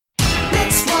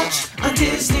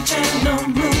Disney Channel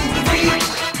movie.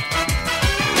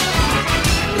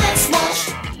 Let's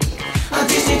watch a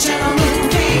Disney Channel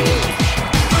movie.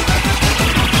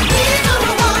 We're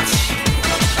gonna watch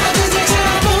a Disney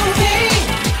Channel movie.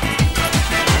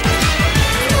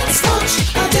 Let's watch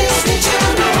a Disney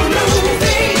Channel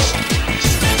movie.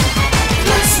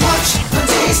 Let's watch a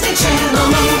Disney Channel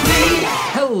movie.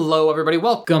 Hello, everybody.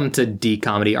 Welcome to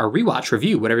D-Comedy, our rewatch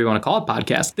review, whatever you want to call it,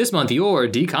 podcast. This month, your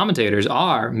D-commentators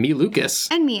are me, Lucas.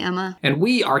 And me, Emma. And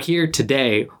we are here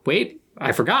today. Wait,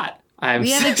 I forgot.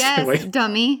 We have a guest,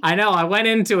 dummy. I know, I went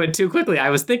into it too quickly. I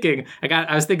was thinking we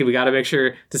got to make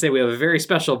sure to say we have a very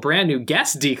special brand new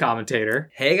guest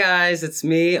D-commentator. Hey guys, it's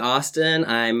me, Austin.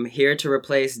 I'm here to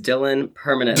replace Dylan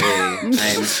permanently. I'm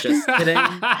just kidding.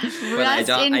 But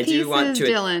I do want to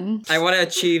Dylan. I want to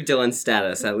achieve Dylan's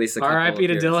status, at least a couple R.I.P.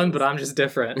 to Dylan, but I'm just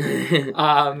different.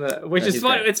 Which is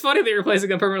funny. It's funny that you're replacing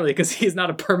him permanently because he's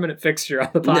not a permanent fixture on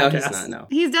the podcast. No, he's not, no.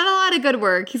 He's done a lot of good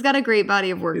work. He's got a great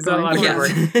body of work. He's done a lot of good work.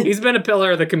 He's been a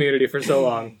pillar of the community for so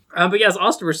long. But yes,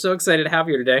 Austin, we're so excited to have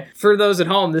you here today. For those at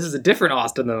home, this is a different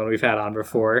Austin than the one we've had on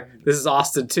before. This is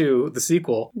Austin 2, the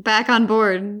sequel. Back on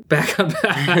board. Back.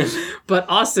 But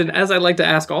Austin, as I like to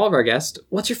ask all of our guests,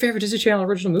 what's your favorite Disney Channel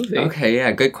original movie? Okay,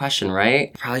 yeah, good question,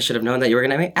 right? Probably should have known that you were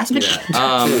going to ask me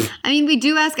that. I mean, we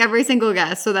do ask every single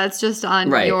guest, so that's just on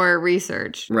your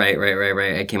research. Right.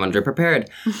 I came underprepared.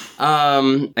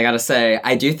 I gotta say,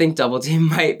 I do think Double Team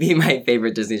might be my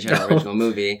favorite Disney Channel original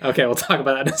movie. Okay, we'll talk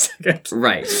about that in a second.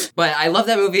 Right. But I love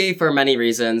that movie for many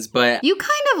reasons, but... You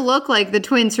kind of look like the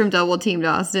twins from Double Teamed,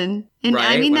 Austin. And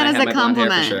right? I mean when that as a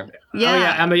compliment. Hair, for sure. Yeah. Oh,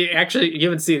 yeah. I mean, actually, you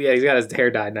haven't seen... Yeah, he's got his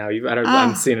hair dyed now. I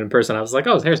haven't seen it in person. I was like,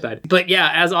 oh, his hair's dyed. But yeah,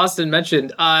 as Austin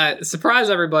mentioned, surprise,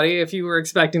 everybody, if you were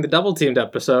expecting the Double Teamed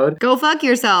episode. Go fuck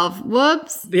yourself.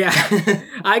 Whoops. Yeah.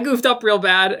 I goofed up real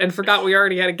bad and forgot we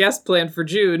already had a guest planned for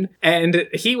June, and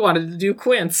he wanted to do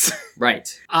Quints.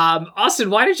 Right. Austin,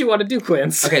 why did you want to do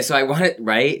Quints? Okay, so I wanted...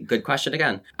 Right? Good question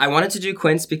again. I wanted to do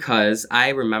Quints because I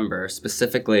remember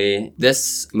specifically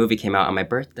this movie came out on my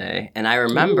birthday, and I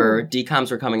remember DComs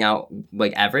were coming out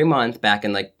like every month back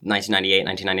in like 1998,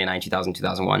 1999, 2000,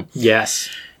 2001. Yes.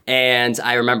 And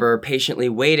I remember patiently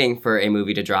waiting for a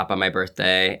movie to drop on my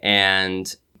birthday,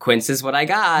 and Quints is what I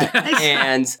got.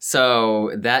 And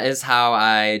so that is how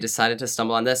I decided to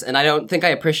stumble on this. And I don't think I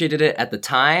appreciated it at the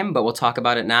time, but we'll talk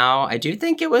about it now. I do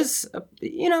think it was, a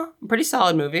pretty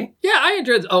solid movie. Yeah, I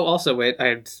enjoyed it. Oh, also, wait,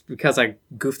 because I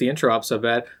goofed the intro up so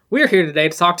bad, we're here today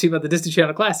to talk to you about the Disney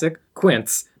Channel classic,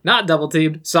 Quints. Not Double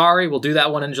Teamed. Sorry, we'll do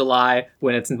that one in July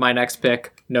when it's my next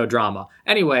pick. No drama.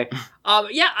 Anyway,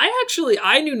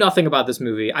 I knew nothing about this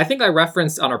movie. I think I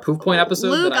referenced on our Proof Point episode.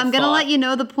 Luke, I'm going to let you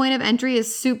know the point of entry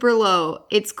is super low.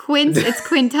 It's Quints, it's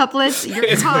quintuplets.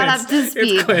 You're caught up to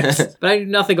speed. It's Quints. But I knew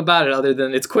nothing about it other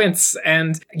than it's Quints.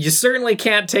 And you certainly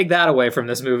can't take that away from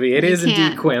this movie. It is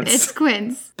indeed Quints. It's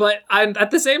Quints. But at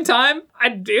the same time,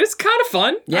 it was kind of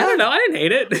fun. Yeah. I don't know. I didn't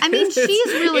hate it. I mean,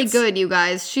 she's really good, you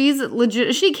guys. She's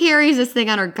legit. She carries this thing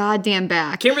on her goddamn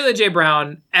back. Kimberly J.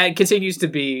 Brown continues to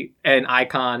be an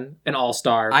icon, an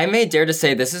all-star. I may dare to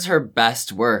say this is her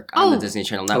best work on the Disney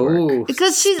Channel network. Ooh,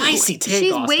 because she's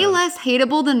way less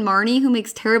hateable than Marnie, who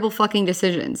makes terrible fucking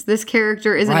decisions. This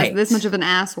character isn't this much of an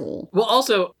asshole. Well,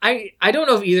 also, I don't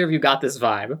know if either of you got this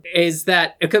vibe, is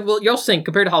that, you're saying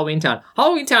compared to Halloween Town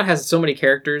has so many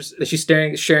characters that she's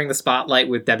sharing the spotlight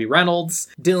with Debbie Reynolds,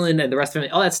 Dylan, and the rest of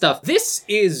it, all that stuff. This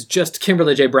is just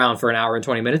Kimberly J. Brown for an hour and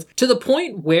 20 minutes, to the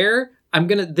point where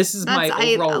this is my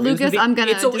overall Lucas, I'm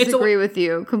gonna disagree with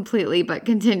you completely, but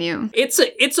continue. It's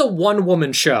a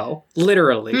one-woman show,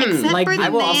 literally. Except for the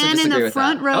man in the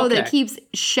front row that keeps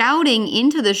shouting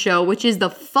into the show, which is the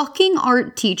fucking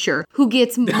art teacher who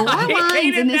gets more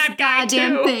lines in this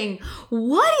goddamn thing.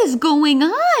 What is going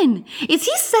on? Is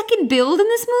he second billed in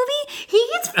this movie? He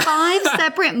gets 5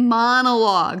 separate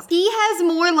monologues. He has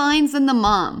more lines than the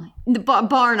mom.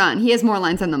 Bar none. He has more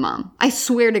lines than the mom. I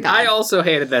swear to God. I also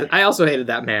hated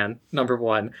that man, number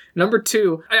one. Number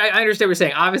two, I understand what you're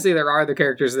saying. Obviously, there are other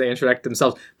characters that they introduce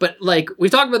themselves. But,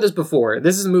 we've talked about this before.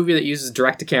 This is a movie that uses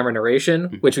direct-to-camera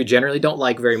narration, which we generally don't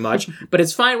like very much. But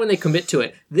it's fine when they commit to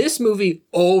it. This movie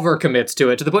over-commits to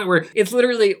it, to the point where it's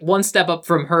literally one step up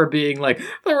from her being like,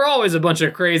 there were always a bunch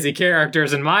of crazy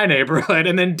characters in my neighborhood,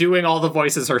 and then doing all the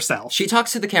voices herself. She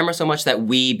talks to the camera so much that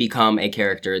we become a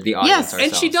character, the audience ourselves.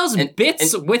 And she does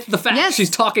bits with the fact she's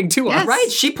talking to us. Right,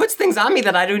 she puts things on me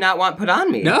that I do not want put on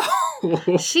me. No.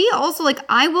 She also,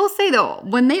 I will say though,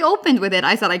 when they opened with it,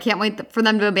 I said, I can't wait for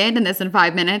them to abandon this in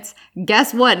 5 minutes.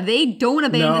 Guess what? They don't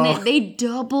abandon it. They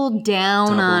double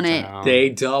down on it.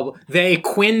 They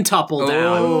quintuple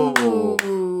down.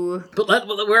 Ooh. Ooh. But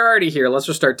we're already here. Let's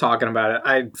just start talking about it.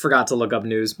 I forgot to look up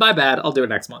news. My bad. I'll do it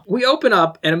next month. We open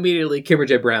up and immediately Kimber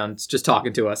J. Brown's just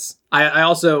talking to us. I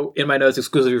also, in my notes,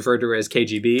 exclusively referred to her as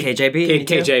KGB. KJB?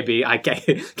 KJB.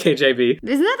 KJB.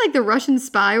 Isn't that like the Russian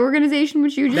spy organization,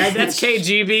 which you just... That's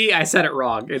KGB. I said it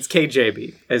wrong. It's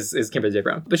KJB, is Kimber J.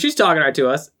 Brown. But she's talking right to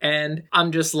us, and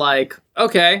I'm just like,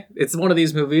 okay, it's one of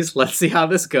these movies. Let's see how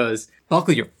this goes.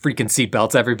 Buckle your freaking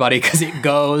seatbelts, everybody, because it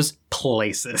goes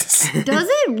places. Does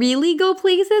it really go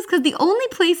places? Because the only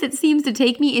place it seems to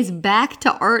take me is back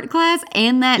to art class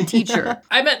and that teacher.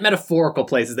 I meant metaphorical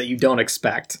places that you don't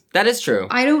expect. That is true.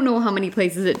 I don't know how many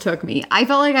places it took me. I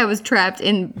felt like I was trapped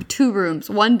in 2 rooms,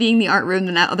 one being the art room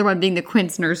and that other one being the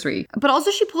Quints nursery. But also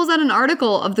she pulls out an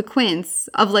article of the Quints,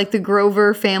 of like the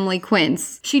Grover family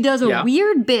Quints. She does a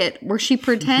weird bit where she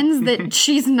pretends that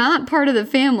she's not part of the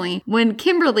family when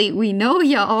Kimberly, we know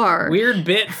you are. Weird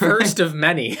bit, first of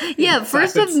many. Yeah,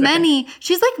 first of many.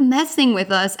 She's like messing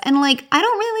with us. And like, I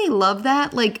don't really love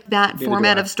that, like that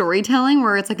format of storytelling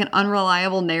where it's like an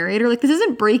unreliable narrator. Like, this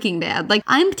isn't Breaking Bad. Like,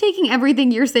 I'm taking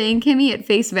everything you're saying, Kimmy, at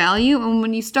face value. And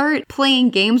when you start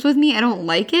playing games with me, I don't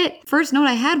like it. First note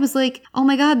I had was like, oh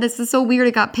my God, this is so weird.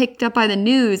 It got picked up by the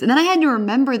news. And then I had to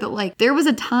remember that like, there was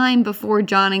a time before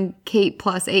John and Kate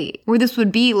 +8 where this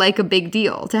would be like a big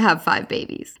deal to have 5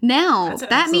 babies. Now,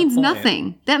 that means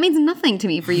nothing. That means nothing to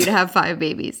me for you to have 5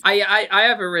 babies. I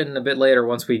have it written a bit later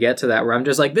once we get to that where I'm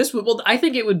just like, I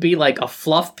think it would be like a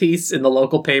fluff piece in the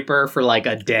local paper for like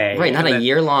a day. Right, not a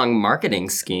year-long marketing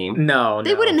scheme. No.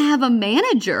 They wouldn't have a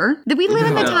manager. We live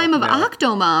in the time of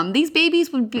Octomom. These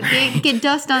babies would get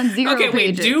dust on 0 pages. Okay,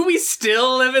 wait, do we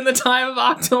still live in the time of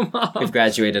Octomom? We've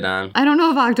graduated on. I don't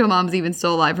know if Octomom's even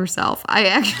still alive herself. I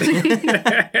actually...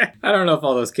 I don't know if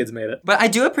all those kids made it. But I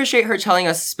do appreciate her telling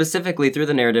us specifically through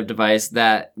the narrative device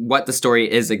that what the story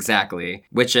is exactly,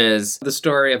 which is... the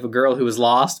story of a girl who was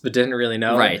lost but didn't really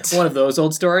know. Right. One of those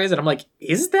old stories. And I'm like,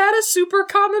 is that a super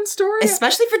common story?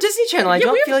 Especially for Disney Channel. I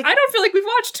don't feel like we've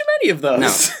watched too many of those.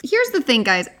 No. Here's the thing,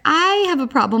 guys. I have a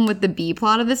problem with the B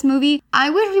plot of this movie. I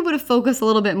wish we would have focused a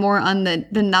little bit more on the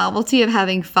novelty of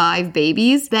having 5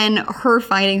 babies than her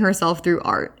finding herself through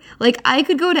art. Like, I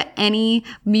could go to any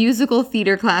musical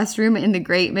theater classroom in the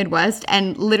great Midwest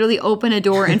and literally open a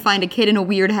door and find a kid in a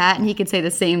weird hat and he could say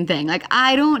the same thing. Like,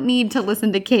 I don't need to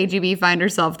listen to KGB find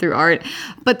herself through art.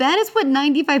 But that is what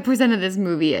 95% of this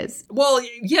movie is. Well,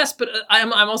 yes, but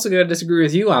I'm also going to disagree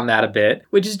with you on that a bit,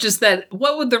 which is just that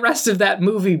what would the rest of that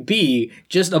movie be?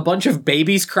 Just a bunch of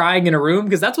babies crying in a room?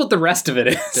 Because that's what the rest of it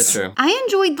is. That's true. I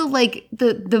enjoyed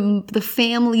the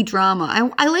family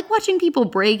drama. I like watching people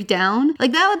break down.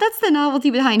 Like, that's the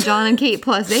novelty behind John and Kate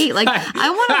 +8. Like, I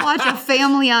want to watch a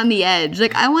family on the edge.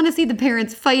 Like, I want to see the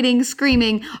parents fighting,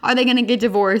 screaming. Are they going to get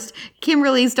divorced?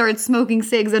 Kimberly starts smoking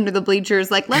cigs under the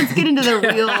bleachers. Like, let's get into the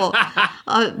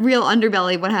real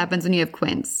underbelly of what happens when you have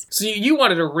Quints. So you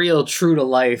wanted a real true to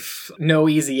life, no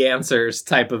easy answers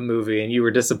type of movie, and you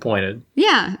were disappointed.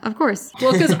 Yeah, of course.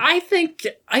 Well, because I think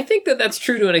that that's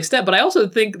true to an extent, but I also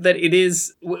think that it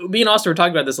is. Me and Austin were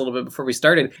talking about this a little bit before we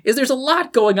started. Is there's a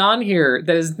lot going on here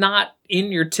that is not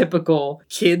in your typical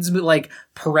kids, like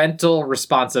parental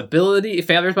responsibility,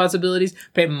 family responsibilities,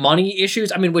 money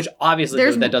issues. I mean, which obviously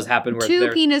that does happen. Where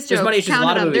 2 penis jokes. Money issues,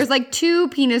 count them. There's like 2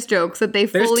 penis jokes that they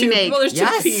fully make. Well, there's 2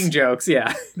 peeing jokes.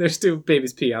 Yeah, there's 2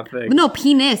 babies pee on things. No,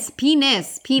 penis.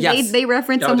 Yes. They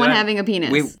reference someone having a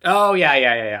penis.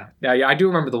 Yeah. I do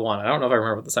remember the one. I don't know if I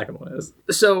remember what the second one is.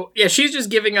 So yeah, she's just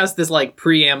giving us this like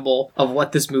preamble of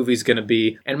what this movie's gonna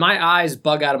be, and my eyes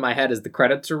bug out of my head as the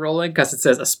credits are rolling because it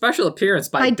says a special appearance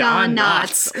by Don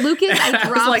Knotts. Lucas, I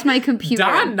dropped my computer.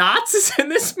 Don Knotts is in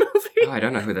this movie? Oh, I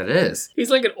don't know who that is. He's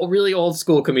like a really old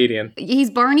school comedian. He's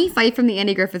Barney Fife from the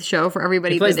Andy Griffith Show for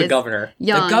everybody. He plays the governor.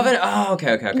 Young. The governor? Oh,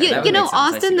 okay. You know,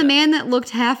 Austin, the man that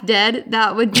looked half dead,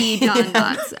 that would be Don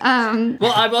Knotts.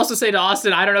 Well, I've also say to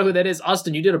Austin, I don't know who that is.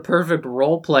 Austin, you did a perfect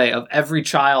role play of every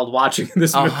child watching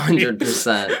this movie.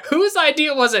 100%. Whose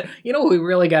idea was it? You know what we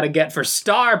really got to get for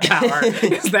star power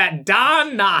is that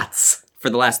Don Knotts. For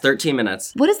the last 13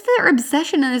 minutes. What is their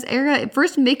obsession in this era?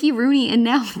 First Mickey Rooney and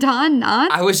now Don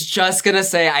Knotts? I was just going to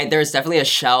say, there's definitely a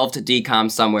shelved decom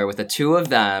somewhere with the 2 of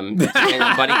them doing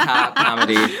a buddy cop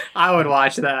comedy. I would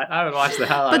watch that. I would watch the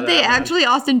hell out of that. But they actually,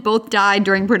 Austin, both died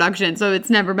during production, so it's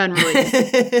never been released.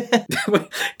 Was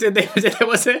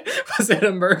it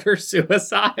a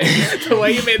murder-suicide? The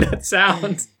way you made that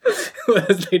sound.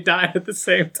 Was they died at the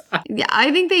same time. Yeah,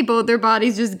 I think their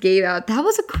bodies just gave out. That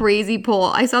was a crazy poll.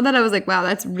 I saw that, I was like, wow,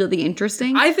 that's really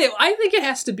interesting. I think it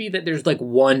has to be that there's like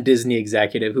one Disney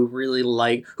executive who really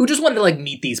who just wanted to like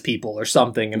meet these people or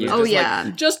something,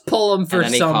 and just pull them for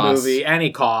some movie,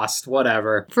 any cost,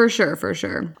 whatever. For sure.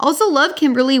 Also, love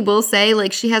Kimberly will say,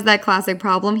 like, she has that classic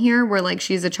problem here where like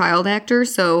she's a child actor,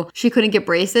 so she couldn't get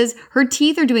braces. Her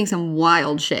teeth are doing some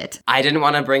wild shit. I didn't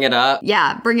want to bring it up.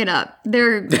 Yeah, bring it up.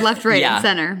 They're left, right, and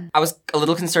center. I was a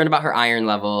little concerned about her iron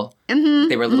level. Mm-hmm.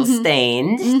 They were a little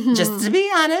stained, just to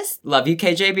be honest. Love you,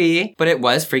 KJB. But it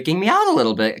was freaking me out a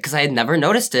little bit because I had never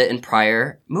noticed it in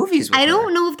prior movies with her. I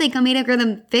don't know if they made it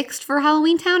them fixed for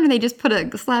Halloween Town or they just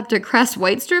slapped a Crest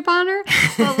white strip on her.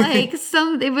 But like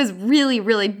it was really,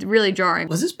 really, really jarring.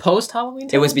 Was this post Halloween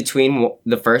Town? It was between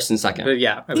the first and second. But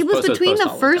yeah. It was between the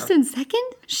first and second?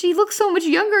 She looks so much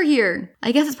younger here.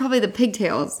 I guess it's probably the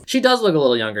pigtails. She does look a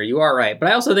little younger. You are right. But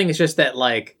I also think it's just that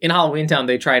like in Halloween Town,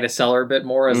 they try to sell her a bit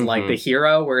more as like the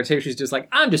hero, where here she's just like,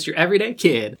 I'm just your everyday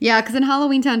kid. Yeah, because in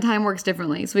Halloween Town, time works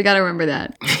differently. So we got to remember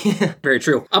that. Very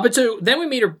true. But so then we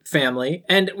meet her family,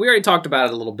 and we already talked about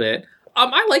it a little bit.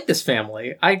 I like this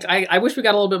family. I wish we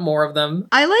got a little bit more of them.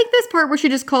 I like this part where she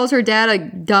just calls her dad a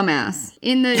dumbass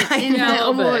in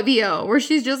the VO, where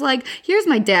she's just like, here's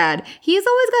my dad. He's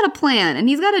always got a plan, and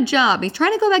he's got a job. He's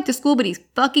trying to go back to school, but he's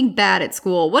fucking bad at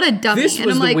school. What a dummy. This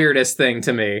was the weirdest thing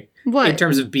to me. What? In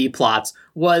terms of B plots,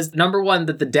 was number one,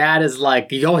 that the dad is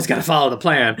like, you always gotta follow the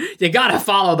plan. You gotta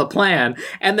follow the plan.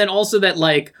 And then also that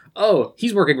like, oh,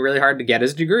 he's working really hard to get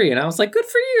his degree. And I was like, good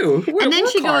for you. And then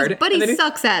she goes, but he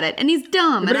sucks at it. And he's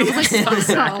dumb. And I was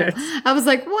like, wow. I was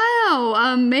like, wow,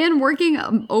 a man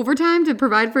working overtime to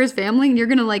provide for his family, and you're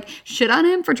going to like shit on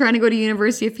him for trying to go to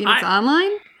University of Phoenix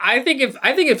online? I think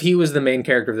if he was the main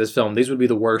character of this film, these would be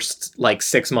the worst, like,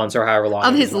 6 months or however long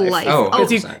of his life.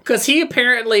 Because he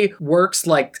apparently works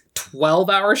like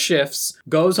 12-hour shifts,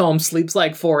 goes home, sleeps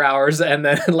like 4 hours, and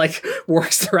then like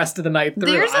works the rest of the night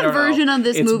through. There's a version of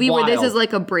this movie where this is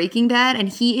like a Breaking Bad, and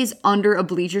he is under a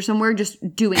bleacher somewhere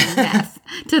just doing meth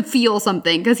to feel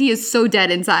something because he is so dead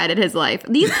inside at his life.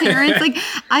 These parents, like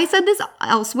I said this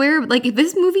elsewhere, like if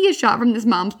this movie is shot from this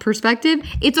mom's perspective,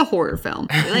 it's a horror film.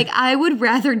 Like I would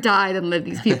rather die than live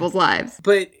these people's lives.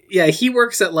 But yeah, he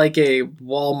works at like a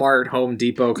Walmart, Home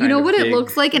Depot kind of You know what thing. It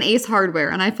looks like? An Ace Hardware,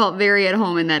 and I felt very at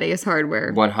home in that Ace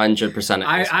Hardware. 100%.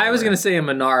 I was going to say a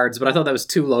Menards, but I thought that was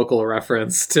too local a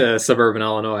reference to suburban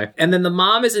Illinois. And then the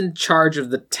mom is in charge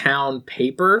of the town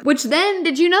paper. Which then,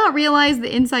 did you not realize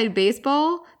the Inside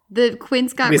Baseball? The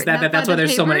Quints got written up that's by why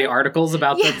there's so many articles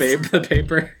about the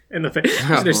paper in the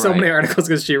paper. There's so many articles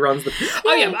because she runs the...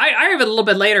 Oh yeah, I have it a little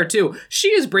bit later too. She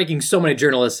is breaking so many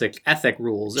journalistic ethic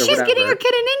rules or whatever. She's getting her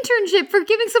kid an internship for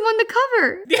giving someone the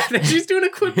cover. Yeah, she's doing a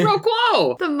quid pro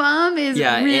quo. The mom is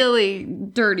really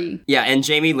dirty. Yeah, and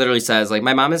Jamie literally says, like,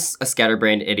 my mom is a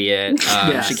scatterbrained idiot.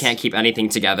 Yes. She can't keep anything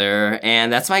together,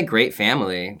 and that's my great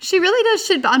family. She really does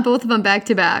shit on both of them back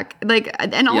to back. Like,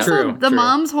 and also the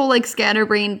mom's whole like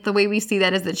scatterbrained, the way we see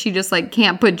that is that she just like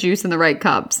can't put juice in the right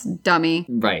cups. Dummy.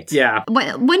 Right. Yeah.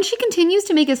 When she continues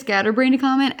to make a scatterbrained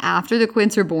comment after the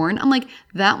Quints are born, I'm like,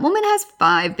 that woman has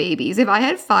 5 babies. If I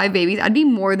had 5 babies, I'd be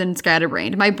more than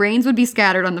scatterbrained. My brains would be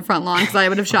scattered on the front lawn because I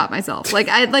would have shot myself. Like,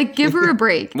 I'd like give her a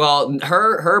break. Well,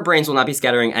 her brains will not be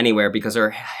scattering anywhere because her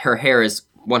hair is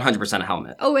 100% a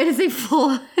helmet. Oh, it is a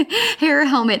full hair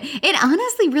helmet. It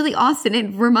honestly, really, Austin,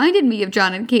 it reminded me of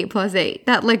John and Kate +8.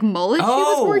 That like mullet she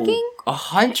was working.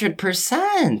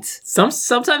 100%.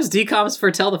 Sometimes DComs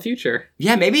foretell the future.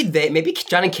 Yeah, maybe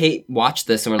John and Kate watched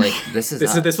this and were like,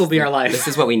 this will be our life. This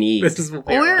is what we need.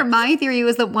 Or my theory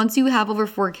was that once you have over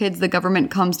 4 kids, the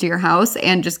government comes to your house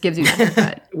and just gives you a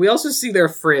haircut. We also see their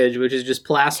fridge, which is just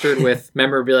plastered with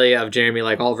memorabilia of Jamie,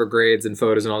 like all of her grades and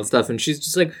photos and all that stuff. And she's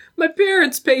just like, my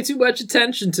parents pay too much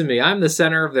attention to me. I'm the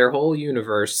center of their whole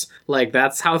universe. Like,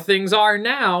 that's how things are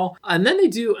now. And then they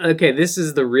do, okay, this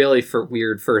is the really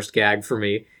weird first gag for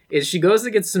me, is she goes to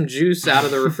get some juice out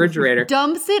of the refrigerator.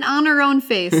 Dumps it on her own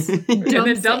face. And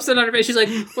then dumps it on her face. She's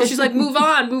like, move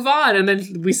on. And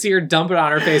then we see her dump it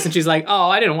on her face and she's like, oh,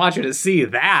 I didn't want you to see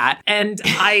that. And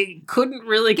I couldn't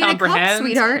really comprehend. Get a cup,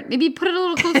 sweetheart. Maybe put it a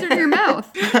little closer to your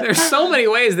mouth. There's so many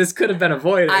ways this could have been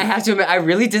avoided. I have to admit, I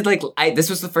really did this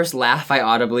was the first laugh I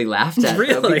audibly laughed at.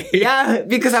 Really? Yeah,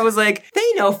 because I was like,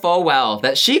 they know full well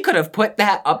that she could have put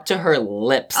that up to her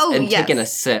lips and taken a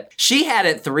sip. She had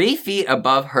it 3 feet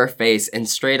above her her face and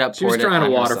straight up poured it on herself. She was trying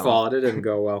to waterfall it. It didn't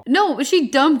go well. No, but she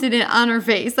dumped it on her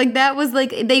face. Like, that was like,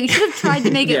 they should have tried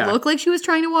to make it look like she was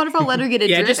trying to waterfall, let her get a drip.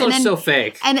 Yeah, it just looked so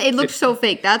fake. And it looked so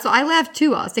fake. That's why I laughed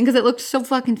too, Austin, because it looked so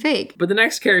fucking fake. But the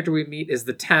next character we meet is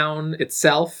the town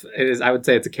itself. I would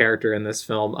say it's a character in this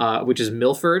film, which is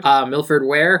Milford. Milford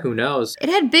where? Who knows? It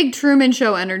had big Truman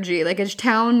Show energy, like a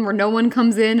town where no one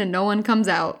comes in and no one comes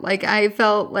out. Like, I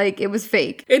felt like it was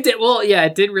fake. It did. Well, yeah,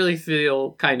 it did really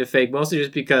feel kind of fake, mostly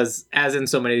just because, as in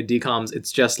so many DComs,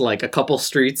 it's just like a couple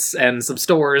streets and some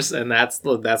stores, and that's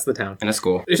the town. And a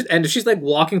school. And she's like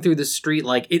walking through the street,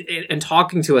 like and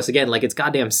talking to us again, like it's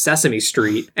goddamn Sesame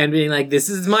Street, and being like, "This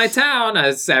is my town,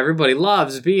 as everybody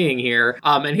loves being here.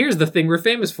 And here's the thing we're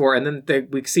famous for." And then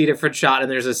we see a different shot,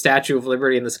 and there's a Statue of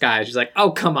Liberty in the sky. She's like,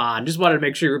 "Oh, come on, just wanted to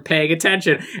make sure you were paying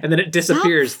attention." And then it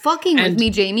disappears. Stop fucking with me,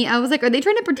 Jamie. I was like, are they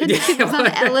trying to pretend that she was on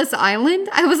Ellis Island?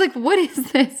 I was like, what is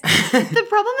this? The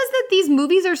problem is that these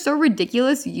movies are so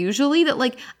ridiculous usually that,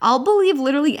 like, I'll believe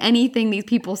literally anything these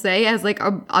people say as like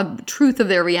a truth of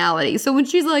their reality. So when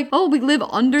she's like, "Oh, we live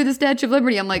under the Statue of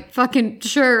Liberty," I'm like, fucking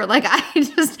sure. Like, I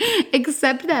just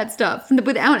accept that stuff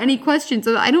without any question.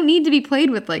 So I don't need to be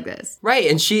played with like this. Right,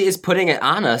 and she is putting it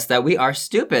on us that we are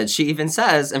stupid. She even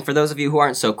says, and for those of you who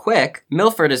aren't so quick,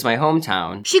 Milford is my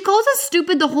hometown. She calls us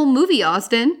stupid the whole movie,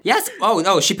 Austin. Yes. Oh,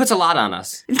 no, she puts a lot on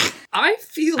us. I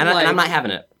feel and I'm not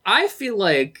having it. I feel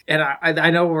like, and I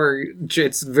know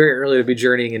it's very early to be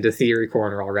journeying into theory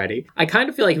corner already. I kind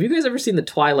of feel like, have you guys ever seen the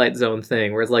Twilight Zone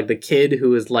thing, where it's like the kid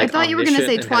who is like, I thought you were going to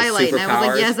say Twilight, and I was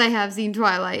like, yes, I have seen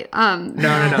Twilight.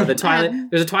 No. The Twilight.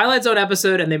 There's a Twilight Zone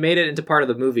episode, and they made it into part of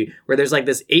the movie where there's like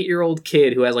this 8-year-old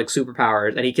kid who has like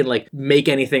superpowers, and he can like make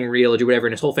anything real, do whatever,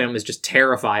 and his whole family is just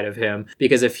terrified of him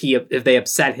because if they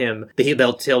upset him,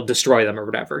 he'll destroy them or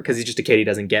whatever, because he's just a kid. He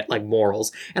doesn't get like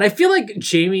morals. And I feel like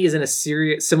Jamie is in a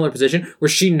similar position where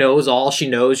she knows all. She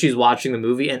knows she's watching the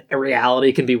movie, and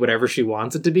reality can be whatever she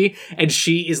wants it to be, and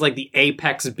she is like the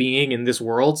apex being in this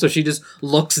world, so she just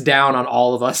looks down on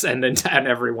all of us and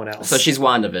everyone else. So she's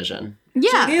WandaVision.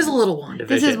 Yeah. It is a little WandaVision.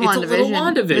 This is WandaVision. It's a little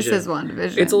WandaVision. This is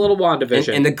WandaVision. It's a little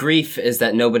WandaVision. And the grief is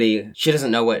that she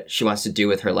doesn't know what she wants to do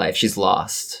with her life. She's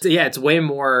lost. So yeah, it's way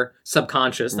more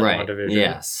subconscious than right. WandaVision.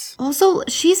 Yes. Also,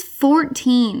 she's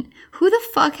 14. Who the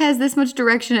fuck has this much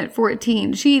direction at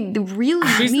 14? She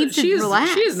really needs to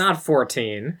relax. She is not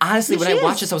 14. Honestly, when I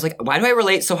watched this, I was like, why do I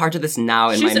relate so hard to this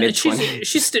now in my mid-20s?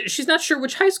 She's not sure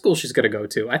which high school she's going to go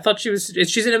to. I thought she's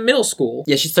in a middle school.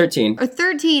 Yeah, she's 13. Or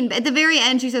 13, but at the very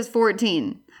end she says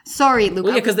 14. Sorry, Luke.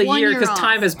 Well, yeah, because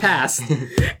time has passed.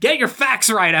 Get your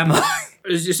facts right, Emma.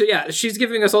 So yeah, she's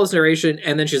giving us all this narration,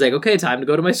 and then she's like, okay, time to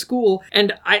go to my school.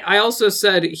 And I also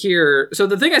said here, so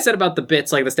the thing I said about the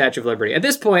bits, like the Statue of Liberty, at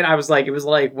this point, I was like, it was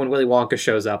like when Willy Wonka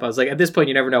shows up. I was like, at this point,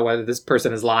 you never know whether this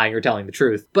person is lying or telling the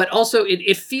truth. But also,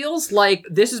 it feels like,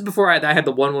 this is before I had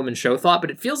the one-woman show thought,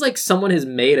 but it feels like someone has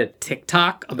made a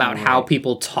TikTok about how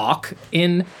people talk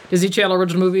in Disney Channel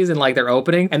original movies and like their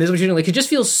opening. And this is what she's doing. Like, it just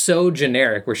feels so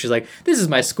generic, where she's like, this is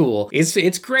my school.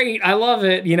 It's great. I love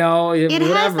it. You know, it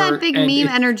whatever. Has that big meme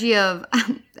energy of,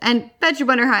 and bet you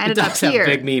wonder how I ended up here.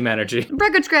 Big meme energy.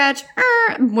 Record scratch.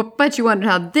 Bet you wondered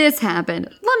how this happened.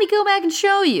 Let me go back and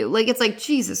show you. Like, it's like,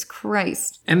 Jesus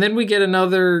Christ. And then we get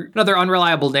another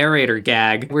unreliable narrator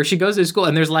gag where she goes to school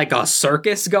and there's like a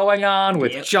circus going on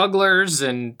with jugglers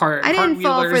and I didn't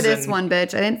fall for this one,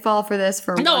 bitch. I didn't fall for this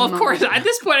for No, of course. At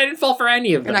this point, I didn't fall for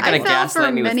any of them. You're not going to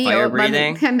gaslight me with fire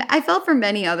breathing? I fell for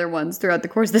many other ones throughout the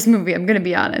course of this movie, I'm going to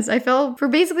be honest. I fell for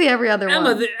basically every other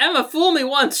one. Emma, fool me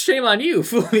once, shame on you.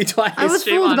 Fool me twice, I was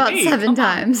fooled about 7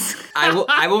 times.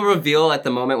 I will reveal at the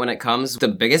moment when it comes the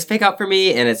biggest fake out for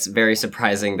me, and it's very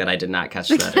surprising that I did not catch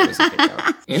that it was a fake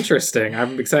out. Interesting.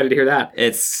 I'm excited to hear that.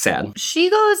 It's sad. She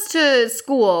goes to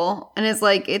school and is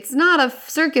like, it's not a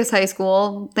circus high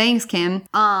school. Thanks, Kim.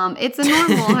 It's a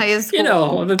normal high school. You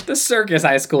know, the circus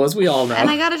high school, as we all know. And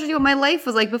I gotta show you what my life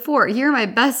was like before. Here are my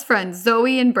best friends,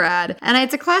 Zoe and Brad. And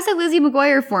it's a classic Lizzie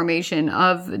McGuire formation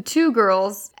of 2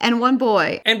 girls and 1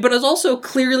 boy. But is also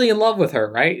clearly in love with her,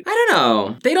 right? I don't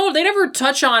know. They never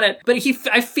touch on it, but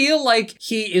I feel like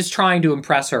he is trying to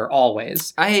impress her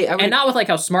always. And not with like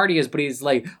how smart he is, but he's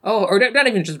like, oh, or not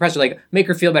even just impress her, like make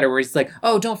her feel better, where he's like,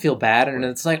 oh, don't feel bad. And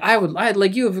it's like, I'd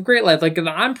like, you have a great life. Like,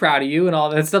 I'm proud of you and all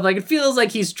that stuff. Like, it feels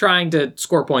like he's trying to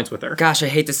score points with her. Gosh, I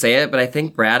hate to say it, but I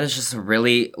think Brad is just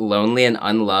really lonely and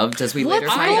unloved, as we later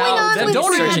find out.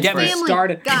 Don't even get me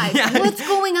started. Guys, what's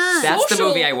going on? That's the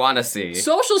movie I want to see.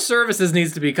 Social services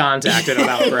needs to be contacted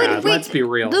about Brad. Let's be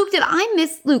real.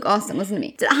 Luke, Austin, listen to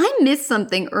me. Did I miss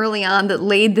something early on that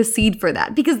laid the seed for that?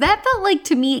 Because that felt like,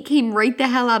 to me, it came right the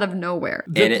hell out of nowhere.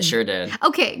 And it sure did.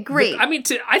 Okay, great. I mean,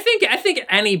 I think at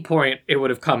any point it would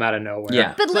have come out of nowhere.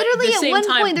 Yeah. But literally at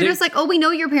one point, they're just like, oh, we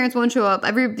know your parents won't show up.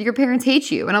 Your parents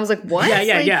hate you. And I was like, what?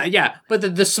 Yeah.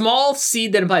 But the small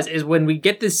seed that implies is when we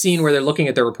get this scene where they're looking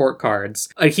at their report cards,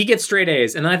 he gets straight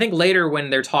A's. And then I think later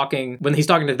when he's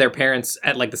talking to their parents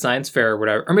at like the science fair or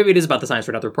whatever, or maybe it is about the science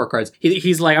fair, not the report cards,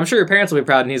 he's like, I'm sure your parents will be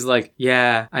proud. And he's like,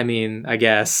 yeah, I mean, I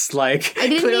guess. Like, I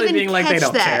didn't clearly even being like, they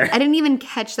don't care. I didn't even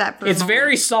catch that for It's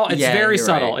very subtle. It's very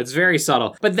subtle. Right. It's very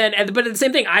subtle. But the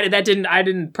same thing, I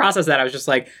didn't process that. I was just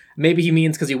like, maybe he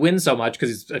means because he wins so much, because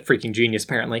he's a freaking genius,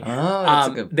 apparently. Oh, that's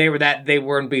a good... They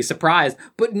wouldn't be surprised.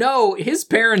 But no, his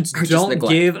parents don't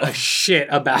give a shit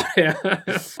about him.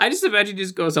 I just imagine he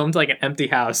just goes home to like an empty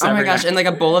house. Oh my gosh, and like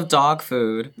a bowl of dog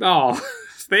food. Oh.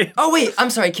 Oh wait, I'm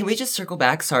sorry. Can we just circle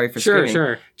back? Sorry for screaming.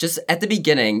 Sure. Just at the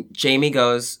beginning, Jamie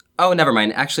goes, oh, never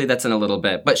mind. Actually, that's in a little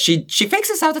bit. But she fakes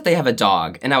us out that they have a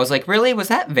dog. And I was like, really? Was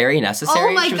that very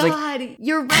necessary? Oh my she was God. Like,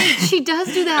 you're right. She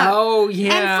does do that. Oh,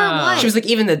 yeah. And for what? She was like,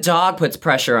 even the dog puts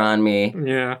pressure on me.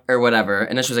 Yeah. Or whatever.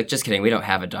 And then she was like, just kidding. We don't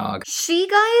have a dog. She,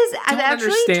 guys, I'm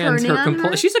actually turning on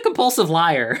her. She's a compulsive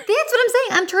liar. That's what I'm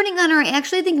saying. I'm turning on her. I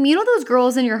actually think, you know those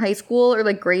girls in your high school or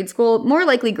like grade school, more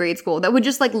likely grade school, that would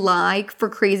just like lie for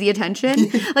crazy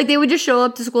attention? Like they would just show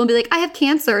up to school and be like, I have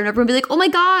cancer. And everyone would be like, oh my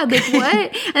God, like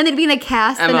what? And they'd be in a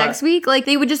cast the next week. Like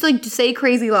they would just like say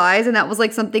crazy lies. And that was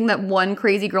like something that one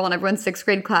crazy girl in everyone's 6th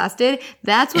grade class did.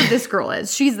 That's what this girl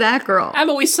is. She's that girl.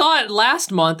 Emma, we saw it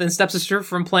last month in Stepsister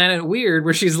from Planet Weird,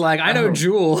 where she's like, I know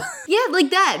Jewel. Yeah, like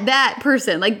that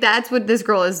person. Like that's what this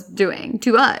girl is doing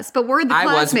to us. But we're the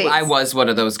classmates. I was one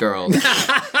of those girls.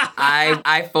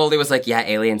 I fully was like, yeah,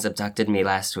 aliens abducted me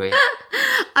last week.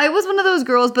 I was one of those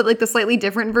girls, but like the slightly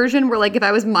different version where like if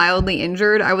I was mildly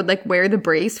injured, I would like wear the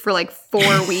brace for like 4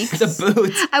 weeks. The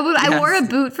boot. I wore a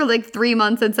boot for like 3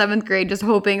 months in 7th grade just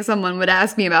hoping someone would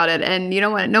ask me about it. And you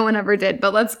know what? No one ever did.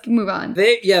 But let's move on.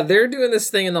 They're doing this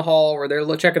thing in the hall where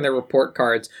they're checking their report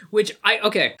cards, which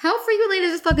How frequently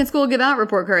does this fucking school give out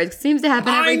report cards? It seems to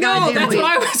happen every goddamn week. That's what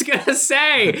I was gonna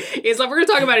say. Is like we're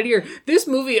gonna talk about it here. This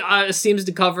movie seems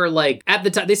to cover like at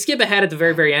the time they skip ahead at the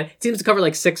very, very end. It seems to cover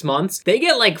like 6 months. They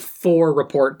get like 4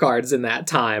 report cards in that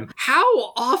time.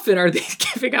 How often are they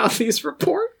giving out these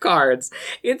report cards?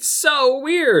 It's so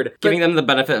weird. Giving them the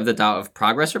benefit of the doubt of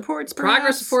progress reports, perhaps?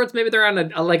 Progress reports, maybe they're on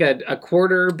a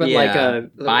quarter, but like a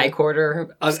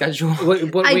bi-quarter schedule.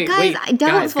 Guys,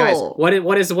 doubtful.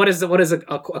 What is a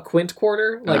quint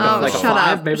quarter? Like a 5?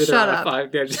 Up. Maybe shut they're up. on a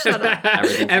 5. Shut up.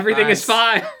 Everything is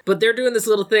 5. But they're doing this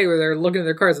little thing where they're looking at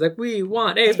their cards like, we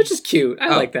want A's, which is cute.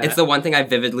 I like that. It's the one thing I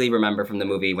vividly remember from the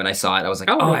movie. When I saw it, I was like,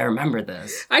 oh, I remember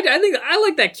this. I think I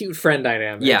like that cute friend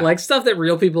dynamic. Yeah. Like stuff that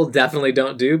real people definitely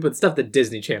don't do, but stuff that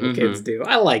Disney Channel kids do.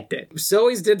 I liked it.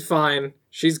 Zoe's did fine.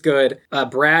 She's good.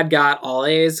 Brad got all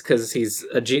A's because he's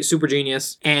a super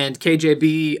genius. And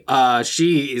KJB,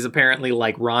 she is apparently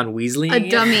like Ron Weasley. A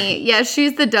dummy. Yeah,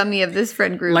 she's the dummy of this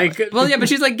friend group. Like, well, yeah, but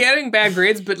she's like getting bad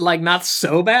grades, but like not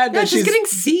so bad. No, she's getting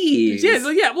C's.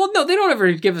 Yeah. Well, no, they don't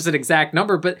ever give us an exact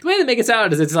number, but the way they make it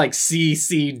sound is it's like C,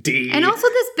 C, D. And also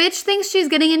this bitch thinks she's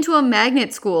getting into a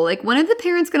magnet school. Like, when are the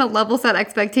parents going to level set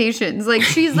expectations? Like,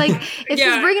 she's like, if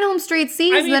she's bringing home straight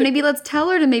C's, then maybe let's tell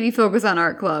her to maybe focus on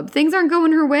art club. Things aren't going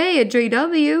her way at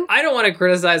JW. I don't want to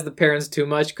criticize the parents too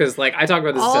much because, like, I talk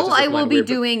about this. All I will be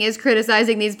doing is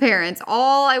criticizing these parents.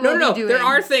 All I will be doing.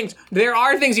 There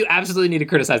are things you absolutely need to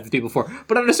criticize the people for.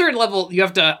 But on a certain level, you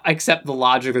have to accept the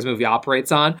logic this movie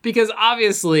operates on. Because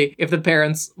obviously, if the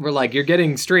parents were like, "You're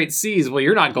getting straight C's," well,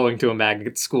 you're not going to a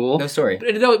magnet school. No story.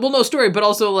 No story. But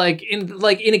also, like in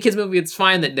a kid's movie, it's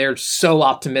fine that they're so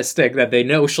optimistic that they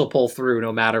know she'll pull through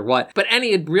no matter what. But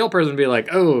any real person would be like,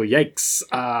 "Oh, yikes!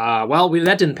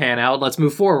 That didn't pan out. Let's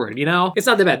move forward." You know, it's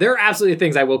not that bad. There are absolutely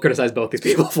things I will criticize both these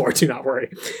people for. Do not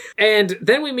worry. And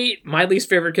then we meet my least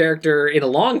favorite character in a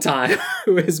long time,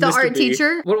 who is the Mr. art B.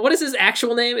 teacher. What is his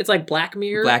actual name? It's like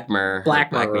Blackmere.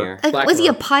 Blackmere. Was he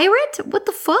a pirate? What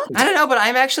the fuck? I don't know, but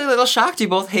I'm actually a little shocked you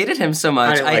both hated him so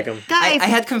much. I didn't like him. Guys, I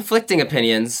had conflicting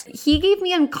opinions. He gave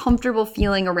me an uncomfortable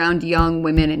feeling around young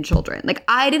women and children. Like,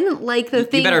 I didn't like the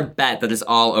thing. You better bet that is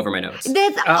all over my notes.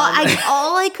 That's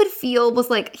all I could feel was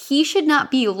like, he should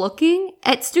not be looking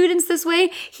at students this way.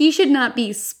 He should not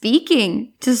be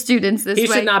speaking to students this way. He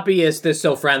should not be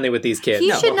so friendly with these kids.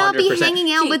 He should not be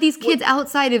hanging out with these kids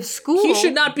outside of school. He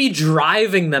should not be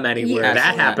driving them anywhere.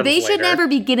 That happens They should never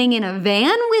be getting in a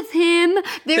van with him.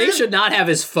 They should not have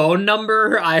his phone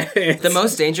number. The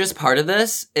most dangerous part of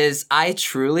this is I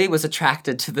truly was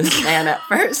attracted to this man at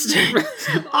first.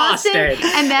 Austin.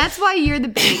 And that's why you're the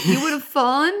bait. You would have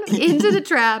fallen into the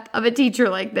trap of a teacher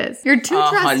like this. You're too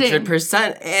trusting.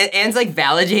 1,000,000%. And like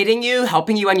validating you,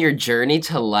 helping you on your journey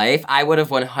to life, I would have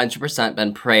 100%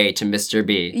 been prey to Mr.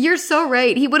 B. You're so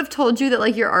right. He would have told you that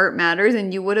like your art matters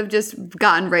and you would have just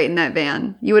gotten right in that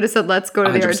van. You would have said, let's go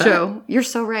to the 100%. Art show. You're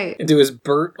so right. Into his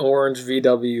burnt orange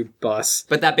VW bus.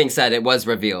 But that being said, it was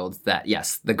revealed that,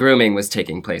 yes, the grooming was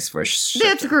taking place for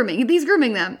That's grooming. He's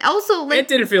grooming them. Also, like... It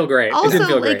didn't feel great. Also, it didn't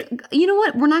feel like, great. You know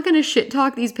what? We're not going to shit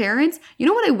talk these parents. You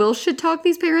know what I will shit talk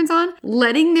these parents on?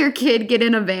 Letting their kid get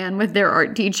in a van with their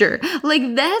art teacher.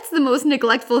 Like, that's the most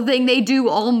neglectful thing they do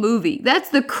all movie. That's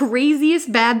the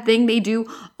craziest bad thing they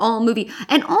do all movie.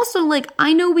 And also, like,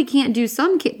 I know we can't do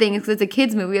some things because it's a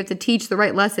kid's movie. We have to teach the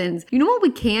right lessons. You know what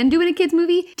we can do in a kid's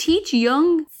movie? Teach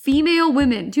young female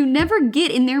women to never get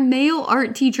in their male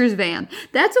art teacher's van.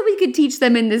 That's what we could teach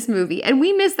them in this movie. And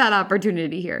we missed that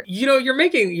opportunity here. You know, you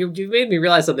made me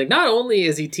realize something. Not only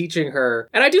is he teaching her,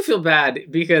 and I do feel bad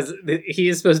because he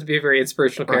is supposed to be a very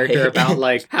inspirational character about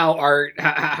like how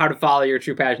to follow your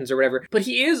true passions or whatever, but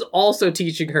he is also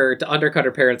teaching her to undercut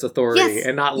her parents' authority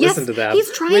and not listen to them.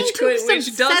 He's trying to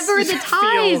sever the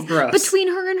ties between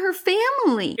her and her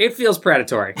family. It feels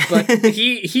predatory, but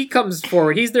he comes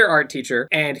forward. He's their art teacher,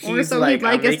 and he's so he'd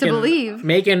like us to believe,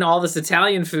 making all this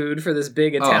Italian food for this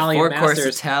big Italian four-course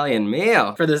Italian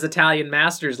meal for this Italian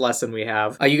masters lesson we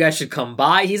have. You guys should come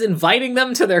by. He's inviting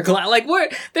them to their class. Like,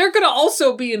 what? They're gonna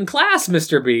also be in class,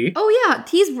 Mr. B. Oh yeah,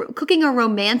 he's cooking a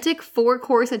romantic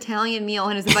 4-course Italian meal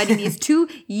and is inviting these 2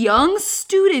 young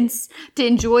students to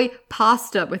enjoy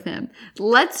pasta with him.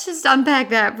 Let's just unpack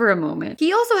that for a moment.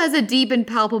 He also has a deep and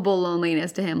palpable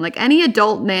loneliness to him. Like any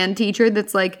adult man teacher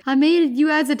that's like, I made you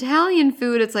guys Italian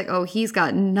food. It's like, oh, he's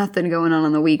got nothing going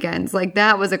on the weekends. Like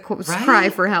that was a cry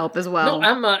for help as well. No,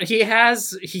 Emma, he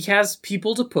has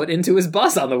people to put into his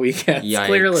bus on the weekends. Yikes.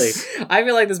 Clearly, I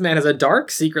feel like this man has a dark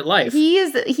secret life.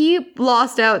 He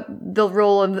lost out the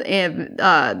role of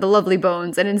the Lovely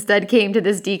Bones and instead came to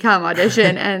this DCOM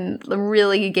audition and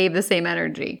really gave the same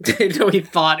energy. He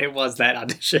thought it was that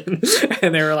audition,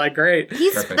 and they were like, "Great."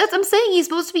 I'm saying he's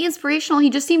supposed to be inspirational. He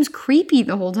just seems creepy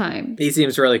the whole time. He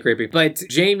seems really creepy. But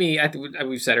Jamie,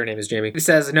 we've said her name is Jamie,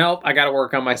 says, "Nope, I got to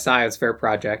work on my science fair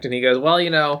project." And he goes, "Well, you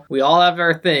know, we all have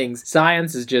our things.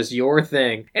 Science is just your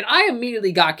thing." And I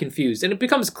immediately got confused, and it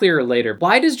becomes clearer later.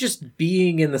 Why does just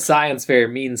being in the science fair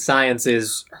mean science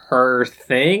is her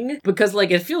thing? Because,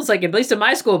 like, it feels like, at least in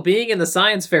my school, being in the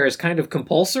science fair is kind of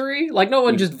compulsory. Like, no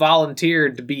one just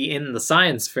volunteered to be in the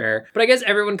science fair. But I guess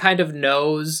everyone kind of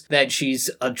knows that she's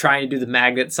trying to do the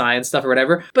magnet science stuff or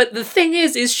whatever. But the thing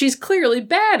is she's clearly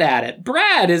bad at it.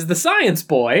 Brad is the science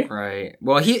boy. Right.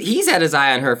 Well, he's had his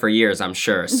eye on her for years, I'm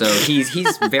sure. So he's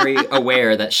very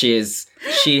aware that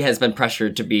she has been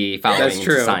pressured to be following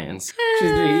science.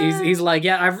 He's like,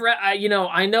 yeah, I've read,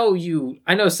 I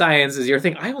know science is your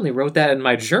thing. I only wrote that in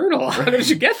my journal. How did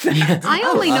you get that? I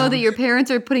only know that your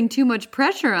parents are putting too much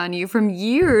pressure on you from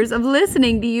years of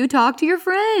listening to you talk to your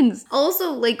friends.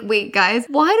 Also, like, wait, guys,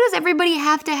 why does everybody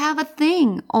have to have a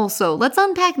thing? Also, let's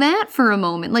unpack that for a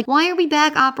moment. Like, why are we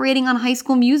back operating on High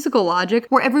School Musical logic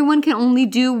where everyone can only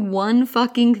do one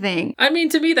thing? I mean,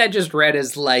 to me, that just read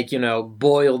as like,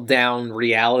 boiled down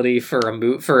reality for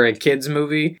a kid's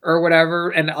movie or whatever.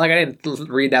 And like, I didn't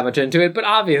read that much into it, but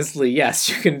obviously, yes,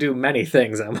 you can do many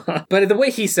things, Emma. But the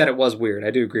way he said it was weird.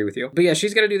 I do agree with you. But yeah,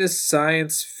 she's gonna do this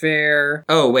science fair.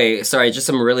 Oh, wait, sorry, just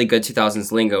some really good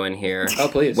 2000s lingo in here. Oh,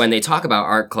 please. When they talk about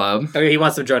art club. Okay, he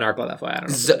wants to join art club, that's why I don't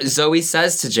know. Zoe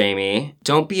says to Jamie,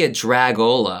 "Don't be a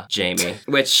dragola, Jamie,"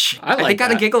 which I think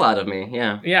got a giggle out of me.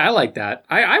 Yeah. Yeah, I like that.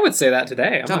 I would say that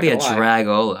today. Don't be a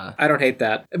dragola. I don't hate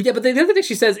that. Yeah, but the other thing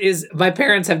she says is, my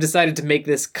parents have decided to make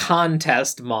this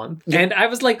contest month. And I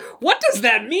was like, what does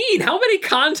that mean? How many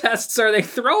contests are they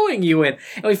throwing you in?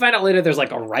 And we find out later there's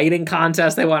like a writing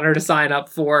contest they want her to sign up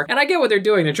for. And I get what they're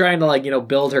doing. They're trying to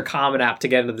build her Common App to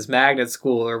get into this magnet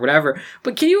school or whatever.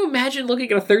 But can you imagine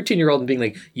looking at a 13-year-old and being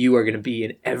like, you are going to be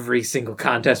in every single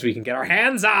contest we can get our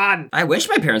hands on? I wish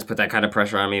my parents put that kind of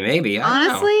pressure on me, maybe.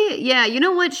 Honestly, yeah, you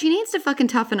know what? She needs to fucking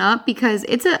toughen up because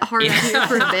it's a hard idea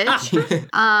for a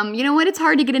bitch. You know what? It's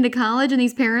hard to get into college and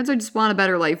these parents just want a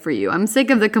better life for you. I'm sick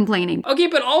of the complaining. Okay,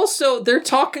 but also they're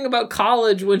talking about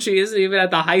college when she isn't even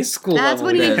at the high school level.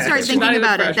 When you need to start thinking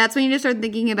about it. That's when you need to start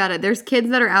thinking about it. There's kids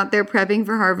that are out there prepping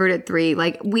for Harvard at 3.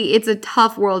 It's a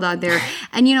tough world out there.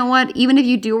 And you know what? Even if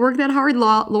you do work that hard,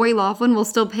 Lori Loughlin will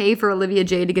still pay for Olivia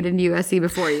Jade to get into USC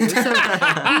before you. So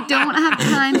we don't have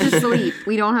time to sleep.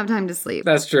 We don't have time to sleep.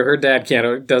 That's true. Her dad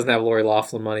doesn't have Lori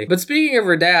Loughlin money. But speaking of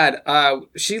her dad,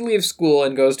 she leaves school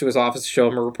and goes to his office to show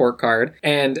him a report report card.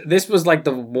 And this was like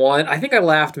the one, I think I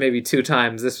laughed maybe 2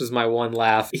 times. This was my one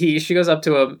laugh. She goes up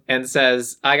to him and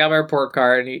says, I got my report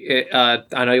card, and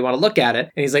I know you want to look at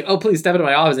it. And he's like, oh, please step into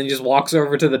my office. And he just walks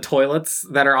over to the toilets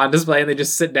that are on display, and they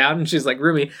just sit down. And she's like,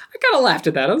 Rumi, I kind of laughed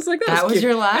at that. I was like, that was cute.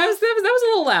 Your laugh? That was a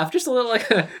little laugh. Just a little like,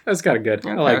 that was kind of good.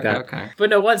 Okay, I like that. Okay. But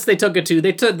no, once they took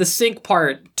the sync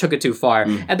part took it too far.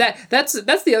 And that's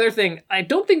the other thing. I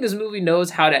don't think this movie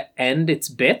knows how to end its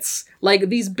bits. Like,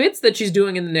 these bits that she's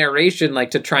doing in the narration,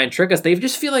 like, to try and trick us, they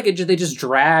just feel like they just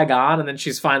drag on, and then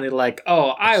she's finally like, oh,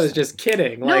 I was just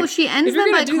kidding. No, like, she ends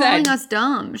them by calling us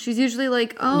dumb. She's usually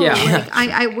like, oh,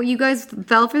 like, you guys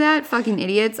fell for that? Fucking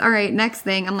idiots. All right, next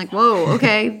thing. I'm like, whoa,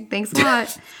 okay, thanks a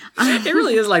lot. It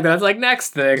really is like that. It's like, next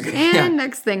thing. And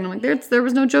next thing. I'm like, there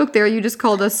was no joke there. You just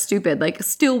called us stupid. Like,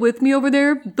 still with me over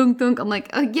there? Dunk, dunk. I'm like,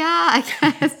 oh, yeah,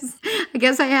 I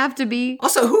guess I have to be.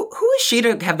 Also, who is she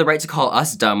to have the right to call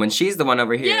us dumb when she's the one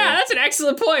over here? Yeah, that's an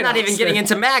excellent point. Not even getting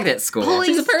into magnet school.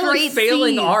 She's apparently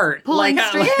failing art.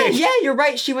 Yeah, you're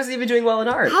right. She wasn't even doing well in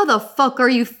art. How the fuck are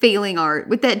you failing art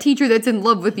with that teacher that's in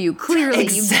love with you? Clearly,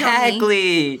 exactly.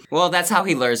 You dummy. Well, that's how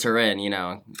he lures her in, you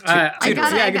know. That's the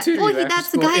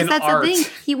guy. That's the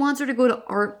thing. He wants her to go to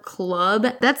art club.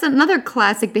 That's another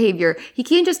classic behavior. He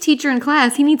can't just teach her in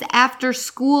class. He needs after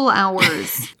school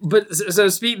hours. But so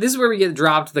this is where we get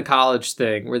dropped the college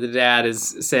thing, where the dad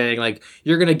is saying, like,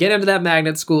 you're going to get into that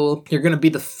magnet school. You're going to be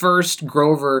the first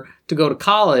Grover to go to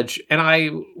college. And I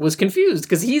was confused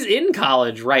because he's in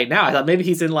college right now. I thought maybe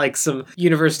he's in like some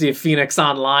University of Phoenix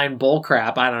online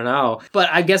bullcrap. I don't know. But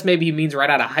I guess maybe he means right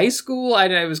out of high school.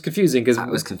 It was confusing because I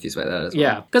was confused by that as well.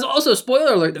 Yeah. Because also,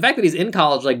 spoiler alert, the fact that he's in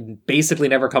college like basically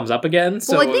never comes up again.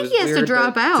 So well, I think he has to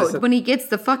drop out when he gets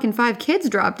the fucking 5 kids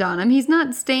dropped on him. He's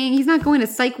not staying. He's not going to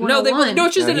Psych 101. No,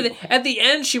 it's just at the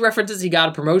end she references he got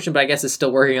a promotion, but I guess is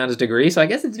still working on his degree. So I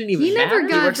guess it didn't even matter.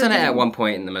 He works on it at one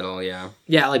point in the middle, yeah.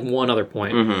 Yeah, like one other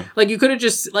point. Like, you could have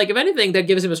just, like, if anything, that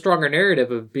gives him a stronger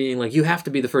narrative of being like, you have to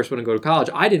be the first one to go to college.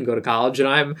 I didn't go to college, and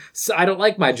I don't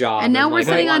like my job. And now we're like,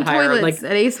 sitting on toilets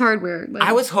at Ace Hardware. Like,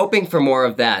 I was hoping for more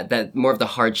of that more of the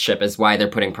hardship is why they're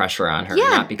putting pressure on her. Yeah,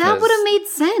 not because... that would have made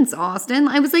sense, Austin.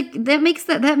 I was like, that makes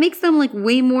them, like,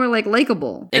 way more, like,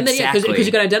 likable. And exactly. Because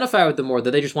you can identify with them more,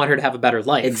 that they just want her to have a better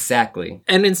life. Exactly.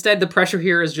 And instead, the pressure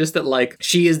here is just that, like,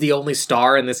 she is the only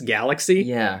star in this galaxy.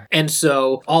 Yeah. And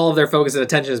so all of their focus and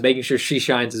attention is making sure she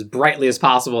shines as brightly as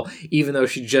possible, even though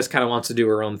she just kind of wants to do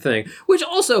her own thing. Which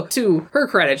also, to her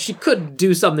credit, she could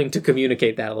do something to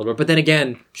communicate that a little bit. But then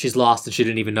again, she's lost and she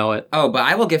didn't even know it. Oh, but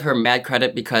I will give her mad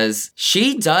credit because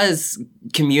she does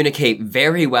communicate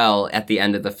very well at the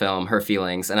end of the film, her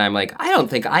feelings. And I'm like, I don't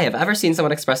think I have ever seen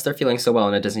someone express their feelings so well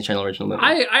in a Disney Channel original movie.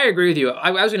 I agree with you. I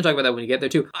was going to talk about that when you get there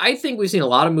too. I think we've seen a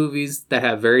lot of movies that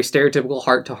have very stereotypical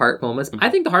heart-to-heart moments. I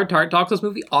think the heart-to-heart talks in this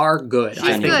movie are good. She's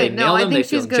I think good. they nail them. They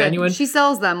feel genuine. She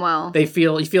sells them well. You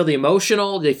feel the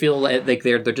emotional. They feel like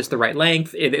they're just the right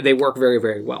length. They work very,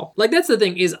 very well. Like, that's the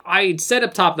thing is, I said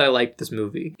up top that I liked this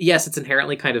movie. Yes, it's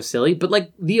inherently kind of silly, but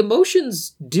like the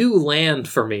emotions do land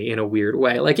for me in a weird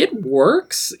way. Like, it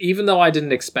works, even though I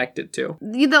didn't expect it to.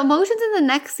 The emotions in the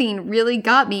next scene really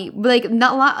got me. Like,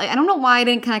 not a lot. I don't know why I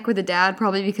didn't connect with the dad.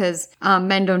 Probably because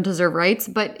men don't deserve rights.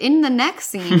 But in the next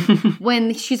scene,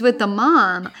 when she's with the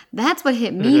mom, that's what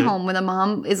hit me home. When the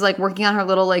mom is like working on her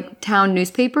little like town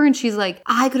newspaper, and she's like,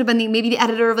 I could have been maybe the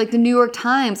editor of like the New York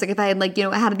Times. Like, if I had like,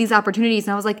 had these opportunities.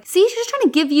 And I was like, see, she's just trying to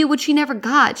give you what she never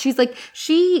got. She's like,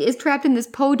 she is trapped in this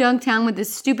podunk town with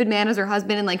this stupid man as her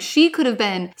husband, and like she could have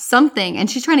been something, and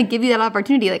she's trying to give you that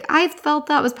opportunity. Like, I felt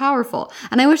that was powerful,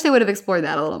 and I wish they would have explored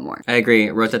that a little more. I agree.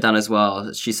 Wrote that down as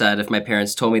well. She said, if my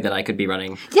parents told me that I could be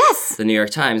running the New York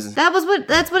Times. That was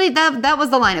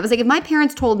the line. It was like, if my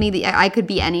parents told me that I could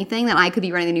be anything, then I could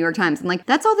be running the New York Times. And like,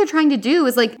 that's all they're trying to do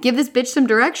is like give this bitch some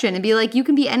direction and be like, you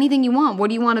can be anything you want. What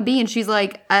do you want to be? And she's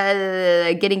like,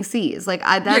 getting C's. Like,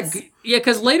 that's... Yeah,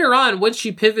 because later on, when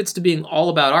she pivots to being all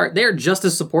about art, they're just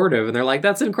as supportive, and they're like,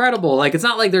 that's incredible. Like, it's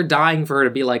not like they're dying for her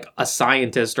to be like a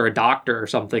scientist or a doctor or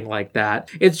something like that.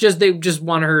 It's just, they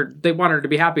want her to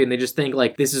be happy, and they just think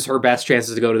like, this is her best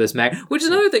chances to go to this which is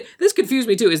another thing. This confused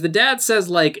me too, is the dad says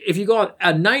like, if you go on,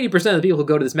 90% of the people who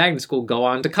go to this magnet school go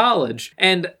on to college.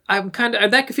 And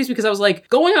that confused me because I was like,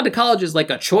 going on to college is like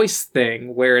a choice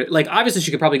thing where like, obviously she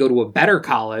could probably go to a better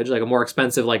college, like a more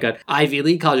expensive, like an Ivy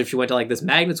League college if she went to like this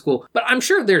magnet school. But I'm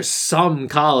sure there's some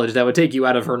college that would take you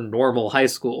out of her normal high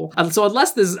school. So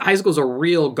unless this high school's a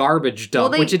real garbage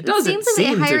dump, which it doesn't seem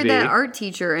to be. They hired that art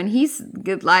teacher, and he's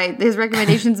like, his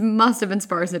recommendations must have been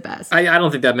sparse at best. I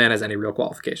don't think that man has any real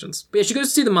qualifications. But yeah, she goes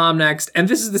to see the mom next, and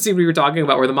this is the scene we were talking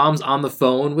about where the mom's on the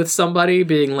phone with somebody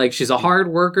being like, she's a hard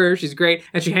worker, she's great,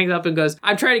 and she hangs up and goes,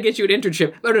 I'm trying to get you an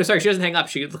internship. Oh no, sorry, she doesn't hang up.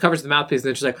 She covers the mouthpiece, and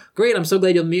then she's like, great, I'm so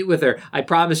glad you'll meet with her. I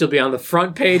promise you'll be on the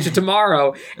front page of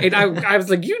tomorrow. And I was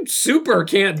like, you super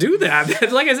can't do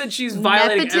that. Like I said, she's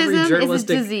violating every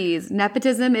journalistic...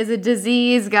 Nepotism is a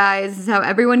disease, guys. This is how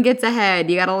everyone gets ahead.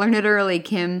 You gotta learn it early,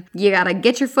 Kim. You gotta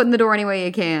get your foot in the door any way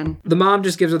you can. The mom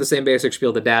just gives her the same basic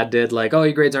spiel the dad did, like, oh,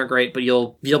 your grades aren't great, but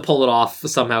you'll pull it off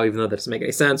somehow, even though that doesn't make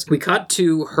any sense. We cut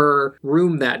to her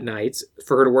room that night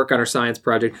for her to work on her science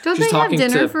project. Don't they have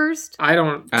dinner first? I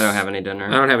don't have any dinner.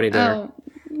 I don't have any dinner. Oh.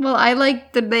 Well, I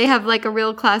like that they have like a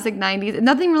real classic 90s.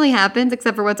 Nothing really happens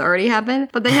except for what's already happened.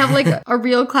 But they have like a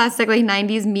real classic like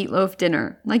 90s meatloaf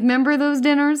dinner. Like, remember those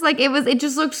dinners? Like it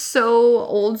just looked so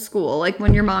old school. Like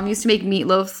when your mom used to make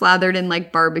meatloaf slathered in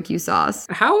like barbecue sauce.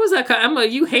 How was that? Emma,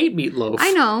 you hate meatloaf.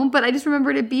 I know, but I just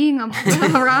remembered it being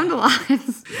around a lot.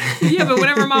 Yeah, but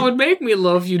whenever mom would make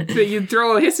meatloaf, you'd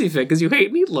throw a hissy fit because you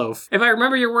hate meatloaf. If I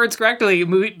remember your words correctly,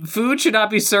 food should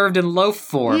not be served in loaf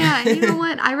form. Yeah, and you know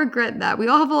what? I regret that. We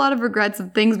all have a lot of regrets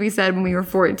of things we said when we were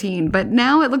 14, but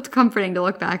now it looked comforting to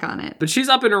look back on it. But she's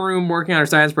up in her room working on her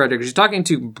science project. She's talking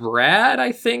to Brad,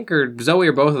 I think, or Zoe,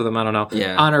 or both of them, I don't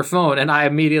know, on her phone. And I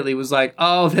immediately was like,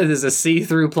 oh, this is a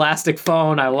see-through plastic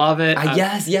phone. I love it.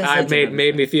 Yes. It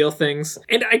made me feel things.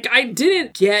 And I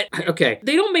didn't get, okay,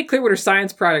 they don't make clear what her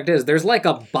science project is. There's like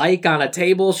a bike on a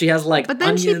table. She has like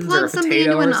onions or a potato or something. But then she plugs something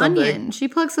into an onion. She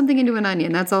plugs something into an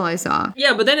onion. That's all I saw.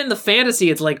 Yeah, but then in the fantasy,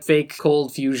 it's like fake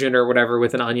cold fusion or whatever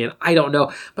with an onion. I don't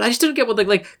know. But I just didn't get what,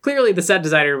 like clearly the set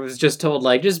designer was just told,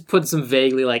 like, just put some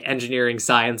vaguely, like, engineering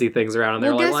sciencey things around. And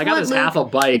they're like, well, I got this half a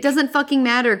bike. It doesn't fucking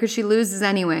matter because she loses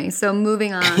anyway. So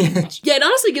moving on. Yeah, it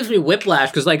honestly gives me whiplash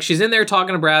because, like, she's in there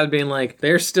talking to Brad being like,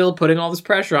 they're still putting all this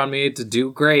pressure on me to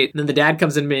do great. And then the dad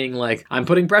comes in being like, I'm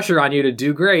putting pressure on you to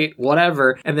do great,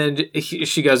 whatever. And then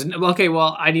she goes, okay,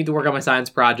 well, I need to work on my science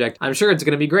project. I'm sure it's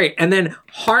going to be great. And then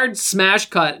hard smash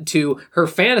cut to her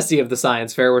fantasy of the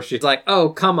science fair where she's like, oh,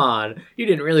 come on. You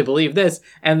didn't really believe this.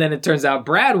 And then it turns out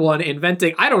Brad won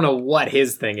inventing, I don't know what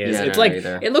his thing is. Yeah, it's like,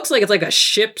 it looks like it's like a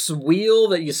ship's wheel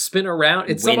that you spin around.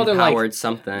 It's some other like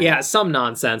something. Yeah, some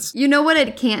nonsense. You know what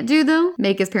it can't do though?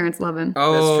 Make his parents love him.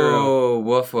 Oh, that's true.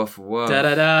 Woof, woof, woof. Da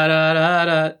da da da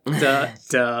da da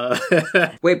da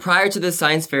da. Wait, prior to the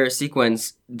science fair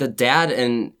sequence, the dad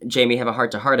and Jamie have a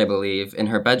heart-to-heart, I believe, in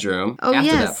her bedroom after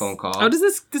that phone call. Oh, does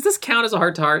this count as a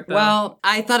heart-to-heart, though? Well,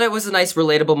 I thought it was a nice,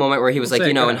 relatable moment where he was like,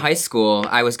 in high school,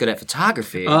 I was good at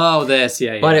photography. Oh,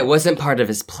 yeah. But it wasn't part of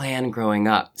his plan growing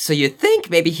up. So you think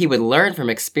maybe he would learn from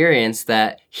experience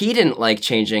that he didn't like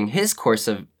changing his course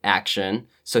of action,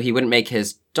 so he wouldn't make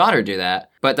his daughter do that.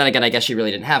 But then again, I guess she really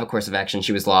didn't have a course of action.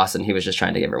 She was lost, and he was just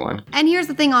trying to give her one. And here's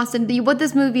the thing, Austin. What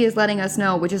this movie is letting us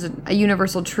know, which is a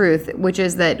universal truth, which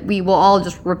is that we will all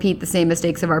just repeat the same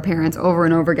mistakes of our parents over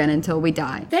and over again until we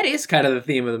die. That is kind of the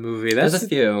theme of the movie. There's a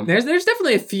few. There's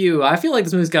definitely a few. I feel like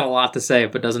this movie's got a lot to say,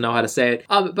 but doesn't know how to say it.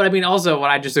 But I mean, also, what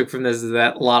I just took from this is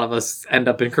that a lot of us end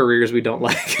up in careers we don't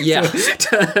like. Yeah.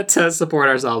 to support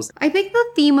ourselves. I think the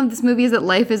theme of this movie is that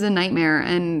life is a nightmare,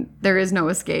 and there is no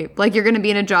escape. Like, you're going to be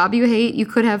in a job you hate, you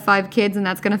could have 5 kids, and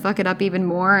that's going to fuck it up even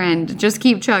more, and just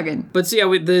keep chugging. But so yeah,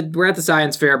 we're at the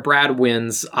science fair. Brad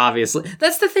wins, obviously.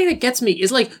 That's the thing that gets me,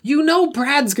 is like, you know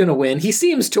Brad's going to win. He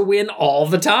seems to win all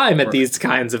the time at these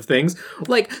kinds of things.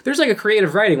 Like, there's like a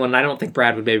creative writing one, and I don't think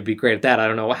Brad would maybe be great at that. I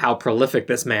don't know how prolific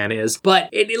this man is.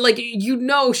 But, like, you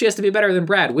know she has to be better than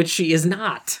Brad, which she is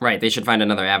not. Right, they should find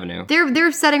another avenue.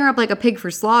 They're setting her up like a pig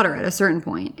for slaughter at a certain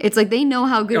point. It's like they know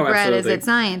how good Brad is at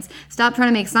science. Stop trying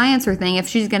to make science her thing if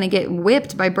she's going to get whipped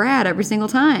by Brad every single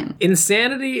time.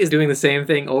 Insanity is doing the same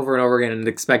thing over and over again and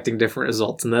expecting different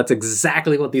results, and that's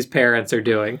exactly what these parents are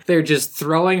doing. They're just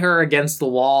throwing her against the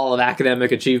wall of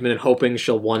academic achievement and hoping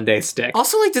she'll one day stick.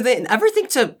 Also, like, did they ever think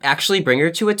to actually bring her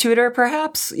to a tutor,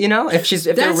 perhaps? You know, if that's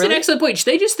an excellent point.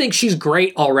 They just think she's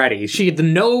great already.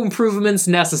 No improvements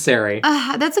necessary.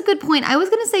 That's a good point. I was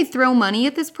going to say throw money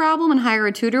at this problem and hire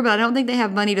a tutor, but I don't think they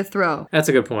have money to throw. That's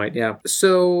a good point, yeah.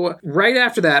 So, right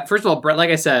after that, first of all, like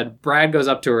I said, Brad goes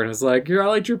up to her and is like, I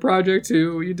liked your project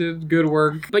too. You did good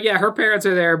work. But yeah, her parents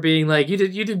are there being like, you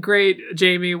did great,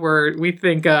 Jamie. We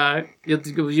think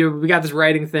We got this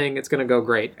writing thing. It's going to go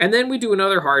great. And then we do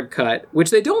another hard cut,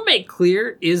 which they don't make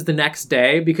clear is the next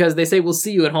day because they say, we'll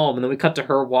see you at home. And then we cut to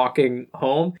her walking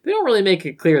home. They don't really make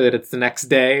it clear that it's the next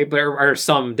day, but or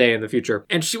some day in the future.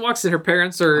 And she walks in, her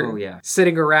parents are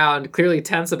sitting around, clearly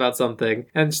tense about something.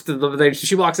 And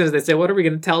she walks in and they say, what are we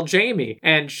going to tell Jamie?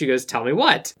 And she goes, tell me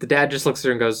what? The dad just looks at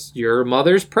her and goes, your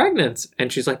mother's pregnant.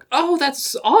 And she's like, oh,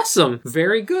 that's awesome.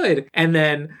 Very good. And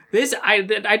then I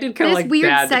did kind of like weird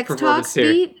bad sex talk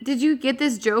beat. Did you get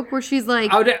this joke where she's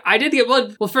like, I did get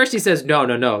well, first he says,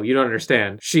 no, you don't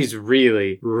understand. She's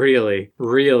really, really,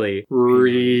 really,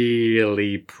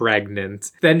 really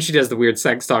pregnant. Then she does the weird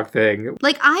sex talk thing.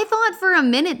 Like, I thought for a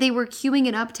minute they were queuing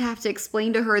it up to have to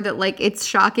explain to her that, like, it's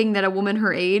shocking that a woman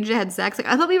her age had sex. Like,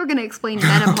 I thought we were going to explain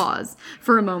menopause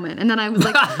for a moment. And then I was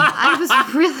like, I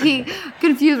was really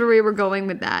confused where we were going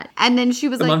with that. And then she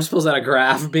was the like, mom just pulls out a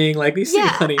graph being like, you see,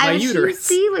 honey, my uterus.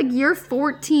 See, like, you're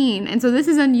 14. And so this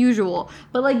is unusual.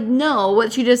 But, like, no,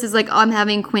 what she just is like, oh, I'm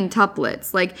having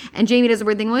quintuplets. Like, and Jamie does the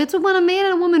weird thing, well, it's when a man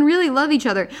and a woman really love each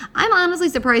other. I'm honestly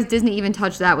surprised Disney even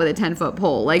touched that with a 10-foot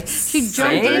pole. Like, she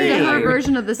jumped into her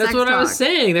version of the sex talk. That's what I was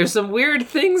saying. There's some weird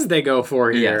things they go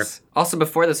for here. Yes. Also,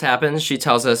 before this happens, she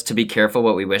tells us to be careful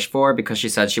what we wish for because she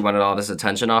said she wanted all this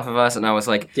attention off of us. And I was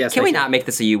like, can we not make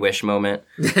this a you wish moment?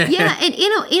 Yeah, and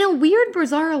in a weird,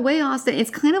 bizarre way, Austin, it's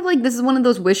kind of like this is one of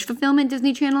those wish fulfillment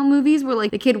Disney Channel movies where,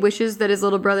 like, the kid wishes that his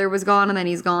little brother was gone and then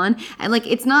he's gone. And, like,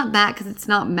 it's not that because it's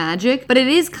not magic, but it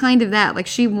is kind of that. Like,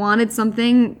 she wanted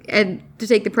something and to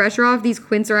take the pressure off. These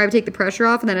Quints arrive to take the pressure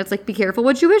off, and then it's like, be careful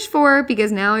what you wish for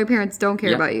because now your parents don't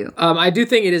care about you. I do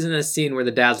think it is in a scene where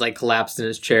the dad's like collapsed in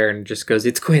his chair and just goes,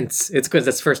 it's Quints. It's Quints.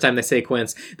 That's the first time they say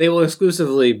Quints. They will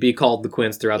exclusively be called the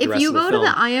Quints throughout the rest of the film. If you go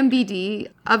to the IMDb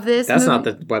of this That's not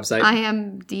the website.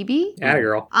 IMDb? Atta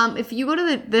girl. If you go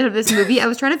to this movie, I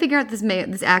was trying to figure out this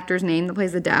actor's name that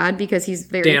plays the dad because he's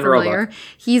very Dan familiar. Roebuck.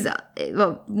 He's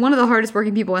one of the hardest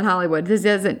working people in Hollywood. This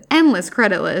has an endless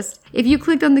credit list. If you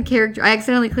clicked on the character, I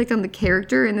accidentally clicked on the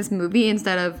character in this movie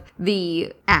instead of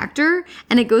the actor,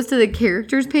 and it goes to the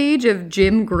characters page of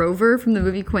Jim Grover from the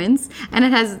movie Quints, and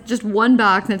it has just one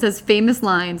box and it says famous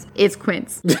lines. It's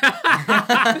Quints. It's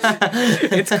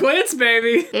Quints,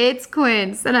 baby. It's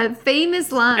Quints. And a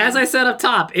famous line. As I said up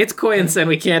top, it's Quints, and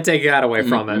we can't take that away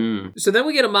from it. So then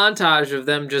we get a montage of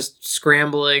them just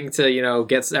scrambling to,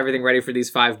 get everything ready for these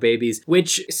 5 babies,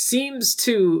 which seems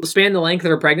to span the length of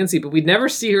her pregnancy, but we never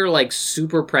see her, like,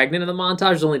 super pregnant in the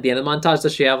montage. It's only at the end of the montage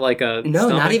does she have, like, a No,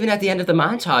 stomach? Not even at the end of the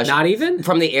montage. Not even?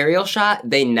 From the aerial shot,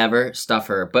 they never stuff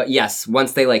her. But yes,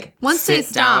 once they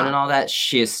sit down and all that,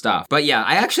 she is stuffed. But yeah,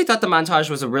 I actually thought the montage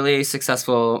was a really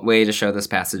successful way to show this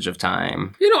passage of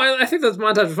time. I think this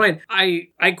montage was fine.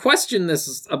 I question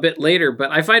this a bit later,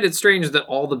 but I find it strange that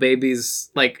all the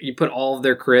babies, like, you put all of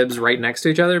their cribs right next to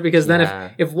each other, because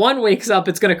then if one wakes up,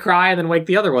 it's going to cry and then wake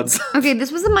the other ones. Okay,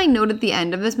 this wasn't my note at the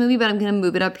end of this movie, but I'm going to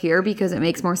move it up here because it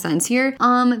makes more sense here.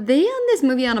 They end this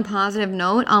movie on a positive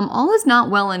note. All is not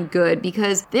well and good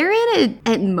because they're in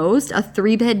at most a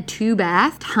 3-bed,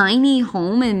 2-bath tiny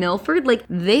home in Milford. Like,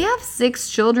 they have 6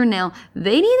 children now.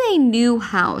 They need a new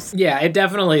house. Yeah, it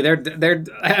definitely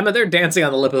they're dancing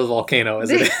on the lip of the volcano as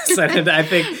it is. And I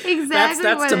think exactly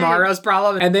that's tomorrow's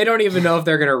problem, and they don't even know if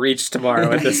they're going to reach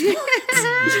tomorrow at this point.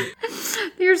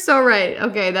 You're so right.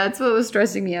 Okay, that's what was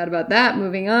stressing me out about that.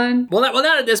 Moving on. Well,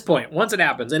 not at this point. Once it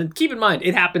happens, and keep in mind,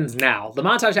 it happens now. The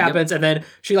montage happens, and then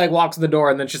she, like, walks in the door,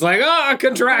 and then she's like,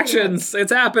 contractions!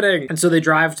 It's happening! And so they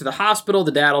drive to the hospital.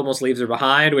 The dad almost leaves her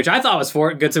behind, which I thought was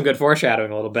some good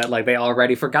foreshadowing a little bit. Like, they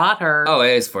already forgot her. Oh,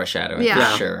 it is foreshadowing,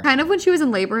 for sure. Kind of when she was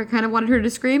in labor, I kind of wanted her to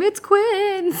scream, it's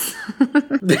Quints!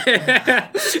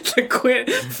 The Quint,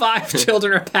 5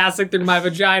 children are passing through my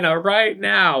vagina right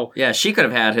now. Yeah, she could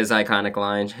have had his iconic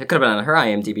line. It could have been on her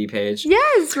IMDb page.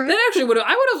 Yes, right. That actually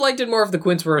I would have liked it more if the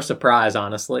Quints were a surprise,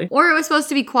 honestly. Or it was supposed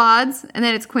to be quads, and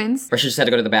then it's Quints. Or she just had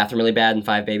to go to the bathroom really bad and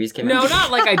 5 babies came out. No,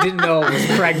 not like I didn't know it was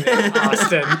pregnant,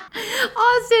 Austin.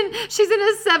 Austin, she's in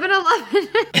a 7-Eleven.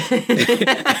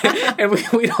 And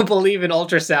we don't believe in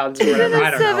ultrasounds or whatever.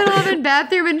 I don't know. 7-Eleven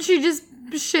bathroom, and she just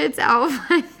shits out of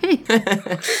my face.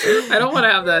 I don't want to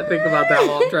have that think about that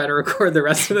while I'm trying to record the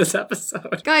rest of this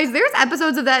episode. Guys, there's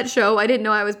episodes of that show, I didn't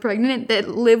know I was pregnant, that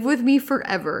live with me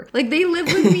forever. Like, they live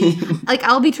with me. Like,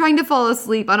 I'll be trying to fall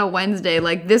asleep on a Wednesday,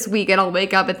 like this week, and I'll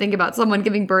wake up and think about someone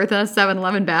giving birth in a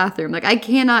 7-Eleven bathroom. Like, I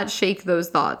cannot shake those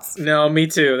thoughts. No, me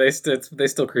too. They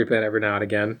still creep in every now and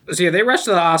again. So yeah, they rush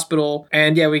to the hospital,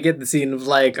 and yeah, we get the scene of,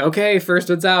 like, okay, first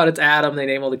one's out, it's Adam, they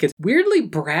name all the kids. Weirdly,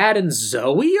 Brad and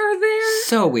Zoe are there?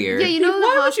 So weird. Yeah, you know,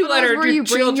 why don't you let her where you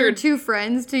bring children... your two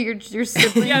friends to your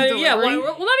siblings' Yeah. Well,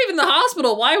 not even the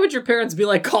hospital. Why would your parents be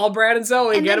like, call Brad and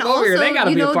Zoe and get them over here? They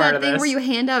gotta be a part of this. You know that thing where you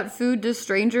hand out food to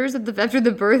strangers after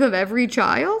the birth of every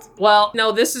child? Well,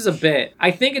 no, this is a bit.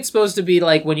 I think it's supposed to be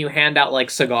like when you hand out like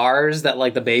cigars that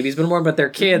like the baby's been born, but they're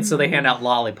kids, so they hand out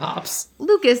lollipops.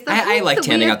 Lucas, I liked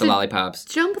handing out the lollipops.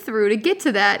 Jump through to get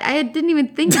to that. I didn't even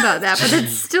think about that, but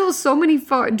it's still so many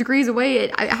degrees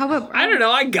away. I don't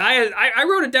know. I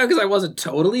wrote it down because I wasn't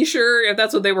totally sure if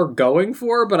that's what they were going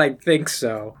for, but I think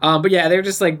so. But yeah, they're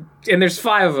just like, and there's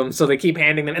 5 of them, so they keep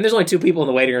handing them, and there's only 2 people in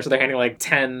the waiting room, so they're handing like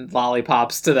 10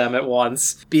 lollipops to them at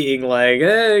once, being like, yeah,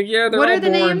 they're all born. What are the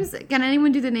names? Can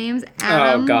anyone do the names?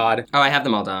 Adam? Oh, God. Oh, I have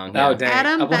them all down. Yeah. Oh, dang.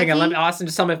 Adam, Becky? Hang on, let me, Austin,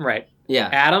 just tell me if I'm right. Yeah.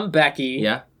 Adam, Becky.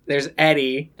 Yeah. There's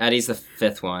Eddie. Eddie's the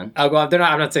 5th one. Oh, well,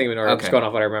 I'm not saying them in order. Okay. I'm just going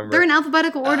off what I remember. They're in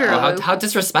alphabetical order. How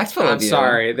disrespectful of you. I'm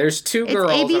sorry. There's 2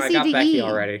 girls, and I got Becky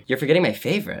already. You're forgetting my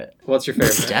favorite. What's your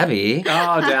favorite? Debbie.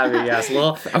 Oh, Debbie, yes.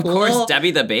 Of course,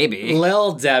 Debbie the baby.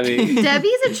 Lil Debbie.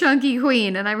 Debbie's a chunky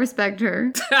queen, and I respect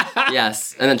her.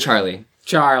 Yes, and then Charlie.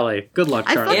 Good luck,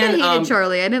 Charlie. I fucking hated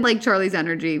Charlie. I didn't like Charlie's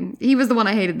energy. He was the one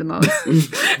I hated the most.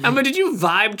 Emma, did you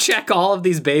vibe check all of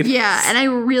these babies? Yeah, and I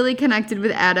really connected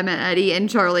with Adam and Eddie, and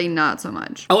Charlie not so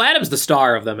much. Oh, Adam's the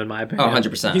star of them, in my opinion. Oh,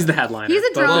 100%. He's the headliner. He's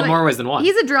a drama, more ways than one.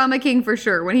 He's a drama king for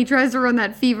sure. When he tries to run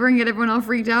that fever and get everyone all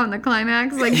freaked out in the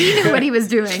climax, like, he knew what he was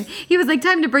doing. He was like,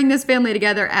 time to bring this family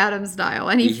together Adam style,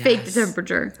 and he faked the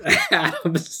temperature.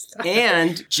 Adam style.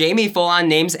 And Jamie full-on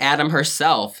names Adam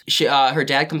herself. Her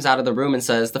dad comes out of the room and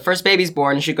says, the first baby's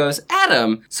born, and she goes,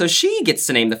 Adam. So she gets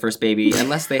to name the first baby,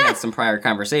 unless they had some prior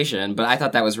conversation, but I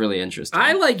thought that was really interesting.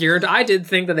 I did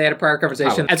think that they had a prior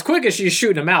conversation. Oh. As quick as she's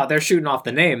shooting them out, they're shooting off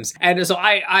the names. And so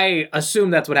I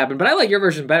assume that's what happened, but I like your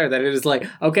version better, that it is like,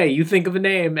 okay, you think of a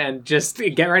name and just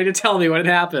get ready to tell me when it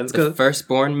happens. The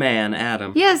firstborn man,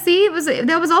 Adam. Yeah, see,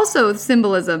 that was also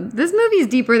symbolism. This movie is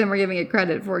deeper than we're giving it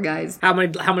credit for, guys. How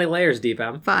many layers deep,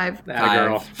 Em? 5.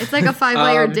 Girl. It's like a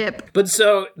 5-layer dip. But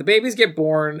so the babies get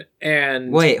born,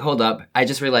 and wait, hold up. I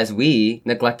just realized we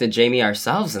neglected Jamie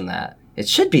ourselves in that. It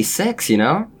should be 6, you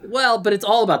know? Well, but it's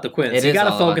all about the Quints. You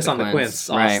gotta focus on the Quints,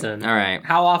 Austin. Right. All right.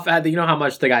 How often, you know how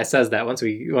much the guy says that once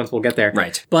we'll get there.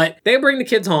 Right. But they bring the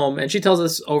kids home, and she tells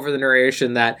us over the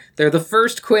narration that they're the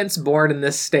first Quints born in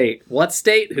this state. What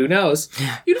state? Who knows?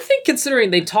 You'd think,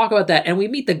 considering they talk about that, and we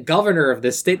meet the governor of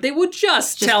this state, they would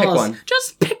just tell us. One.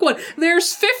 Just pick one.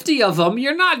 There's 50 of them.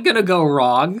 You're not gonna go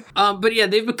wrong. But yeah,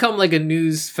 they've become like a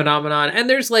news phenomenon, and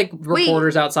there's like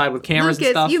reporters outside with cameras Lucas,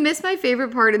 and stuff. You missed my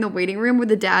favorite part in the waiting room where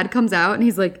the dad comes out and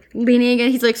he's like leaning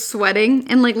against, he's like sweating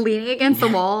and like leaning against the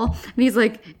wall, and he's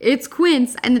like, it's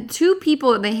Quints. And the 2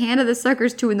 people that they handed the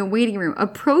suckers to in the waiting room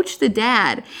approach the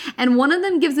dad, and one of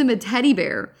them gives him a teddy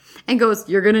bear and goes,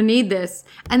 you're gonna need this.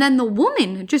 And then the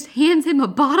woman just hands him a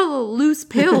bottle of loose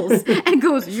pills and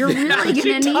goes, you're really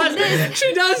gonna need this.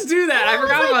 She does do that. I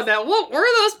forgot about that. What were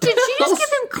those pills? Did she just give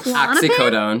him Klonopin?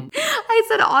 Oxycodone. I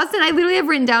said, Austin, I literally have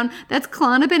written down, that's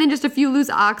Klonopin and just a few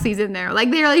loose oxys in there.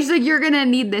 Like, she's like, you're gonna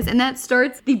need this. And that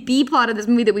starts the B plot of this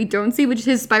movie that we don't see, which is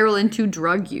his spiral into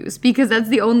drug use, because that's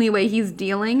the only way he's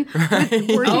dealing with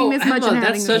working this much. Emma,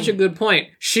 that's such a good point.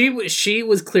 She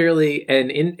was clearly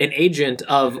an agent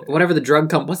of whatever the drug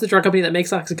company. What's the drug company that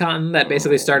makes OxyContin that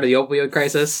basically started the opioid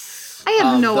crisis? I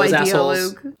have no idea,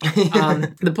 assholes. Luke.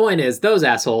 The point is, those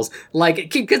assholes,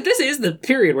 like, because this is the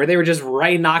period where they were just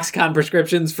writing OxyContin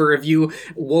prescriptions for if you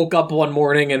woke up one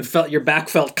morning and felt your back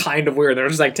felt kind of weird. They're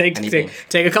just like, take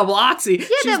a couple Oxy. Yeah,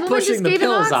 she's pushing the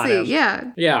pills on him.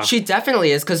 Yeah. She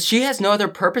definitely is, because she has no other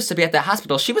purpose to be at that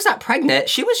hospital. She was not pregnant.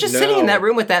 She was just sitting in that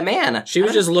room with that man. She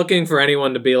was just looking for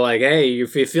anyone to be like, hey,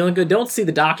 if you're feeling good, don't see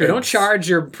the doctor. Don't charge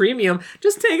your premium.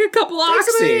 Just take a couple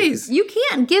Oxys. You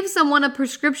can't give someone a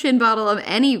prescription bottle of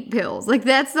any pills. Like,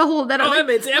 that's the whole... Emma,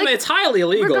 it's highly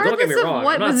illegal. Don't get me wrong. Regardless of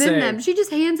what was in them, she just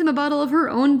hands him a bottle of her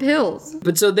own pills.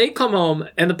 But so they come home,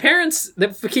 and the parents...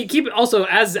 keep also,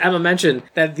 as Emma mentioned,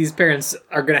 that these parents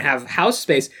are going to have house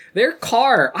space. Their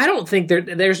car, I don't think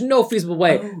there's no feasible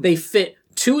way they fit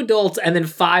 2 adults and then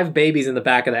 5 babies in the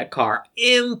back of that car.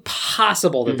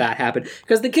 Impossible that happened.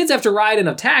 Because the kids have to ride in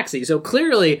a taxi. So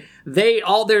clearly, we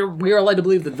are led to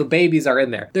believe that the babies are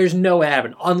in there. There's no way it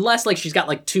happened. Unless, like, she's got,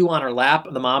 like, 2 on her lap,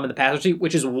 the mom in the passenger seat,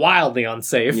 which is wildly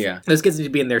unsafe. Yeah. Those kids need to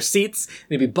be in their seats.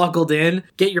 They need to be buckled in.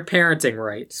 Get your parenting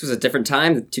right. This was a different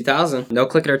time, 2000. No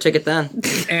click it or ticket then.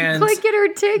 And click it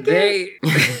or ticket.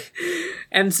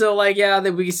 And so, like, yeah,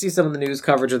 we see some of the news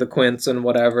coverage of the Quints and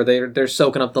whatever. They're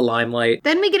soaking up the limelight.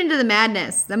 Then we get into the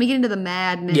madness.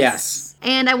 Yes.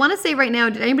 And I want to say right now,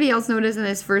 did anybody else notice in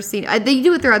this first scene? They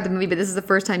do it throughout the movie, but this is the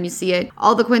first time you see it.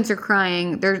 All the Quints are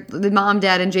crying. The mom,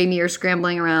 dad, and Jamie are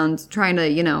scrambling around trying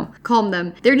to, calm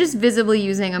them. They're just visibly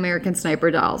using American Sniper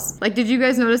dolls. Like, did you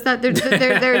guys notice that?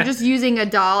 They're just using a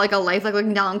doll, like a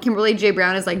lifelike doll, and Kimberly J.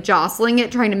 Brown is like jostling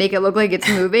it, trying to make it look like it's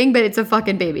moving, but it's a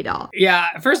fucking baby doll.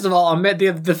 Yeah, first of all,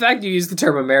 the fact you used the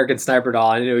term American Sniper doll,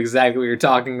 I knew exactly what you're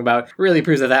talking about, really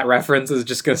proves that reference is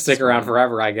just going to stick around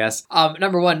forever, I guess.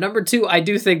 Number one. Number two, I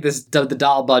do think the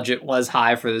doll budget was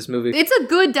high for this movie. It's a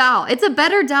good doll. It's a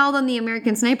better doll than the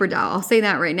American Sniper doll. I'll say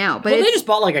that right now. But they just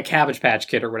bought like a Cabbage Patch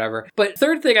Kid or whatever. But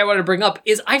third thing I wanted to bring up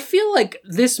is I feel like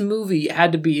this movie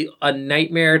had to be a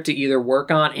nightmare to either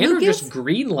work on and or just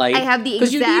greenlight. I have the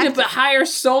because you need to hire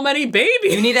so many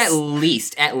babies. You need at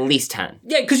least 10.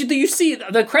 Yeah, because you see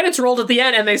the credits rolled at the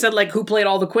end and they said like who played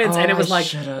all the Quints, and it was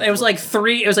like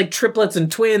three. It was like triplets and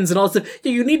twins and all this stuff.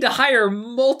 You need to hire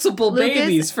multiple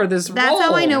babies for this role. That's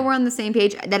how I know we're on the same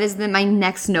page. That is my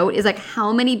next note is like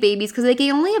how many babies, because they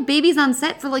can only have babies on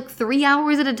set for like 3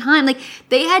 hours at a time. Like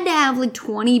they had to have like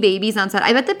 20 babies on set.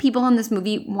 I bet the people on this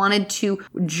movie wanted to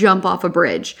jump off a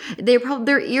bridge.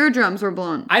 Their eardrums were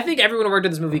blown. I think everyone who worked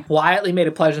on this movie quietly made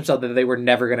a pledge themselves that they were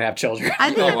never going to have children.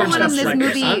 I think everyone in this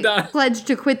movie pledged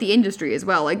to quit the industry as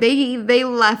well. Like they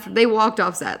left, they walked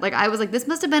off set. Like I was like, this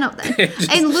must have been up there.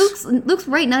 And Luke's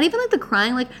right. Not even like the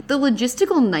crying, like the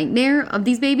logistical nightmare of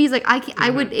these babies. Like I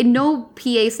would. No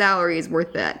PA salary is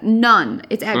worth that. None.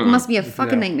 It must be a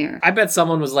fucking nightmare. I bet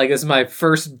someone was like, this is my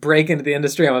first break into the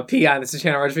industry. I'm a PI and this is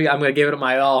Channel Registry. I'm going to give it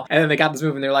my all. And then they got this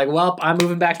movie and they're like, well, I'm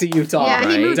moving back to Utah. Yeah,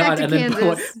 he moved back to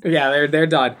Kansas. They're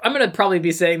done. I'm going to probably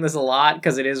be saying this a lot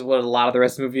because it is what a lot of the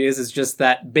rest of the movie is. It's just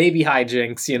that baby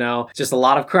hijinks, just a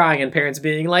lot of crying and parents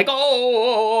being like,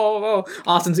 oh.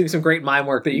 Austin's doing some great mime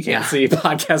work that you can't see,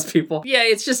 podcast people. Yeah,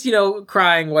 it's just,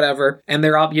 crying, whatever. And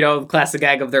they're up, classic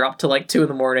gag of they're up to like 2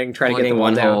 a.m. trying to get the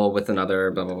one down. hole with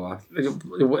another, blah, blah,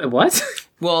 blah. What?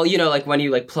 Well, like when you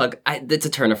like plug, it's a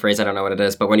turn of phrase, I don't know what it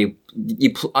is, but when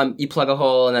you plug a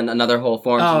hole and then another hole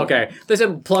forms. Oh, okay. They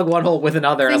said plug one hole with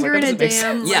another. Finger in a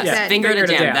dam. Yes, finger in a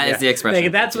dam. That is the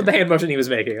expression. That's what the hand motion he was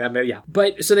making. Yeah.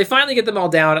 But so they finally get them all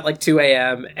down at like 2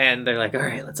 a.m. and they're like, all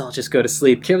right, let's all just go to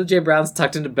sleep. Kimberly J. Brown's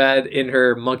tucked into bed in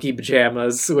her monkey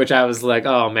pajamas, which I was like,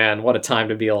 oh man, what a time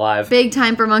to be alive. Big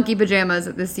time for monkey pajamas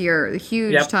this year.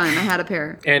 Huge time. I had a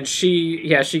pair. And she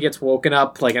gets woken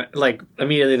up like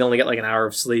immediately. They only get like an hour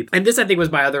of sleep. And this, I think, was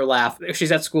my other laugh.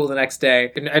 She's at school the next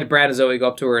day, and Brad and Zoe go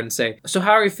up to her and say, so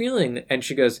how are you feeling? And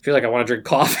she goes, I feel like I want to drink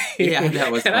coffee. Yeah,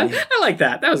 that was funny. I like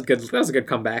that. That was good. That was a good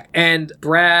comeback. And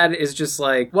Brad is just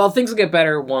like, well, things will get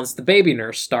better once the baby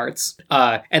nurse starts.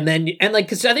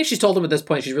 Because I think she's told him at this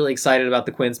point she's really excited about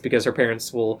the Quints because her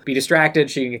parents will be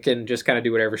distracted. She can just kind of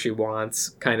do whatever she wants,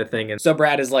 kind of thing. And so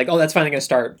Brad is like, oh, that's finally going to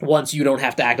start once you don't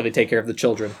have to actively take care of the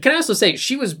children. Can I also say,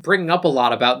 she was bringing up a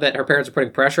lot about that her parents are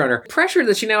putting pressure on her. Pressure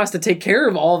that she now has to take care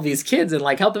of all of these kids and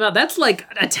like help them out. That's like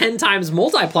a 10 times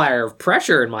multiplier of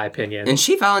pressure, in my opinion. And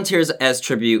she volunteers as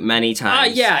tribute many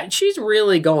times. Yeah, she's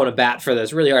really going to bat for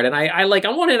this really hard. And I like,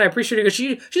 on one hand, I appreciate it because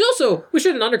she's also, we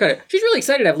shouldn't undercut it, she's really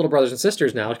excited to have little brothers and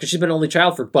sisters now because she's been an only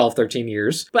child for 12, 13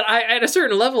 years. But at a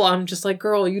certain level, I'm just like,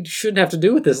 girl, you shouldn't have to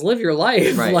do with this. Live your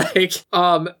life. Right.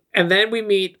 And then we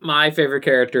meet my favorite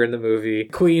character in the movie,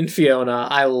 Queen Fiona.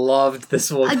 I loved this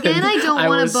woman. Again, I don't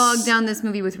want to bog down this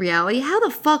movie with reality. How the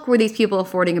fuck were these people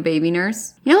affording a baby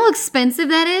nurse? You know how expensive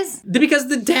that is? Because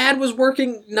the dad was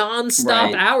working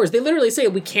non-stop hours. They literally say,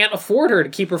 we can't afford her to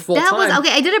keep her full time.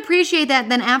 Okay, I did appreciate that.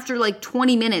 Then after like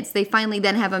 20 minutes, they finally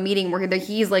then have a meeting where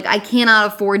he's like, I cannot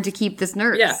afford to keep this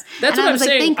nurse. Yeah, that's what I'm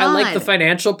saying. I like the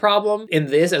financial problem in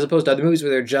this as opposed to other movies where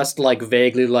they're just like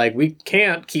vaguely like, we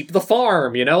can't keep the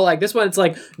farm, Like this one, it's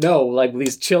like, no, like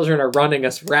these children are running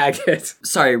us ragged.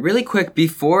 Sorry, really quick,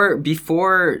 before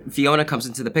Fiona comes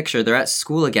into the picture, they're at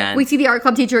school again. We see the art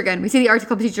club teacher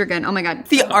again. Oh my god.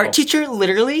 The art teacher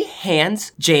literally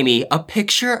hands Jamie a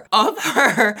picture of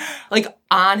her, like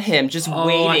on him, just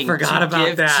waiting to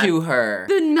give to her.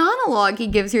 The monologue he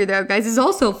gives here, though, guys, is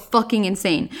also fucking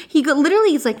insane. He's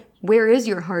like, where is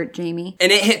your heart, Jamie?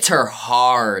 And it hits her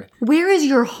hard. Where is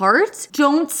your heart?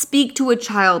 Don't speak to a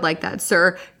child like that,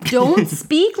 sir. Don't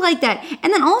speak like that.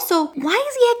 And then also, why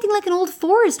is he acting like an old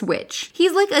forest witch?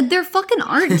 He's like their fucking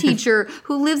art teacher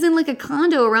who lives in like a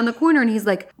condo around the corner, and he's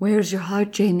like, where's your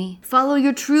heart, Jamie? Follow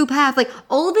your true path. Like,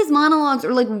 all of his monologues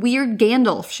are like weird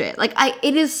Gandalf shit. Like,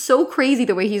 it is so crazy crazy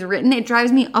the way he's written. It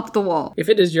drives me up the wall. If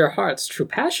it is your heart's true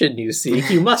passion you seek,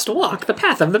 you must walk the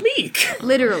path of the meek.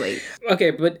 Literally.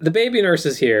 Okay, but the baby nurse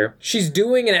is here. She's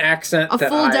doing an accent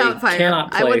that I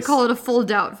cannot place. I would call it a full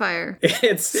Doubtfire.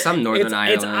 It's some Northern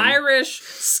Ireland. It's Irish,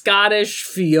 Scottish,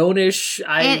 Fionish. It's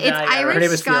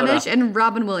Irish, Scottish, and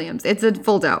Robin Williams. It's a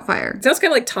full Doubtfire. It sounds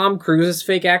kind of like Tom Cruise's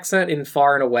fake accent in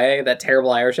Far and Away, that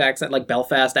terrible Irish accent, like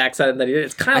Belfast accent that he did.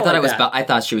 It's kind of I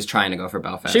thought she was trying to go for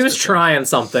Belfast. She was trying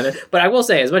something, but I will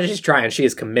say, as much as she's trying, she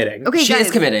is committing. Okay, she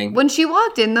is committing. When she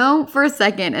walked in, though, for a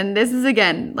second, and this is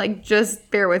again, like, just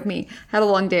bear with me. Had a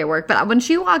long day at work, but when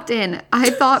she walked in, I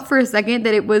thought for a second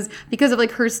that it was because of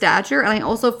like her stature, and I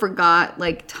also forgot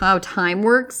like how time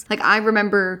works. Like, I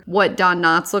remember what Don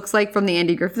Knotts looks like from the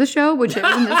Andy Griffith Show, which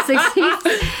was in the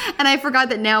 60s, and I forgot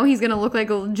that now he's gonna look like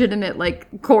a legitimate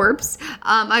like corpse.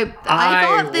 I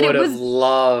thought that it was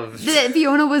loved that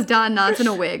Fiona was Don Knotts in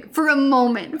a wig for a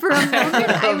moment.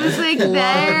 I was like,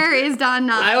 there is Don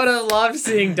Knotts. I would have loved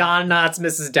seeing Don Knotts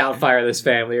Mrs. Doubtfire this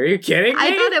family. Are you kidding me?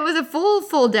 I thought it was a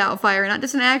full Doubtfire, not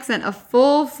just an accent, a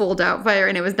full Doubtfire,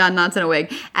 and it was Don Knotts in a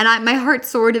wig. And my heart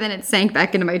soared, and then it sank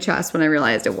back into my chest when I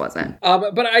realized it wasn't.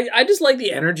 But I just like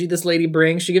the energy this lady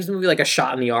brings. She gives the movie like a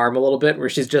shot in the arm a little bit, where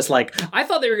she's just like, I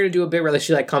thought they were going to do a bit where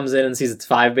she like comes in and sees it's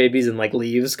 5 babies and like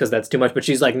leaves because that's too much. But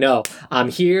she's like, no, I'm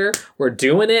here. We're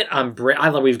doing it.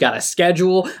 We've got a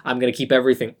schedule. I'm going to keep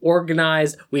everything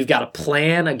organized. We've got a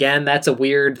plan. Again, that's a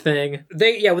weird thing.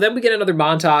 Then we get another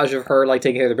montage of her like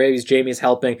taking care of the babies. Jamie's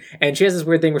helping, and she has this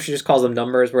weird thing where she just calls them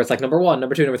numbers, where it's like number 1,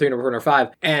 number 2, number 3, number 4, number 5,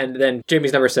 and then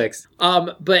Jamie's number 6.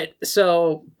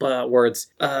 Words.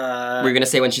 We're gonna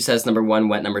say when she says number 1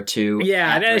 went number 2.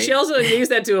 Yeah, and she also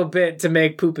used that to a bit to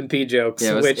make poop and pee jokes.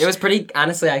 Yeah, it was pretty.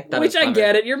 Honestly, I thought. Which I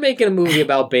get it. You're making a movie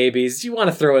about babies. You want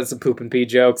to throw in some poop and pee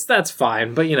jokes. That's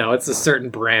fine, but it's a certain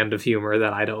brand of humor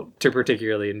that I don't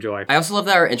particularly enjoy. I also love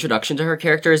that our introduction to her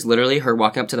character is literally her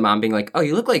walking up to the mom, being like, "Oh,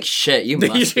 you look like shit. You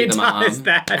must be the mom."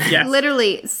 Yes.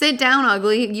 Literally, sit down,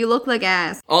 ugly. You look like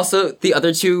ass. Also, the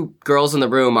other 2 girls in the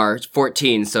room are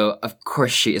 14, so of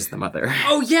course she is the mother.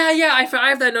 Oh yeah. I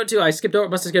have that note too. I must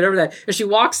have skipped over that. And she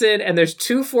walks in, and there's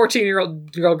 2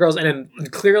 14-year-old girls and a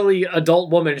clearly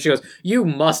adult woman. And she goes, "You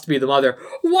must be the mother.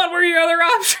 What were your other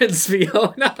options,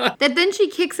 Fiona?" That then she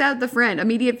kicks out the friend,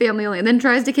 immediate family only, and then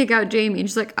tries to kick out Jamie. And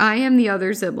she's like, "I am the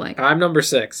other sibling. I'm number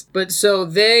 6." But so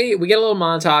we get a little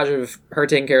montage of her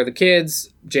taking care of the kids.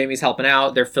 Jamie's helping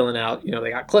out. They're filling out,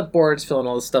 they got clipboards, filling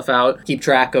all this stuff out, keep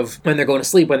track of when they're going to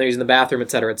sleep, when they're using the bathroom,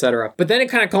 et cetera, et cetera. But then it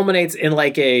kind of culminates in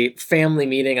like a family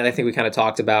meeting, and I think we kind of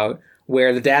talked about,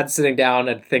 where the dad's sitting down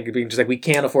and being just like, we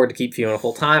can't afford to keep Fiona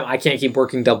full time. I can't keep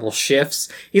working double shifts.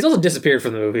 He's also disappeared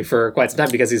from the movie for quite some time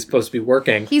because he's supposed to be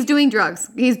working. He's doing drugs.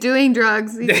 I think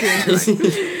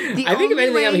if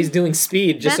anything else, he's doing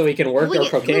speed just so he can work or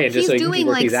cocaine just so he can keep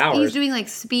working these hours. He's doing like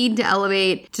speed to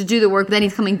elevate to do the work. Then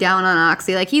he's coming down on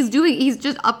oxy. Like he's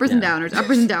just uppers and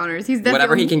downers. He's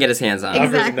whatever he can get his hands on.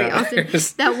 Exactly.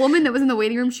 That woman that was in the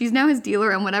waiting room, she's now his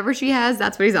dealer, and whatever she has,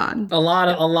 that's what he's on. A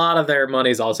lot of their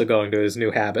money's also going to his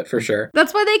new habit for sure.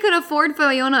 That's why they could afford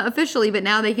Fiona officially, but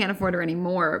now they can't afford her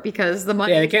anymore because the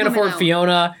money. Yeah, they can't afford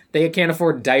Fiona. They can't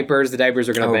afford diapers. The diapers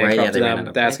are going to bankrupt them.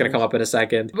 That's going to come up in a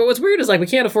second. But what's weird is like we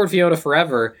can't afford Fiona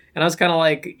forever, and I was kind of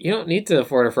like, you don't need to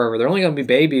afford her forever. They're only going to be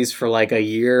babies for like a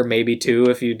year, maybe 2,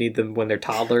 if you need them when they're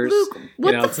toddlers. Luke,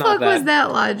 what the fuck was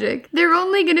that logic? They're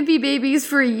only going to be babies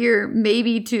for a year,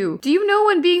 maybe 2. Do you know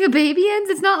when being a baby ends?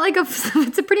 It's not like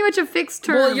it's a pretty much a fixed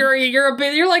term. Well, you're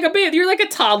like a baby. You're like a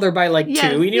toddler by like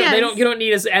 2. You don't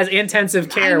need as intensive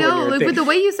care. I know, but the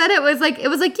way you said it was like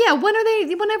yeah.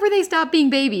 Whenever they stop being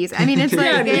babies. I mean, it's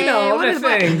like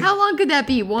how long could that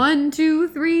be? 1, 2,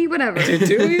 3, whatever.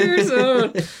 2 years.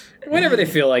 Whenever they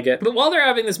feel like it. But while they're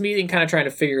having this meeting, kind of trying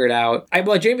to figure it out,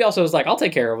 Jamie also was like, I'll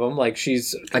take care of him. Like,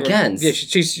 she's... Again. Yeah,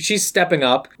 she's stepping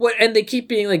up. And they keep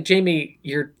being like, Jamie,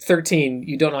 you're 13.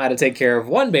 You don't know how to take care of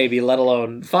 1 baby, let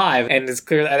alone 5. And it's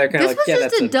clear that they're kind of like, yeah,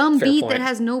 that's a dumb beat point. That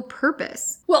has no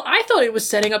purpose. Well, I thought it was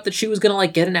setting up that she was going to,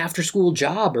 like, get an after-school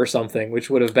job or something, which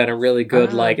would have been a really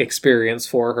good, experience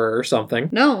for her or something.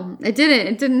 No, it didn't.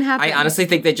 It didn't happen. I honestly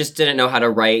think they just didn't know how to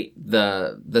write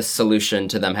the solution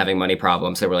to them having money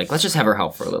problems. They were like, let's just have her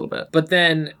help for a little bit. But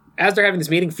then, as they're having this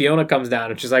meeting, Fiona comes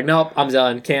down and she's like, nope, I'm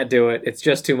done. Can't do it. It's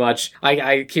just too much.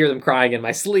 I hear them crying in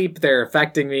my sleep. They're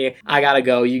affecting me. I gotta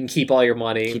go. You can keep all your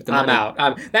money. I'm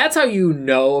out. That's how you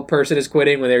know a person is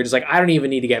quitting, when they're just like, I don't even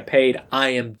need to get paid. I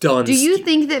am done. Do you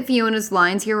think that Fiona's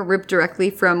lines here were ripped directly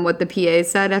from what the PA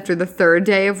said after the 3rd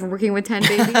day of working with 10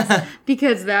 babies?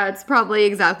 Because that's probably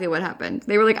exactly what happened.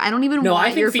 They were like, I don't even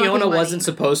want your fucking money. No, I think Fiona wasn't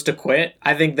supposed to quit.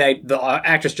 I think the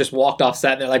actress just walked off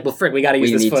set and they're like, well, frick, we gotta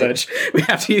use this footage. We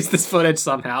have to use this footage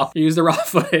somehow. Use the raw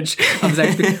footage of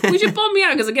Zach. Which it bummed me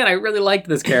out because, again, I really liked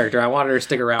this character. I wanted her to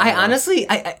stick around. I honestly,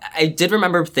 I did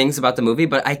remember things about the movie,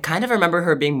 but I kind of remember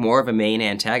her being more of a main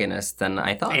antagonist than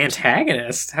I thought.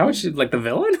 Antagonist? How was she, like, the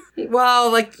villain?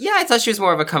 Well, like, yeah, I thought she was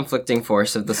more of a conflicting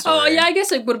force of the story. Oh, yeah, I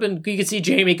guess it would have been, you could see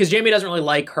Jamie, because Jamie doesn't really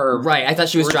like her. Right, I thought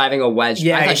she was driving a wedge.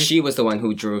 Yeah, I thought she was the one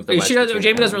who drove the wedge.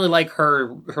 Jamie doesn't really like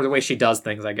her the way she does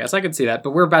things, I guess. I could see that,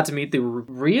 but we're about to meet the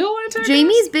real antagonist?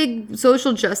 Jamie's big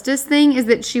social justice thing is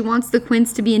that she wants the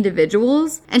Quints to be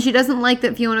individuals, and she doesn't like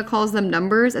that Fiona calls them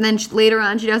numbers, and then later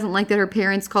on she doesn't like that her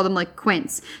parents call them, like,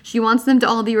 Quints. She wants them to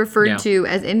all be referred to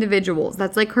as individuals.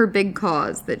 That's, like, her big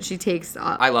cause that she takes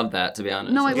up. I love that, to be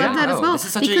honest. No, I love that as well. This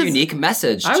is such a unique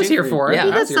message. I was here for it. Yeah.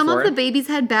 Because some of the babies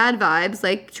had bad vibes,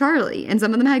 like Charlie, and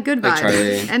some of them had good vibes.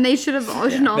 Charlie. And they should all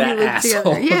be lived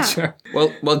together. Yeah.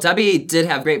 Well, Debbie did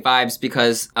have great vibes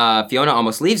because Fiona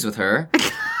almost leaves with her.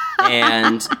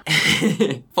 And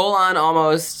full on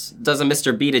almost does a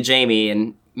Mr. B to Jamie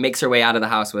and makes her way out of the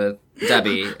house with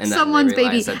Debbie. And someone's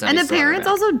baby. And the parents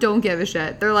also don't give a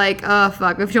shit. They're like, oh,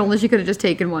 fuck, if only she could have just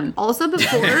taken one. Also,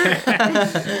 before...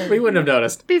 we wouldn't have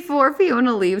noticed. Before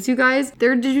Fiona leaves, you guys,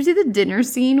 did you see the dinner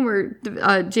scene where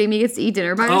Jamie gets to eat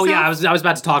dinner by herself? Oh, yeah, I was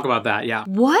about to talk about that, yeah.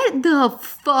 What the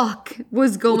fuck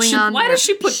was going on Why there? does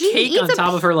she put cake on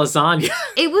top of her lasagna?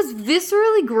 It was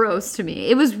viscerally gross to me.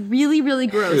 It was really, really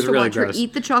gross to watch her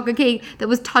eat the chocolate cake that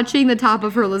was touching the top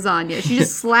of her lasagna. She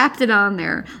just slapped it on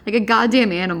there like a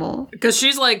goddamn animal. Because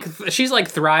she's like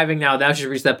thriving now. Now she's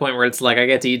reached that point where it's like, I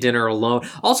get to eat dinner alone.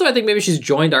 Also, I think maybe she's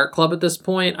joined art club at this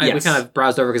point. Yes. We kind of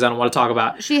browsed over because I don't want to talk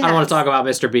about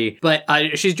Mr. B. But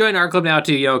she's joined art club now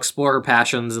to, explore her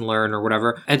passions and learn or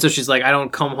whatever. And so she's like, I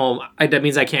don't come home. That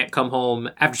means I can't come home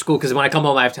after school because when I come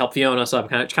home, I have to help Fiona. So I'm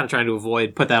kind of trying to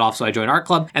put that off. So I join art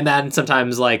club. And then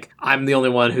sometimes, like, I'm the only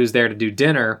one who's there to do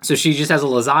dinner. So she just has a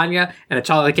lasagna and a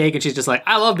chocolate cake. And she's just like,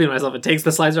 I love being myself. And takes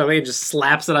the slicer away and just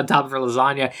slaps it on top of her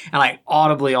lasagna. And like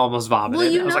audibly almost vomited.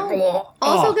 Well, I was like, oh.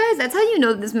 Also, guys, that's how you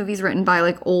know that this movie's written by,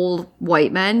 like, old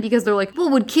white men, because they're like,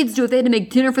 what would kids do if they had to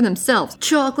make dinner for themselves?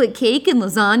 Chocolate cake and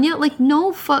lasagna? Like,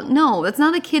 no, that's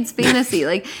not a kid's fantasy.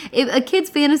 Like, if a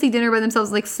kid's fantasy dinner by themselves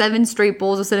is like 7 straight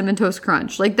bowls of Cinnamon Toast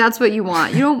Crunch. Like, that's what you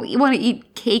want. You don't want to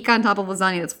eat cake on top of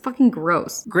lasagna. That's fucking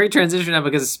gross. Great transition now,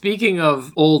 because speaking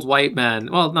of old white men,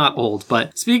 well, not old,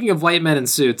 but speaking of white men in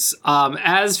suits,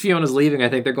 as Fiona's leaving, I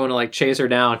think they're going to, like, chase her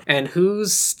down, and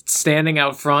who's standing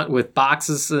out front with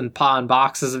boxes and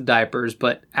boxes of diapers,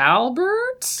 but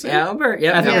Albert? Albert,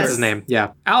 yeah. I think that's his name.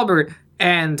 Yeah. Albert.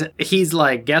 And he's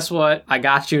like, guess what? I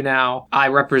got you now. I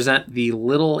represent the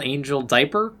Little Angel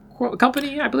Diaper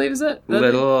Company, I believe, is it? I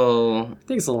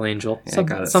think it's Little Angel. Yeah, I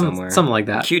got it somewhere. Something like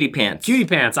that. Cutie Pants. Cutie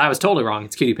Pants. I was totally wrong.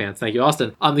 It's Cutie Pants. Thank you,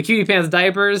 Austin. The Cutie Pants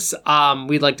diapers,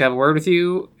 we'd like to have a word with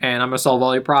you, and I'm going to solve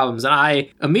all your problems. And I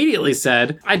immediately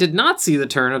said, I did not see the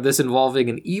turn of this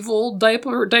involving an evil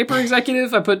diaper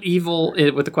executive. I put evil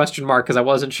with a question mark because I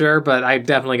wasn't sure, but I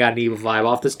definitely got an evil vibe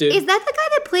off this dude. Is that the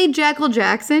guy that played Jackal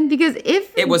Jackson? Because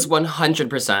if... It was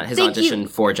 100% his audition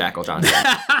for Jackal Johnson.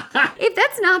 If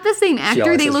that's not the same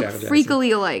actor, they look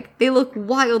freakily alike. They look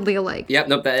wildly alike. Yep,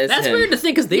 nope, that's him. Weird to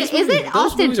think, because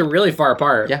those movies are really far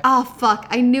apart. Yeah. Oh, fuck,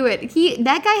 I knew it.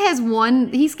 That guy has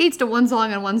he skates to one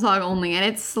song and one song only, and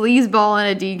it's sleazeball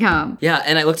and a decom. Yeah,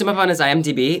 and I looked him up on his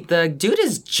IMDb. The dude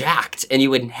is jacked, and you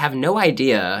would have no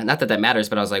idea. Not that matters,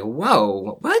 but I was like,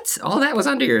 whoa, what? All that was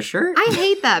under your shirt? I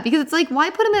hate that, because it's like, why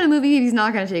put him in a movie if he's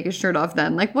not going to take his shirt off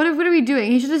then? Like, what are we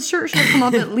doing? His shirt should come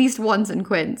off at least once in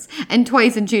Quints, and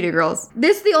twice in Cheetah Girls.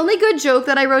 The only good joke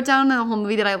that I wrote down in the whole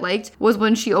movie that I liked was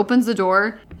when she opens the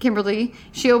door, Kimberly,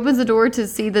 she opens the door to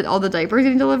see that all the diapers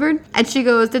getting delivered, and she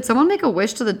goes, did someone make a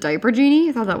wish to the diaper genie?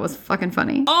 I thought that was fucking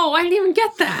funny. Oh, I didn't even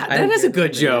get that. That is a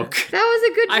good joke. That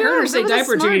was a good joke. I heard her say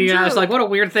diaper genie, and I was like, what a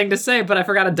weird thing to say, but I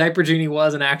forgot a diaper genie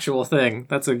was an actual thing.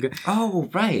 That's a good... Oh,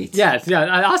 right. Yeah,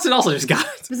 Austin also just got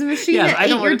it. It was a machine that ate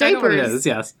your diapers. I know what it is,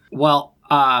 yes. Well,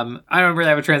 I don't really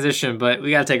have a transition, but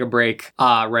we gotta take a break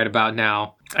right about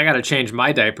now. I gotta change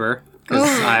my diaper. Because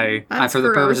I, for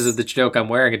the purposes of the joke, I'm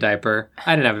wearing a diaper.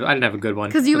 I didn't have a good one.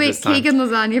 Because you ate cake and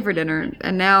lasagna for dinner,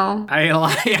 and now I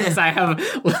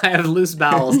have loose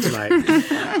bowels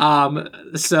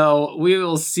tonight. So we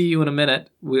will see you in a minute.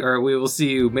 We will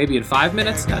see you maybe in 5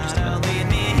 minutes. Not just a minute. To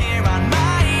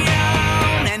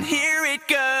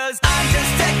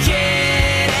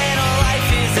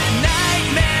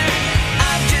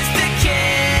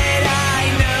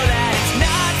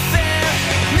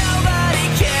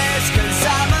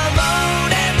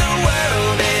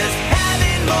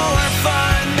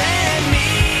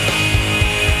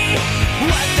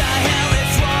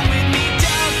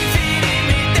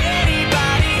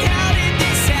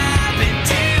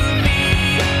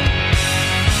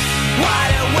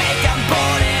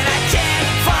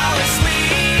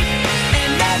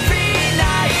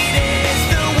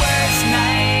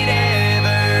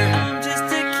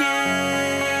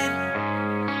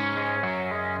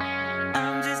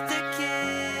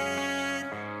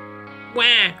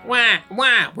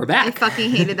wah. We're back. I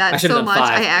fucking hated that so much.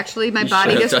 5. My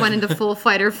body just went into full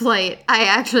fight or flight. I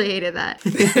actually hated that.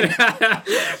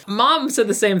 Mom said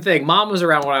the same thing. Mom was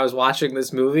around when I was watching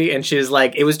this movie, and she was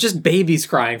like, it was just babies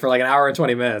crying for like an hour and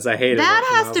 20 minutes. I hated it.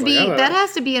 That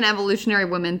has to be an evolutionary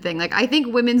women thing. Like, I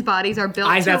think women's bodies are built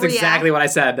to That's react. Exactly what I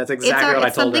said. That's exactly what I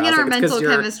told her. It's something in our mental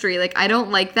chemistry. Like, I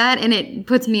don't like that, and it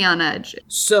puts me on edge.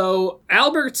 So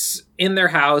Albert's in their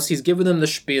house. He's giving them the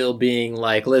spiel being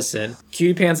like, listen,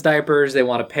 cutie pants diapers, they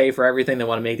want to pay for everything. They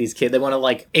want to make these kids, they want to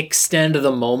like extend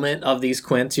the moment of these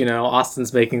Quints. You know,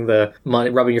 Austin's making the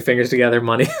money, rubbing your fingers together,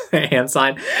 money hand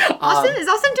sign. Is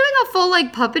Austin doing a full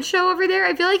like puppet show over there?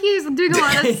 I feel like he's doing a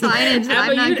lot of signage that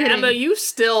I'm not getting. Emma, you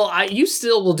still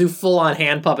will do full on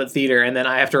hand puppet theater, and then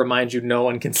I have to remind you no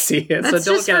one can see it. That's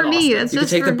so don't get it, Austin. You can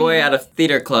take the boy out of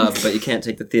theater club, but you can't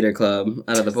take the theater club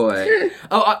out of the boy.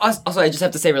 Also, I just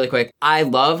have to say really quick, I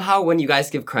love how when you guys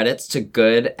give credits to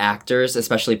good actors,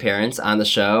 especially parents, on the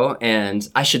show, and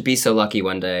I should be so lucky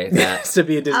one day that to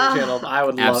be a Disney Channel. I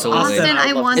would love absolutely. Austin,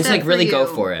 I want it's that like really you. Go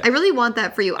for it. I really want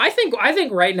that for you. I think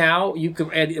right now you could,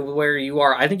 where you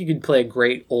are, I think you could play a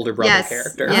great older brother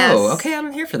character. Yes. Oh, okay,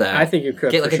 I'm here for that. I think you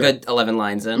could get like a good 11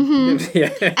 lines in. Mm-hmm.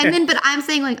 Yeah. And then, but I'm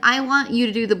saying like I want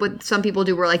you to do what some people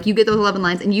do, where like you get those 11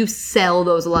 lines and you sell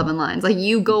those 11 lines. Like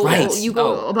you go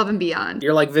above and beyond.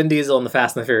 You're like Vin Diesel in the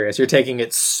Fast and the Furious. You're taking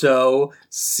it so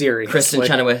serious. Kristen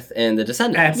Chenoweth in The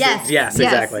Descendants. Yes,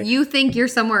 exactly. You think you're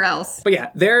somewhere else. But yeah,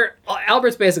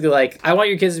 Albert's basically like, I want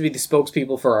your kids to be the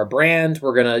spokespeople for our brand.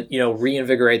 We're gonna,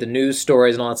 reinvigorate the news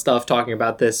stories and all that stuff, talking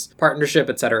about this partnership,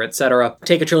 et cetera, et cetera.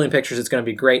 Take 1 trillion pictures. It's gonna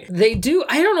be great. They do.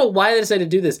 I don't know why they decided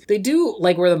to do this. They do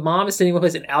like where the mom is sitting in one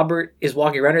place and Albert is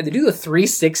walking around her. They do a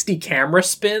 360 camera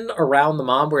spin around the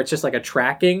mom where it's just like a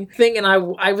tracking thing. And I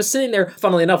was sitting there.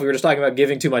 Funnily enough, we were just talking about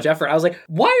giving too much effort. I was like,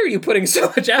 why are you putting so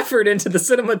much effort into the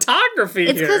cinematography?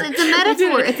 It's because it's a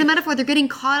metaphor. It's a metaphor. They're getting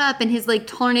caught up in his like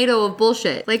tornado of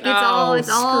bullshit. Like it's all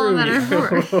a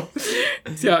metaphor.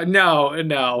 So,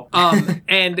 no.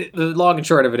 And the long and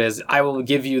short of it is, I will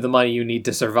give you the money you need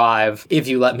to survive if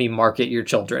you let me market your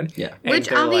children. Yeah. And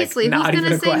which obviously, who's going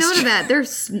to say no to that? They're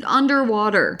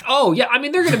underwater. Oh yeah, I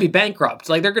mean they're going to be bankrupt.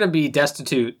 Like they're going to be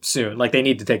destitute soon. Like they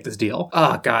need to take this deal.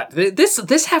 Oh god,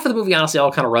 this half of the movie honestly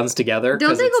all kind of runs together.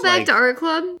 Don't they go back to art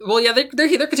club? Well, yeah, they're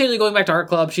continually going back to art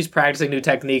club. She's practicing new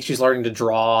techniques. She's learning to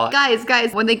draw.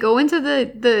 Guys, when they go into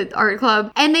the art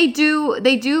club and they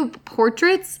do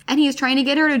portraits, and he's trying to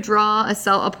get her to draw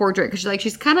a portrait because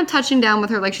she's kind of touching down with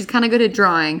her, like she's kind of good at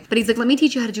drawing. But he's like, let me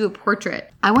teach you how to do a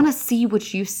portrait. I want to see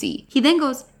what you see. He then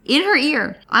goes in her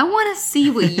ear, I want to see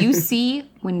what you see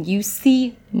when you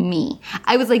see me.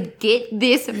 I was like, get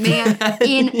this man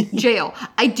in jail.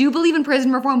 I do believe in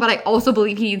prison reform, but I also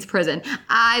believe he needs prison.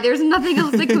 There's nothing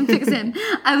else that can fix him.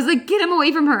 I was like, get him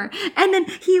away from her. And then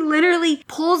he literally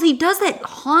he does that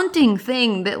haunting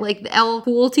thing that like the L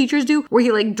pool teachers do, where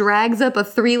he like drags up a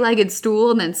 3-legged stool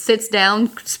and then sits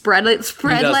down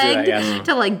spread-legged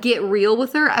to like get real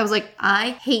with her. I was like,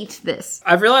 I hate this.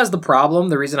 I've realized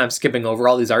the reason I'm skipping over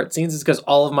all these art scenes is because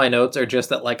all of my notes are just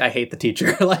that like I hate the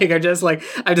teacher. Like I just like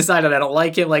I've decided I don't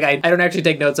like him. Like I don't actually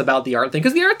take notes about the art thing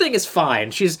because the art thing is fine.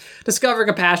 She's discovering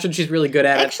a passion. She's really good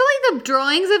at it. Actually, the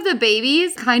drawings of the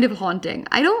babies kind of haunting.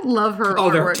 I don't love her.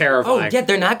 Oh, they're terrifying. Oh, yeah,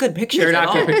 they're not good pictures. They're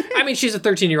not good. I mean, she's a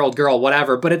 13-year-old girl,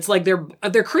 whatever. But it's like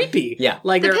they're creepy. Yeah,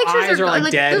 like their eyes are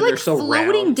like dead. They're like so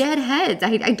floating round. dead heads.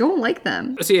 I don't like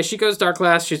them. So yeah, she goes to art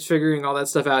class. She's figuring all that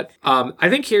stuff out. I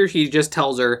think here he just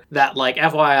tells her that like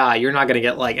FYI, you're not gonna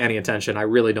get like any attention. I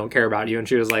really don't care about you. And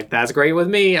she was like, that's great with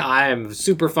me. I'm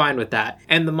super fine with that.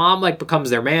 And the mom like becomes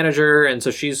their manager, and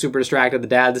so she's super distracted. The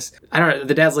dad's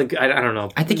like I don't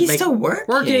know. I think he's still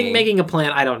working, making a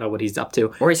plan. I don't know what he's up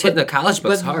to. Or he's hitting the college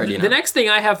books hard. The next thing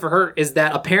I have for her is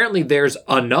that apparently there's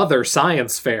another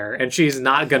science fair, and she's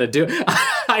not gonna do.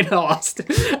 I know, Austin.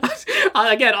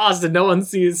 Again, Austin. No one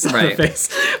sees her face,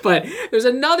 but there's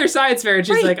another science fair, and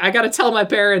she's like, I gotta tell my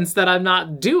parents that I'm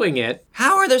not doing it.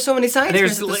 How are there so many science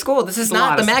fairs at the school? This is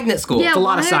not the magnet school. Yeah, it's a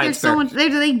lot of science fairs.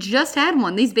 They just had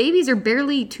one. These babies are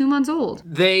barely 2 months old.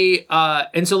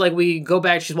 And so like we go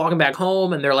back, she's walking back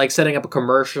home, and they're like setting up a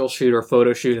commercial shoot or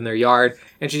photo shoot in their yard,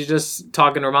 and she's just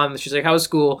talking to her mom, and she's like, how was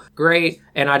school? Great.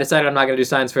 And I decided I'm not going to do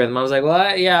science fair. And the mom's like,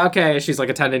 what? Yeah, okay. She's like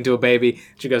attending to a baby.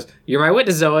 She goes, you're my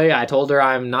witness, Zoe. I told her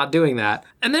I'm not doing that.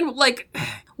 And then like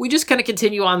we just kind of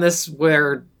continue on this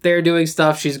where they're doing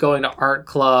stuff. She's going to art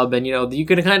club, and, you know, you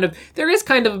can there is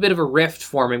kind of a bit of a rift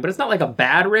forming, but it's not like a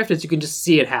bad rift. It's you can just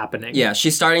see it happening. Yeah,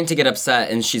 she's starting to get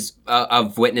upset, and she's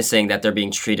of witnessing that they're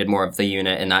being treated more of the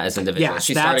unit and not as individuals. Yeah,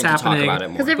 she's that's starting to happening. talk about it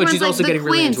more. Because everyone's she's like also the getting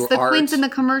really Quints, into the art. Quints in the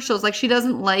commercials. Like, she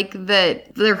doesn't like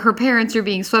that her parents are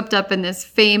being swept up in this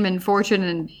fame and fortune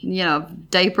and, you know,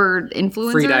 diaper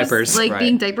influencers. Free diapers. Like, Right.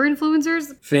 being diaper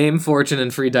influencers. Fame, fortune,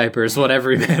 and free diapers, what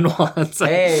every man wants.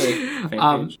 Hey.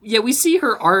 Yeah, we see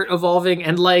her art evolving,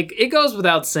 and, like, it goes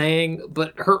without saying,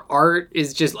 but her art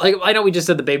is just, like, I know we just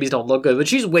said the babies don't look good, but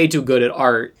she's way too good at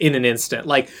art in an instant.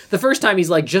 Like, the first time he's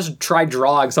like, just try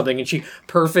drawing something, and she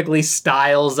perfectly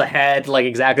styles a head, like,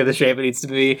 exactly the shape it needs to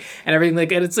be, and everything,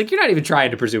 like, and it's like, you're not even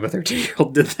trying to presume a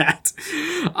 13-year-old did that.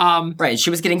 Right, she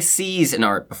was getting C's in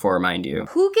art before, mind you.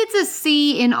 Who gets a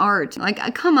C in art? Like,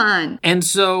 come on. And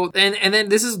so, and then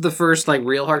this is the first, like,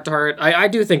 real heart-to-heart. I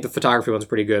do think the photography one's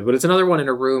pretty good, but it's another one in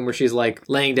a room where she's, like,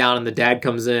 laying down and the dad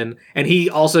comes in, and he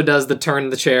also does the turn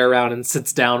the chair around and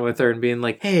sits down with her and being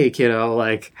like, hey, kiddo,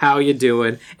 like, how you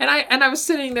doing? And I was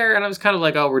sitting there and I was kind of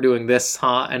like, oh, we're doing this,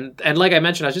 huh? And like I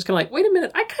mentioned, I was just kind of like, wait a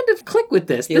minute, I kind of click with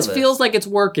this. This feels like it's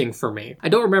working for me. I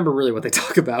don't remember really what they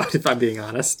talk about, if I'm being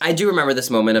honest. I do remember this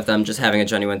moment of them just having a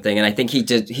genuine thing, and I think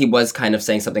he was kind of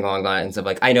saying something along the lines of,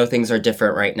 like, I know things are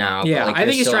different right now. Yeah, but, like, I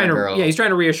think he's trying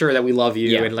to reassure that we love you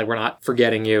Yeah. and, like, we're not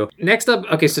forgetting you. Next up,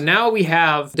 okay, so now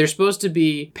there's supposed to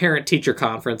be parent-teacher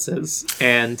conferences,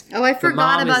 and Oh, I the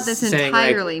forgot mom about is this saying,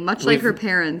 entirely, much like her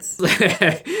parents.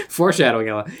 foreshadowing,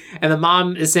 Ella. And the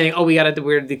mom is saying, oh,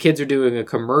 the kids are doing a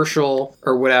commercial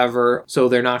or whatever, so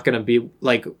they're not going to be,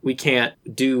 like, we can't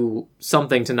do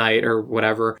something tonight or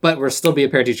whatever, but we'll still be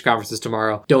at parent-teacher conferences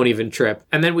tomorrow. Don't even trip.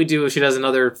 And then she does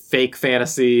another fake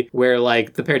fantasy where,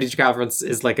 like, the parent-teacher conference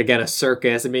is, like, again, a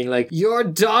circus, and being like, your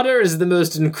daughter is the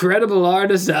most incredible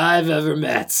artist I've ever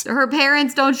met. Her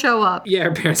parents don't show up. Yeah,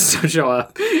 her parents don't show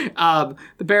up.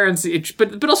 The parents,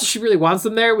 but also she really wants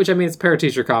them there, which, I mean, it's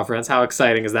parent-teacher conference. How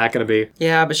exciting is that going to be?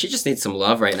 Yeah, but she just needs some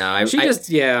love right now. I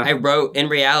I wrote, in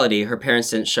reality, her parents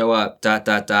didn't show up, ...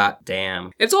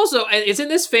 Damn. It's also, it's in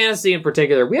this fantasy in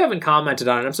particular, we haven't commented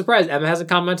on it. I'm surprised Emma hasn't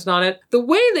commented on it. The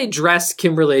way they dress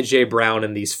Kimberly J. Brown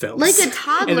in these films. Like a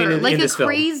toddler, like a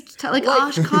crazed, like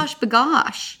Oshkosh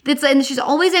bagosh. And she's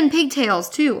always in pigtails,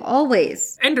 too.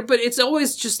 Always. But it's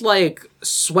always just, like,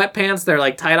 sweatpants. They're,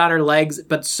 like, tight on her legs,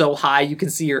 but so high you can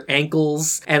see her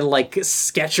ankles, and, like,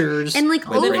 Skechers. And, like,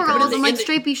 overalls and, like,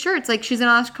 stripy shirts. Like, she's an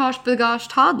Oshkosh bagosh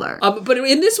toddler. But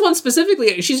in this one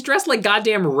specifically, she's dressed like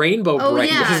goddamn Rainbow Bright.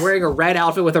 Yeah. She's wearing a red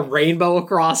outfit with a rainbow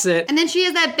across it. And then she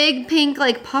has that big pink,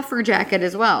 like, puffer jacket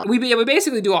as well. We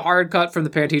basically do a hard cut from the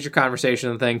parent-teacher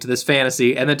conversation thing to this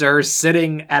fantasy, and then to her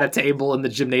sitting at a table in the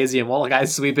gymnasium while a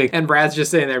guy's sweeping, and Brad's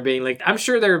just sitting there being like, I'm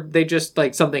sure they just,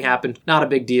 like, something happened, not a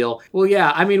big deal. Well,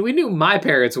 yeah, I mean, we knew my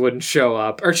parents wouldn't show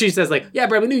up. Or she says, like, yeah,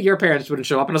 Brad, we knew your parents wouldn't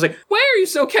show up. And I was like, why are you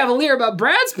so cavalier about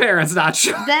Brad's parents not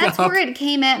showing up? That's where it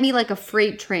came at me like a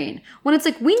freight train. When it's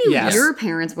like, we knew your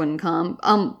parents wouldn't come.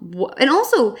 And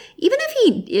also, even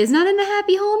if he is not in a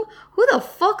happy home, who the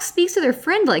fuck speaks to their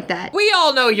friend like that? We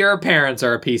all know your parents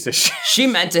are a piece of shit. She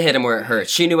meant to hit him where it hurts.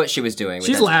 She knew what she was doing.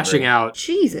 She's lashing out.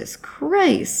 Jesus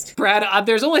Christ. Brad,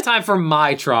 there's only time for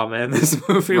my trauma in this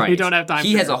movie. Right. We don't have time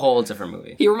He for has a whole different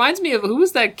movie. He reminds me of, who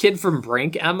was that kid from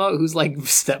Brink, Emma, whose, like,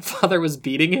 stepfather was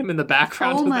beating him in the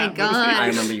background Oh of my that God. movie? I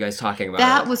remember you guys talking about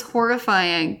That it. was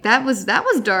horrifying. That was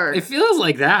dark. It feels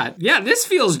like that. Yeah, this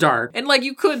feels dark. And, like,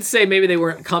 you could say maybe they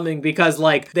weren't coming because,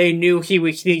 like, they knew he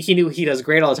knew he does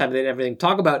great all the time and they didn't have anything to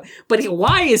talk about. But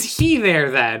why is he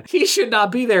there then? He should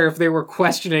not be there if they were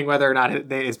questioning whether or not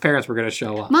his parents were going to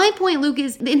show up. My point, Luke,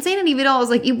 is the insanity of it all is,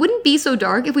 like, it wouldn't be so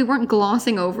dark if we weren't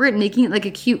glossing over it and making it like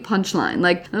a cute punchline.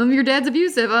 Like, your dad's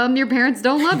abusive. Your parents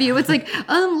don't love you. It's like,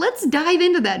 let's dive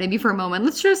into that maybe for a moment.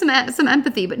 Let's show some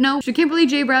empathy. But no, Kimberly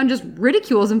J. Brown just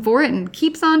ridicules him for it and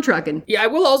keeps on trucking. Yeah, I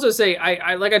will also say,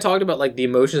 I like I talked about, like, the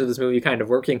emotions of this movie kind of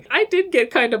working. I did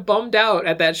get kind of bummed out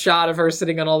at that shot of her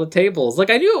sitting on all the tables. Like,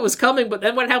 I knew it was coming, but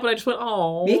then when it happened, I just went,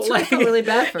 oh. Me too. Like, I felt really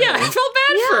bad for her. Yeah, I felt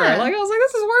bad for her. Like, I was like,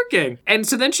 this is working. And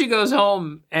so then she goes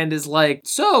home and is like,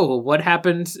 so, what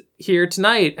happened here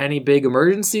tonight? Any big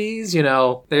emergencies? You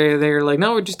know, they're like,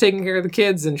 no, we're just taking care of the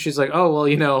kids. And she's like, oh, well,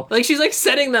 you know, like, she's, like,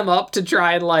 setting them up to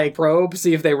try and, like, probe,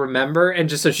 see if they remember, and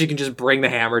just so she can just bring the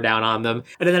hammer down on them.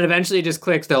 And then eventually it just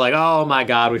clicks. They're like, oh, my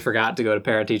God, we forgot to go to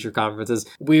parent-teacher conferences.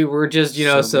 We were just, you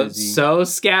know, so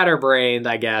scatterbrained,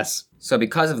 I guess. So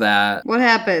because of that, What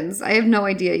happens? I have no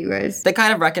idea, you guys. they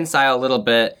kind of reconcile a little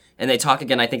bit, And they talk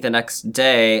again, I think, the next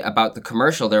day about the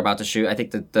commercial they're about to shoot. I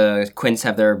think that the Quints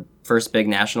have their first big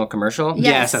national commercial.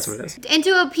 Yes, that's what it is. And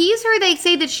to appease her, they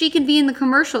say that she can be in the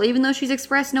commercial, even though she's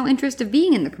expressed no interest of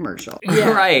being in the commercial. Yeah.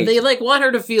 Right. They, like, want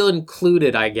her to feel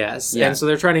included, I guess. Yeah. And so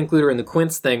they're trying to include her in the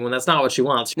Quints thing when that's not what she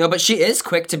wants. No, but she is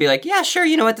quick to be like, yeah, sure,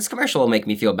 you know what, this commercial will make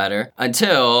me feel better.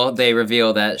 Until they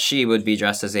reveal that she would be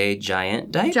dressed as a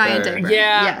giant diaper. Giant diaper.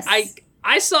 Yeah, Yes.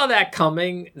 I saw that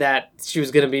coming, that it was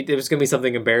gonna be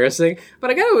something embarrassing. But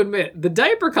I gotta admit, the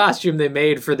diaper costume they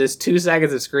made for this 2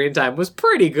 seconds of screen time was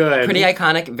pretty good. Pretty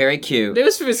iconic, very cute. It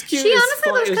was cute. She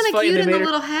honestly looks kind of cute in the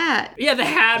little hat. Yeah, the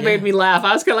hat made me laugh.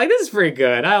 I was kind of like, this is pretty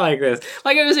good. I like this.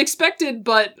 Like, it was expected,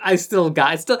 but I still, like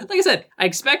I said, I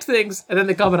expect things, and then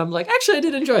they come and I'm like, actually, I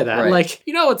did enjoy that. Right. Like,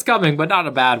 you know what's coming, but not in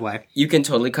a bad way. You can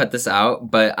totally cut this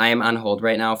out, but I am on hold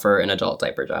right now for an adult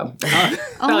diaper job. Oh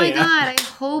my God, I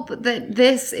hope that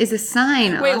this is a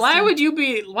sign. Wait, Austin. why would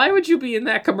you be in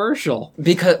that commercial?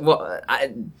 Because,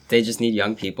 they just need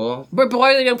young people. But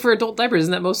why are they young for adult diapers?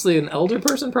 Isn't that mostly an elder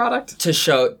person product? To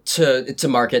show, to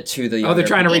market to the younger Oh, they're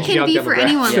trying to reach It young can be for demographic.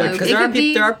 anyone, Yeah, Luke. because It could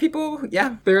be... there are people,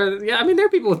 yeah. There are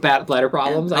people with bladder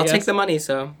problems. I'll I guess. take the money,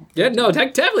 so. Yeah, no,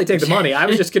 definitely take the money. I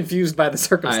was just confused by the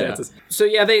circumstances. So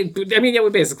yeah, we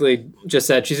basically just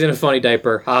said she's in a funny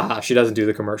diaper. Haha, she doesn't do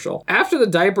the commercial. After the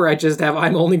diaper,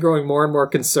 I'm only growing more and more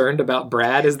concerned about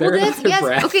Brad. Is there another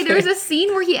Brad? Okay, there's a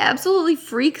scene where he absolutely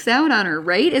freaks out on her,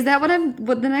 right? Is that what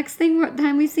the next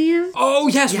time we see him? Oh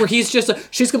yes, where he's just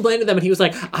she's complaining to them, and he was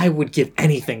like, "I would give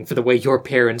anything for the way your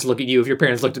parents look at you. If your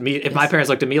parents looked at me, if my parents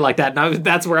looked at me like that." And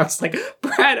that's where I was like,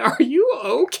 "Brad, are you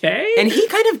okay?" And he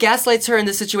kind of gaslights her in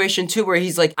this situation too, where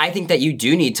he's like, "I think that you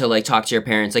do need to like talk to your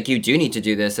parents. Like you do need to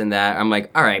do this and that." I'm like,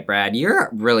 "All right, Brad, you're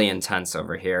really intense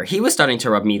over here." He was starting to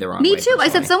rub me the wrong way. Me too. I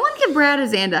said, personally. someone give Brad a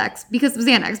Xanax because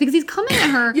he's coming at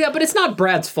her. Yeah, but it's not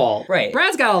Brad's fault. Right.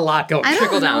 Brad's got a lot going. I don't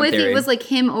Trickle know down if theory. it was like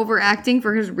him overacting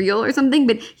for his reel or something,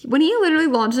 but when he literally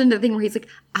launched into the thing where he's like,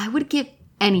 I would give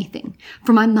anything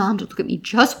for my mom to look at me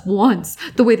just once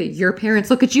the way that your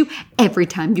parents look at you every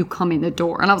time you come in the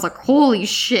door. And I was like, holy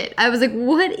shit. I was like,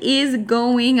 what is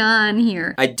going on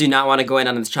here? I do not want to go in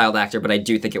on this child actor, but I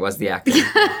do think it was the actor.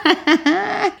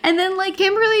 And then like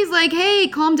Kimberly's like, hey,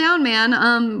 calm down,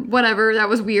 man. Whatever. That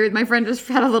was weird. My friend just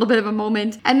had a little bit of a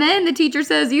moment. And then the teacher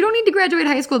says, you don't need to graduate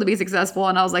high school to be successful.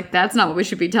 And I was like, that's not what we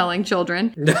should be telling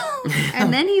children. No.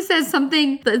 And then he says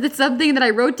something that I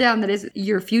wrote down that is,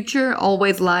 your future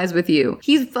always lies with you.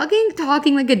 He's fucking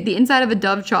talking like the inside of a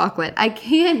Dove chocolate. I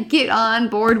can't get on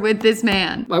board with this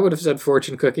man. I would have said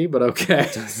fortune cookie, but okay.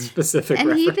 Specific And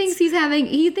reference.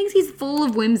 he thinks he's full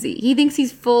of whimsy. He thinks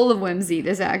he's full of whimsy,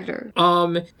 this actor.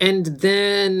 And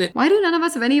then... Why do none of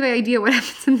us have any idea what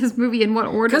happens in this movie in what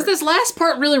order? Because this last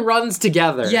part really runs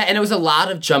together. Yeah, and it was a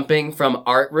lot of jumping from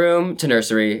art room to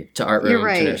nursery to art room You're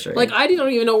right. to nursery. Like, I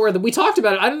don't even know we talked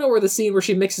about it. I don't know where the scene where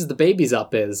she mixes the babies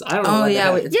up is. I don't know. oh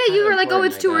yeah, what the heck. yeah, you were like, oh,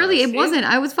 it's too early. It wasn't.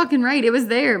 I was fucking right. It was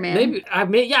there, man.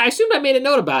 Maybe I assumed I made a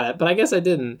note about it, but I guess I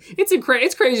didn't.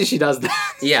 It's crazy she does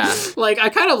that. Yeah. Like, I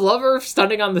kind of love her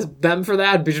stunning on them for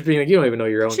that, but just being like, you don't even know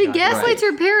your own She guy. gaslights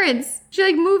her parents. She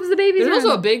like moves the babies There's around.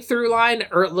 also a big through line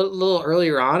a little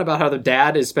earlier on about how the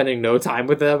dad is spending no time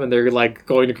with them and they're like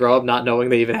going to grow up not knowing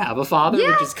they even have a father,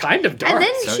 Yeah. which is kind of dark. And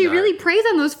then So she dark. really preys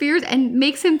on those fears and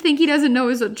makes him think he doesn't know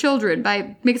his children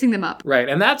by mixing them up. Right,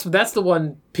 and that's the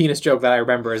one penis joke that I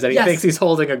remember is that he Yes. thinks he's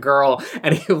holding a girl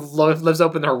and he lives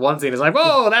open her onesie and is like,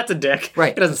 whoa, that's a dick.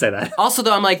 Right. He doesn't say that. Also,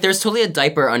 though, I'm like, there's totally a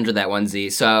diaper under that onesie,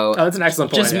 so Oh, that's an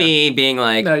excellent point. just yeah. me being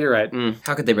like, No, you're right.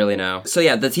 how could they really know? So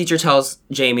yeah, the teacher tells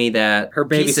Jamie that Her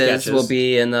baby pieces sketches will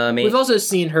be in the main. We've also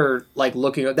seen her like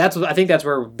looking. I think that's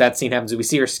where that scene happens. We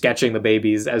see her sketching the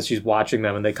babies as she's watching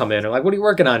them, and they come in. And like, what are you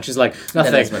working on? She's like,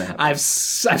 nothing. is what happened. I've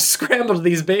scrambled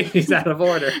these babies out of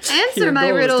order. Answer Your my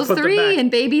goal is to riddles put them 3 back.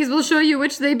 and babies will show you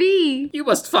which they be. You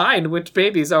must find which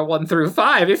babies are 1 through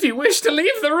 5 if you wish to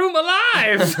leave the room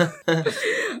alive.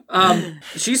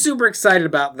 She's super excited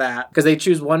about that because they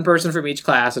choose one person from each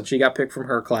class, and she got picked from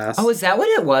her class. Oh, is that what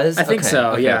it was? I think Okay,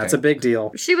 so. okay, Yeah, okay. it's a big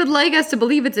deal. She would like us to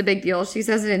believe it's a big deal. She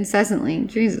says it incessantly.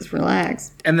 Jesus,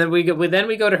 relax. And then we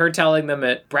go to her telling them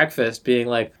at breakfast, being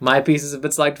like, my pieces have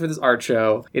been selected for this art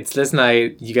show. It's this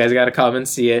night. You guys got to come and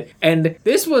see it. And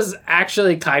this was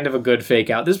actually kind of a good fake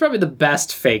out. This is probably the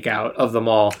best fake out of them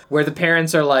all, where the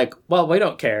parents are like, well, we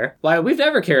don't care. Why? We've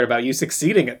never cared about you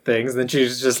succeeding at things. And then she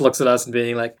just looks at us and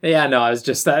being like, yeah, no, I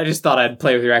just thought I'd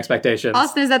play with your expectations.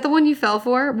 Austin, is that the one you fell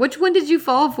for? Which one did you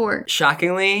fall for?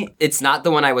 Shockingly, it's not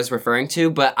the one I was referring to,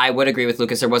 but I would agree with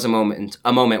Lucas. There was a moment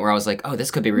where I was like, oh, this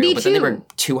could be real. Me but too. then they were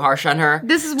too harsh on her.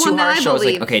 This is one that I believe. I was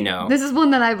like, okay, no. This is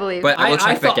one that I believe. But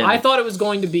I thought it was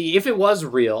going to be, if it was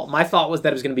real, my thought was that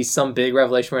it was going to be some big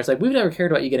revelation where it's like, we've never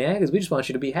cared about you getting eggs, we just want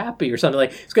you to be happy or something.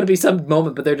 Like, it's going to be some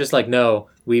moment, but they're just like, no,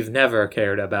 we've never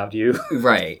cared about you.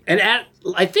 Right. And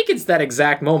I think it's that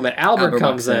exact moment, Albert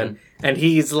comes in. And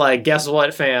he's like, guess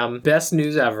what, fam? Best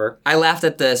news ever. I laughed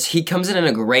at this. He comes in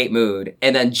a great mood.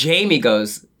 And then Jamie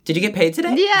goes, did you get paid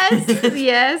today? Yes.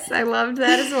 Yes. I loved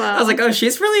that as well. I was like, oh,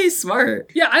 she's really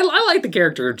smart. Yeah, I like the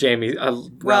character of Jamie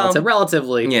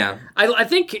relatively. Yeah. I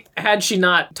think had she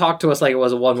not talked to us like it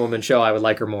was a one-woman show, I would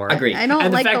like her more. Agreed. I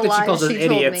don't like the fact that she lies calls us she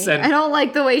told idiots me. and I don't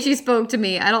like the way she spoke to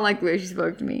me. I don't like the way she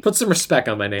spoke to me. Put some respect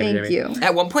on my name, Thank Jamie. you.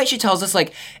 At one point, she tells us,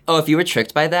 like, oh, if you were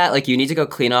tricked by that, like, you need to go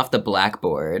clean off the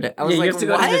blackboard. I was like,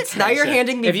 what? Now you're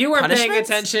handing me If you weren't paying punishments?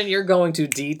 attention, you're going to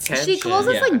detention. She calls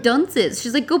us like dunces.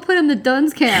 She's like, go put him the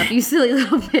dunce cap, you silly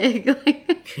little pig. Are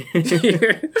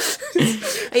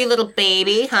you a little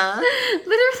baby, huh?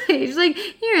 Literally, she's like,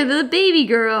 here, the baby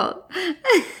girl.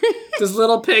 Does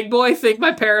little pig boy think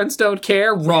my parents don't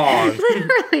care? Wrong.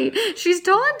 Literally, she's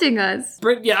taunting us.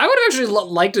 But yeah, I would have actually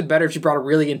liked it better if she brought a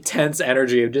really intense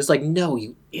energy of just like, no,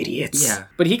 you idiots. Yeah.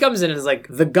 But he comes in and is like,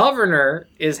 the governor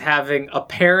is having a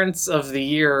Parents of the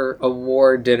Year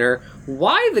award dinner.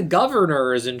 Why the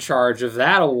governor is in charge of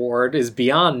that award is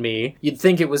beyond me. You'd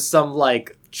think it was some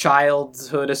like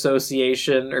childhood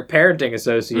association or parenting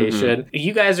association.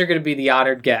 You guys are going to be the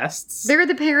honored guests. They're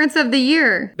the Parents of the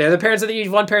Year. They're the Parents of the Year.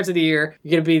 You've won Parents of the Year.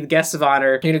 You're going to be the guests of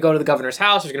honor. You're going to go to the governor's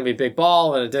house. There's going to be a big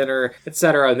ball and a dinner,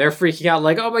 etc. And they're freaking out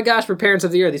like, oh my gosh, we're Parents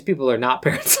of the Year. These people are not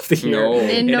Parents of the Year. No.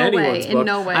 In no anyone's way. book. In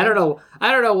no way. I don't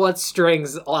know what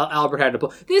strings Albert had to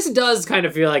pull. This does kind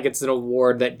of feel like it's an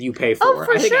award that you pay for. Oh,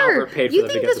 for I think sure. Albert paid for You them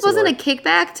to think get this wasn't award. a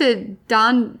kickback to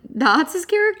Don Knotts'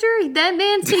 character? That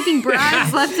man's taking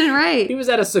bribes left and right. He was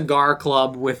at a cigar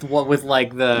club with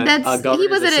like the He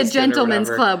was at a assistant or gentleman's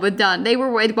whatever. club with Don. They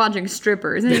were watching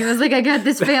strippers, and he was like, "I got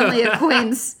this family of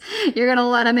Quints. You're gonna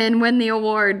let him in, win the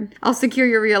award. I'll secure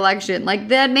your re-election." Like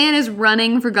that man is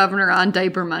running for governor on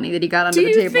diaper money that he got under the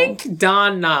table. Do you think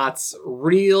Don Knotts,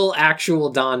 actual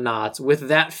Don Knotts, with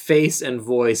that face and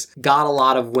voice, got a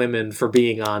lot of women for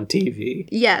being on TV?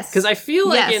 Yes, Because I feel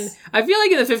like Yes.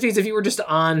 in the 50s, if you were just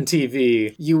on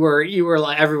TV, you were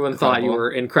like everyone thought you were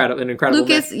an incredible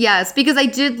Lucas, man. yes, because I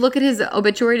did look at his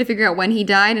obituary to figure out when he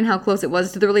died and how close it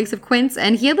was to the release of Quints,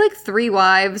 and he had like 3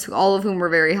 wives, all of whom were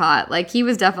very hot. Like he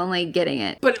was definitely getting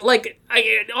it. But like,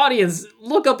 audience,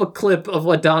 look up a clip of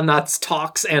what Don Knotts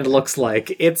talks and looks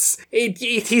like.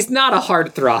 He's not a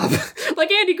heartthrob.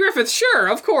 Like Andy Griffith, sure,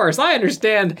 of course, I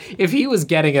understand if he was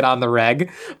getting it on the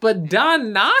reg, but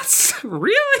Don Knotts,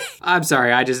 really? I'm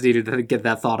sorry, I just needed to get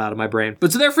that thought out of my brain.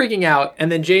 But so they're freaking out,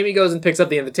 and then Jamie goes and picks up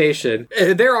the invitation.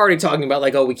 They're already talking about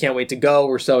like, oh, we can't wait to go.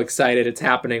 We're so excited. It's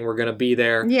happening. We're gonna be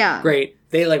there. Yeah. Great.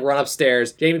 They like run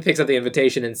upstairs. Jamie picks up the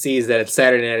invitation and sees that it's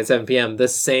Saturday night at 7 p.m., the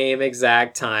same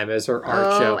exact time as her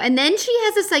art show. And then she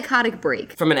has a psychotic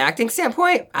break. From an acting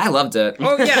standpoint, I loved it.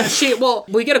 Oh, yeah.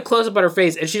 We get a close up on her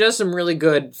face, and she does some really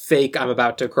good fake I'm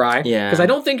about to cry. Yeah. Because I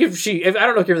don't think I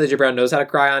don't know if Kimberly J. Brown knows how to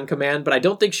cry on command, but I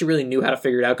don't think she really knew how to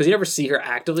figure it out, because you never see her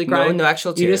actively crying. No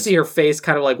actual tears. You just see her face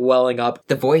kind of like welling up.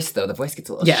 The voice gets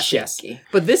a little shaky.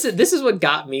 But this is what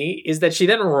got me, is that she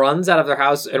then runs out of their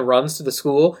house and runs to the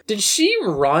school. Did she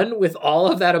run with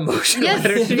all of that emotional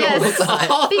energy? Yes.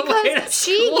 Because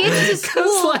she gets to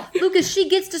school. Lucas, she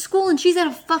gets to school and she's at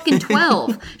a fucking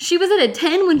 12. She was at a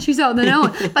 10 when she saw the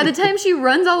note. By the time she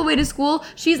runs all the way to school,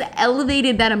 she's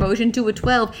elevated that emotion to a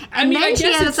 12. And then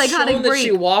she has a psychotic break. That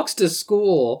she walks to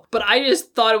school, but I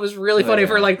just thought it was really funny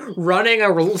for like running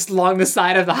along the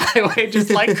side of the highway, just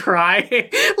like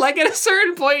crying. Like at a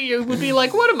certain point, you would be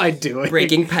like, "What am I doing?"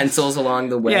 Breaking pencils along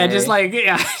the way. Yeah, just like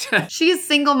She is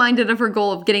single-minded of her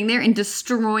goal of getting there and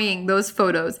destroying those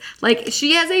photos. Like,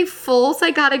 she has a full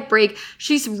psychotic break.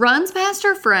 She runs past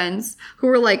her friends who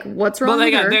are like, what's wrong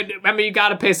with her? I mean, you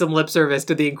gotta pay some lip service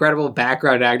to the incredible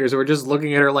background actors who are just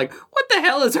looking at her like, what the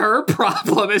hell is her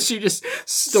problem? As she just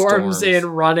storms in,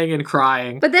 running and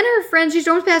crying. But then she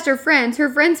storms past her friends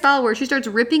follow her. She starts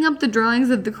ripping up the drawings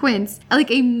of the Quints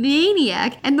like a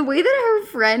maniac. And the way that her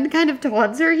friend kind of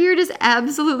taunts her here just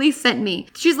absolutely sent me.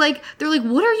 They're like,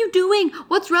 what are you doing?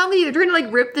 What's wrong with you? They're trying to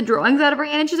like rip the drawings out of her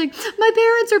hand, and she's like, my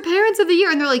parents are parents of the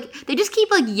year. And they're like, they just keep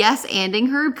like yes-anding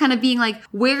her, kind of being like,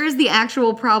 where is the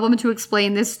actual problem to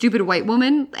explain this stupid white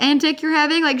woman antic you're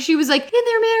having? Like, she was like, and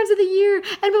they're parents of the year,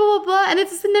 and blah, blah, blah. And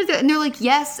it's and they're like,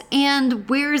 yes, and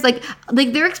where's like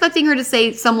they're expecting her to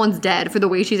say someone's dead for the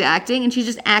way she's acting, and she's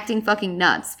just acting fucking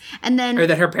nuts. And then, or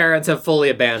that her parents have fully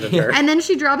abandoned her. And then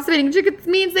she drops the meeting. It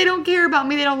means they don't care about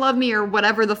me, they don't love me, or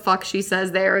whatever the fuck she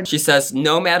says there. She says,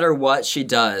 no matter what she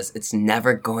does, it's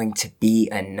never going to be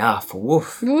enough.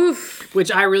 Woof. Woof.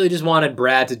 Which I really just wanted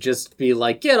Brad to just be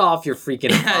like, get off your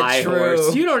freaking high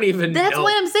horse. You don't even That's know.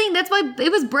 what I'm saying. That's why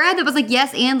it was Brad that was like,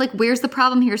 yes, and like, where's the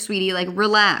problem here, sweetie? Like,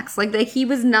 relax. Like he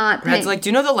was not. Brad's like, do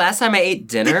you know the last time I ate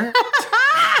dinner?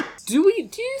 Do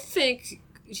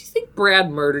you think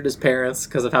Brad murdered his parents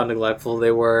because of how neglectful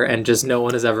they were and just no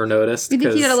one has ever noticed? You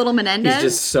think he had a little Menendez? He's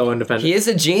just so independent. He is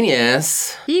a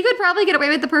genius. He could probably get away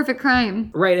with the perfect crime.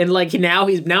 Right, and like now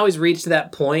he's reached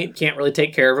that point, can't really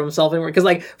take care of himself anymore. Because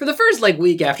like for the first like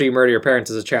week after you murder your parents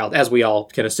as a child, as we all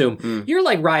can assume, you're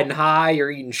like riding high,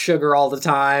 you're eating sugar all the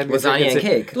time. Lasagna and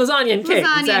cake. Lasagna and cake,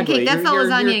 lasagna exactly. and cake. That's the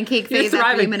lasagna and cake phase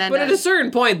after Menendez. But at a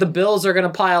certain point, the bills are going to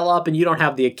pile up and you don't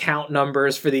have the account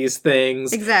numbers for these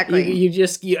things. Exactly. You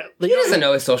just... He doesn't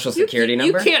know his social security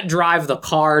number. You can't drive the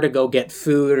car to go get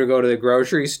food or go to the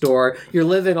grocery store. You're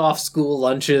living off school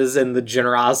lunches and the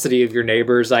generosity of your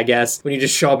neighbors, I guess, when you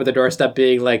just show up at the doorstep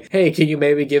being like, hey, can you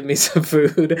maybe give me some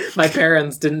food? My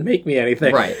parents didn't make me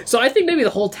anything. Right. So I think maybe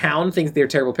the whole town thinks they're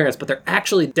terrible parents, but they're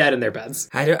actually dead in their beds.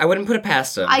 I wouldn't put it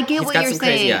past him. I get He's what got you're some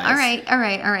crazy saying. eyes. All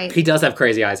right. He does have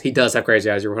crazy eyes.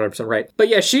 You're 100% right. But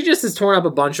yeah, she just has torn up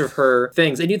a bunch of her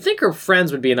things. And you'd think her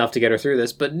friends would be enough to get her through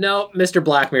this, but no,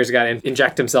 Mr. Blackmer's got to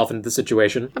inject himself into the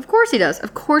situation. Of course he does.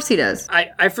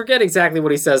 I forget exactly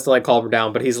what he says to like calm her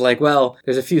down, but he's like, well,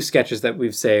 there's a few sketches that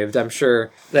we've saved, I'm sure,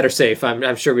 that are safe.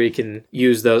 I'm sure we can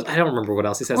use those. I don't remember what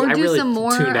else he says. Or I do really some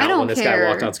more. tuned I out don't when this care. guy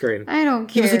walked on screen. I don't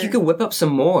care. He was like, you could whip up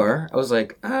some more. I was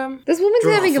like, This woman's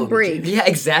draw having a for me, break. yeah,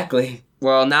 exactly.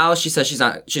 Well, now she says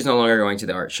she's no longer going to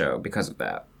the art show because of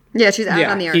that. Yeah, she's out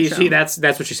on the art show.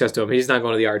 That's what she says to him. He's not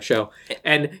going to the art show.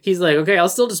 And he's like, okay, I'll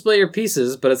still display your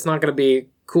pieces, but it's not going to be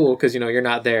cool because, you're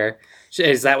not there.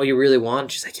 Is that what you really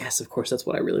want? She's like, yes, of course, that's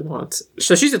what I really want.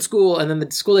 So she's at school, and then the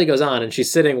school day goes on, and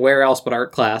she's sitting where else but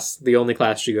art class, the only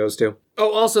class she goes to.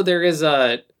 Oh, also, there is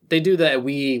they do the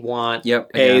we want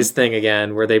A's thing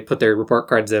again, where they put their report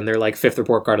cards in. They're like fifth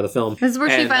report card of the film. This is where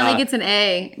she finally gets an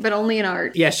A, but only in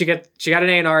art. Yeah, she got an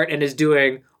A in art and is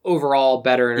doing overall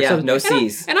better in her no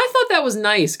C's. And I thought that was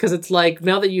nice because it's like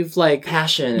now that you've like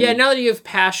passion. Yeah, now that you have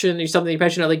passion, you're something you're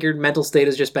passionate, like your mental state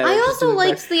is just better. I also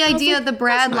liked the idea of the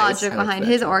Brad logic behind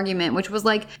his argument, which was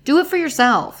like, do it for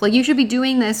yourself. Like you should be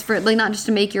doing this for like not just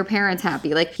to make your parents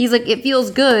happy. Like he's like, it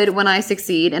feels good when I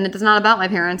succeed, and it's not about my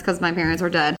parents because my parents are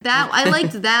dead. That I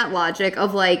liked that logic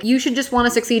of like you should just want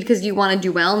to succeed because you want to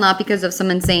do well, not because of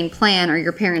some insane plan or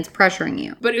your parents pressuring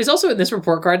you. But it was also in this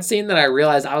report card scene that I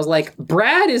realized I was like,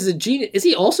 Brad is a genius. Is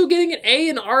he also getting an A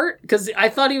in art? Because I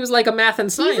thought he was like a math and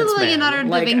science man. He's a Leonardo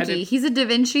da Vinci. He's a Da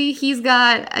Vinci. He's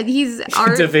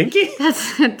art. Da Vinci?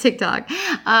 That's TikTok.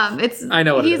 I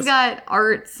know what he's got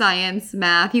art, science,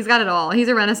 math. He's got it all. He's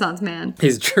a Renaissance man.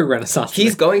 He's a true Renaissance man.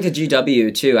 He's going to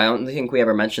GW too. I don't think we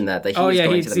ever mentioned that he's going to the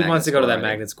magnet school. He wants to go to that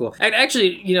magnet school. And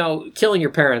actually, killing your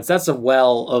parents, that's a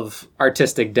well of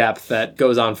artistic depth that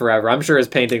goes on forever. I'm sure his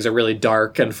paintings are really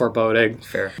dark and foreboding.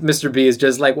 Fair. Mr. B is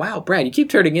just like, wow, Brad, you keep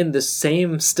turning in this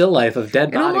same still life of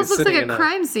dead bodies. It almost looks like a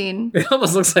crime scene. It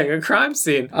almost looks like a crime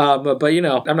scene. But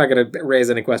I'm not going to raise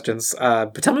any questions.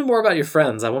 But tell me more about your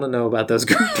friends. I want to know about those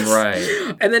girls.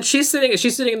 Right. And then she's sitting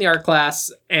in the art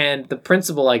class, and the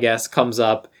principal, I guess, comes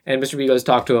up. And Mr. B goes to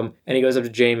talk to him, and he goes up to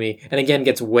Jamie, and again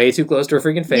gets way too close to her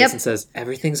freaking face and says,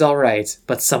 everything's all right,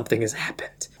 but something has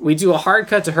happened. We do a hard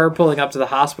cut to her pulling up to the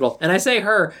hospital, and I say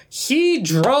her, he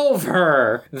drove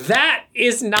her. That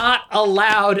is not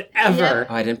allowed ever. Yep.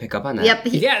 Oh, I didn't pick up on that. Yep.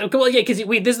 Because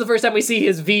this is the first time we see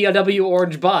his VW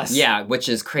orange bus. Yeah, which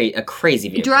is a crazy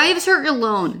vehicle. Drives her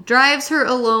alone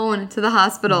to the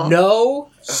hospital.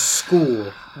 No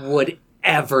school would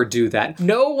ever do that.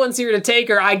 No one's here to take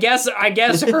her. I guess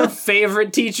her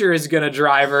favorite teacher is gonna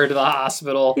drive her to the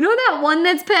hospital. You know that one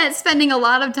that's spending a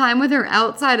lot of time with her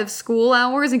outside of school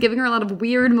hours and giving her a lot of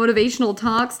weird motivational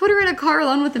talks? Put her in a car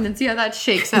alone with him and see how that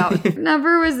shakes out.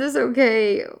 Never was this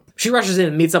okay. She rushes in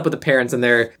and meets up with the parents, and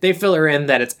they fill her in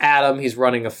that it's Adam. He's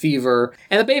running a fever,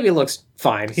 and the baby looks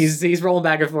fine. He's rolling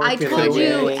back and forth. I told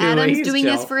you, Adam's doing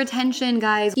this for attention,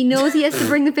 guys. He knows he has to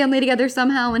bring the family together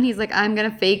somehow, and he's like, I'm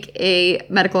gonna fake a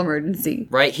medical emergency.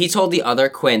 Right? He told the other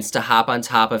Quints to hop on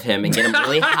top of him and get him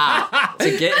really hot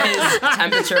to get his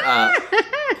temperature up.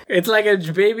 It's like a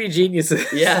baby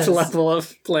genius's level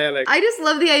of planning. I just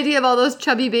love the idea of all those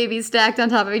chubby babies stacked on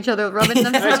top of each other, rubbing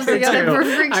themselves together for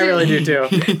friction. I really do too.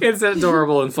 It's an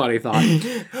adorable and funny thought.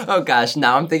 Oh gosh,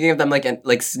 now I'm thinking of them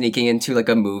like sneaking into like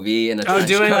a movie in a trench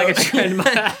doing coat. like a trend.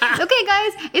 Okay,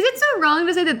 guys, is it so wrong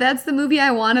to say that that's the movie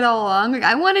I wanted all along? Like,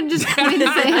 I wanted just Quints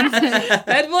and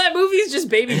that movie's just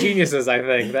baby geniuses, I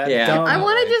think. I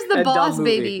wanted just the Boss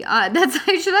Baby.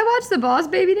 Should I watch the Boss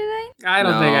Baby today? I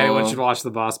don't think anyone should watch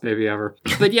the Boss Baby ever.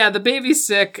 But yeah, the baby's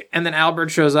sick, and then Albert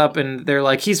shows up, and they're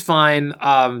like, he's fine.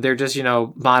 They're just,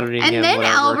 monitoring him. And then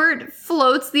whatever. Albert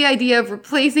floats the idea of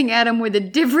replacing Adam with a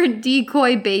different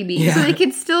decoy baby so they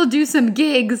can still do some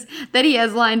gigs that he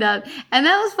has lined up. And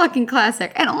that was fucking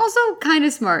classic. And also kind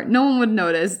of smart. No one would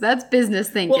notice. That's business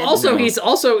thinking. Well,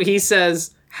 he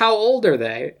says, how old are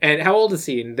they? And how old is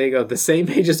he? And they go, the same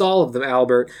age as all of them,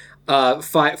 Albert.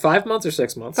 5 months or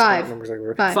 6 months? Five. I don't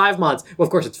remember exactly. 5 months. Well,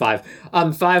 of course it's 5.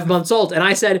 5 months old. And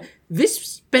I said,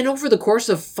 this been over the course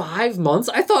of 5 months?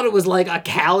 I thought it was like a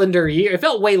calendar year. It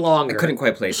felt way longer. I couldn't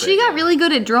quite place it. She got really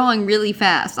good at drawing really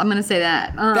fast. I'm going to say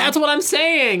that. That's what I'm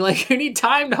saying. Like, you need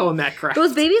time to hone that crap.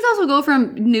 Those babies also go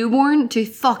from newborn to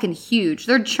fucking huge.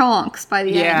 They're chonks by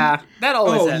the end. Yeah, that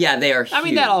always happens. Yeah, they are huge. I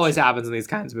mean, that always happens in these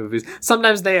kinds of movies.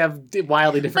 Sometimes they have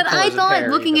wildly different But colors I thought, of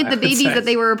hair, looking at the babies, that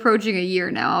they were approaching a year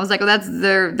now. I was like,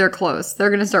 they're close. They're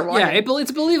going to start walking. Yeah,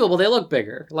 it's believable. They look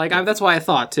bigger. Like, that's why I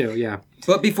thought, too, yeah.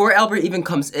 But before Albert even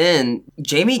comes in,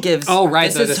 Jamie gives... Oh,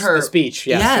 right, the speech.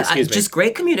 Yes, excuse me. Just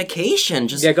great communication.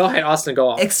 Yeah, go ahead, Austin, go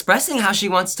on. Expressing how she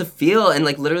wants to feel and,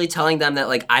 like, literally telling them that,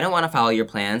 like, I don't want to follow your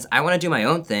plans. I want to do my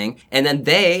own thing. And then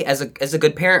they, as a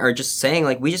good parent, are just saying,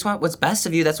 like, we just want what's best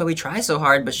of you. That's why we try so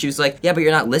hard. But she was like, yeah, but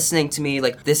you're not listening to me.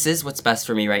 Like, this is what's best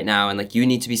for me right now. And, like, you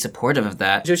need to be supportive of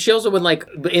that. She also, when, like,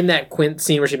 in that Quint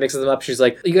scene where she mixes them up, she's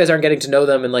like, you guys aren't getting to know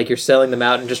them and, like, you're selling them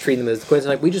out and just treating them as Quints. And,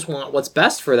 like, we just want what's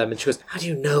best for them. And she goes, how do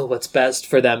you know what's best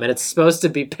for them? And it's supposed to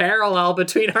be parallel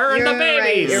between her and the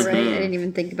babies. You're right. I didn't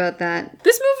even think about that.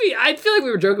 This movie, I feel like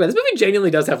we were joking about this movie genuinely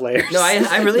does have layers. No,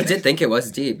 I really did think it was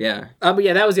deep, yeah. But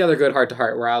yeah, that was the other good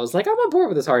heart-to-heart where I was like, I'm on board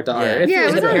with this heart-to-heart. Yeah,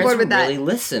 I was on board with that. Really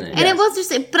listening. And it was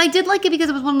just, but I did like it because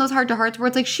it was one of those heart-to-hearts where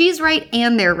it's like, she's right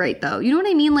and they're right, though. You know what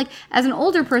I mean? Like, as an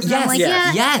older person, I'm like,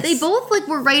 they both, like,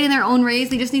 were right in their own ways.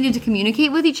 They just needed to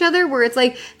communicate with each other, where it's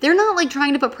like, they're not, like,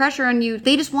 trying to put pressure on you.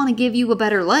 They just want to give you a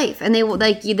better life. And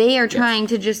they are trying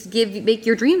to just make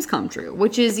your dreams come true,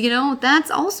 which is,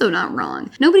 that's also not wrong.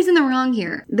 Nobody's in the wrong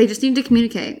here. They just need to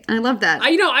communicate. And I love that.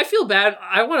 I feel bad.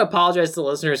 I want to apologize to the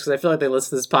listeners because I feel like they listen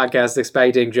to this podcast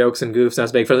expecting jokes and goofs, not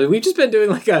to make fun of it. We've just been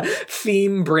doing like a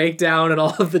theme breakdown and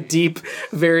all of the deep,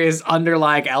 various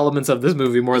underlying elements of this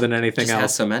movie more than anything else.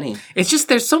 Has so many. It's just,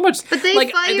 there's so much. But they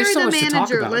fire the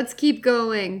manager. Let's keep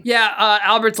going. Yeah,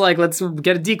 Albert's like, let's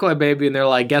get a decoy baby. And they're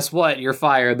like, guess what? You're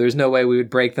fired. There's no way we would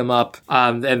break them up.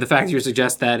 And the fact that you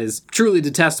suggest that is truly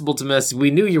detestable to us.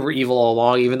 We knew you were evil all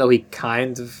along, even though he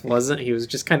kind of wasn't. He was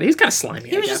just kind of slimy.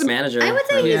 He was just a manager. I would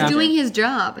say he's doing his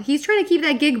job. He's trying to keep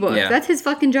that gig book. Yeah. That's his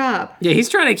fucking job. Yeah, he's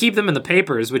trying to keep them in the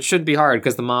papers, which should be hard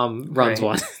because the mom runs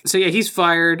one. So yeah, he's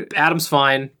fired. Adam's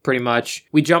fine, pretty much.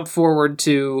 We jump forward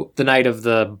to the night of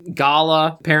the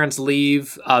gala. Parents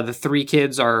leave. The 3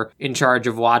 kids are in charge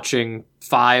of watching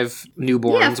 5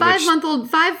 newborns. Yeah,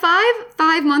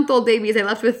 5-month-old babies. I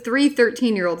left with 3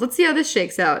 13-year-olds. Let's see how this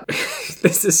shakes out.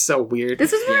 This is so weird.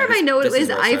 This is where my note is.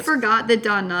 I forgot that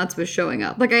Don Knotts was showing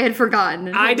up. Like I had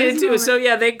forgotten. I did too. So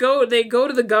yeah, they go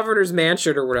to the governor's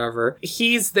mansion or whatever.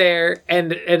 He's there,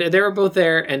 and they were both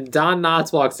there. And Don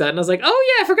Knotts walks out, and I was like,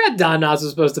 oh yeah, I forgot Don Knotts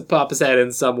was supposed to pop his head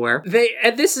in somewhere.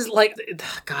 This is like,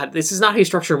 God, this is not how you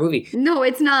structure a movie. No,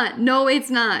 it's not.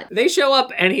 They show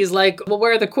up, and he's like, well,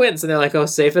 where are the Quints? And they're like, oh,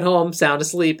 safe at home, sound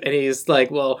asleep. And he's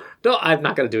like, well, no, I'm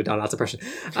not going to do a Don Knotts impression.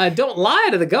 Don't lie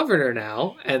to the governor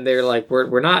now. And they're like,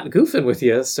 we're not goofing with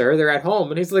you, sir. They're at home.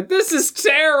 And he's like, this is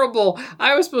terrible.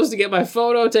 I was supposed to get my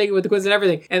photo taken with the Quints and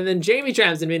everything. And then Jamie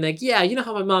chimes in being like, yeah, you know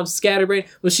how my mom's scatterbrained?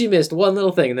 Well, she missed one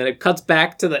little thing. And then it cuts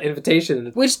back to the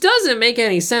invitation, which doesn't make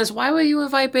any sense. Why would you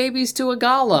invite babies to a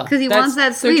gala? Because he wants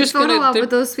that sweet photo op with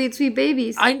those sweet, sweet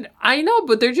babies. I know,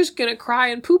 but they're just going to cry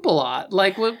and poop a lot.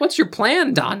 Like, what's your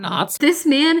plan, Don Knotts? This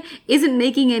man isn't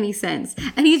making any sense.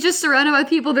 And he's just surrounded by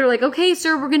people that are like, okay,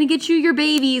 sir, we're going to get you your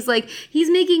babies. Like, he's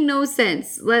making no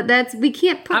sense. We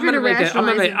can't put it to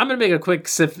rationalize. I'm going to make a quick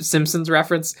Simpsons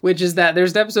reference, which is that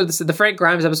there's an episode, the Frank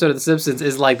Grimes episode of The Simpsons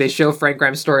is like, they show Frank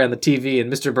Grimes' story on the TV,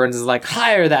 and Mr. Burns is like,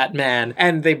 hire that man.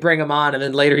 And they bring him on, and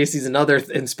then later he sees another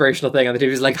inspirational thing on the TV.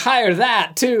 He's like, hire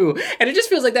that too. And it just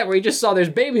feels like that, where he just saw there's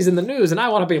babies in the news, and I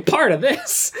want to be a part of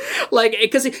this. Like,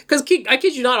 because I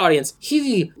kid you not, audience,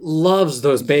 he loves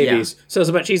those babies so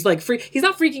much. He's like, he's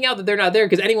not freaking freaking out that they're not there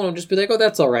because anyone would just be like, oh,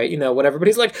 that's all right, you know, whatever. But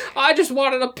he's like, I just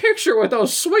wanted a picture with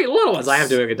those sweet little ones. I am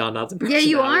doing a Don Knotts impression. Yeah,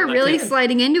 you are really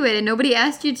sliding into it, and nobody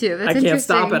asked you to. That's I can't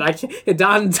stop it.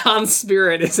 Don's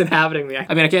spirit is inhabiting me.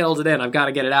 I mean, I can't hold it in. I've got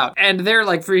to get it out. And they're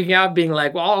like freaking out, being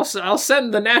like, well, I'll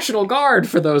send the National Guard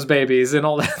for those babies and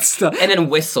all that stuff. And then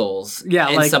whistles. Yeah,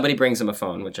 and like somebody brings him a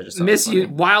phone, which I just thought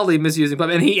wildly misusing.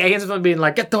 And he ends up being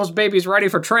like, get those babies ready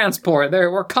for transport.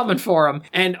 We're coming for them.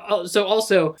 And so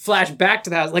also flash back to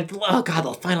the house. Like, oh god,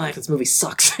 the final act of this movie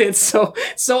sucks. It's so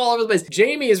all over the place.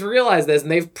 Jamie has realized this,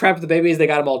 and they've prepped the babies. They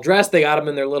got them all dressed. They got them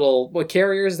in their little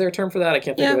carrier is their term for that? I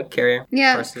can't think of it. Carrier.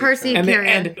 Yeah, car seat carrier.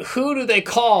 And who do they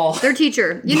call? Their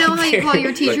teacher. You know how you call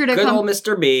your teacher to good come old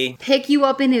Mr. B. pick you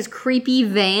up in his creepy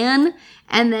van?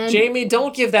 And then Jamie,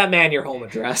 don't give that man your home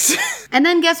address. And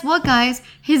then guess what, guys?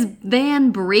 His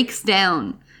van breaks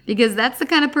down. Because that's the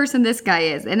kind of person this guy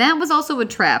is. And that was also a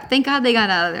trap. Thank God they got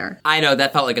out of there. I know,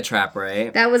 that felt like a trap,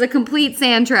 right? That was a complete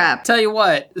sand trap. Tell you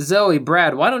what, Zoe,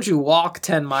 Brad, why don't you walk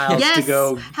 10 miles to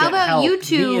go How about help? You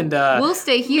two we'll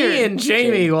stay here. Me and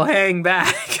Jamie will hang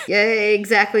back. Yeah,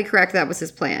 exactly correct. That was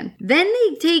his plan. Then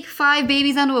they take 5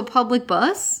 babies onto a public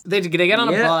bus. They get on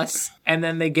a bus, and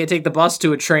then they take the bus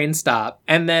to a train stop,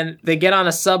 and then they get on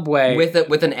a subway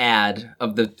with an ad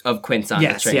of Quints on the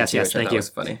train. Yes, which thank I thought you. was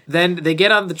funny. Then they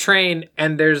get on the train,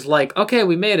 and there's like, okay,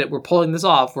 we made it. We're pulling this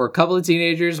off. We're a couple of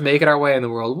teenagers making our way in the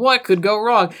world. What could go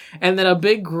wrong? And then a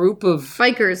big group of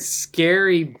bikers,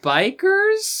 scary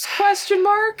bikers? ?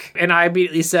 And I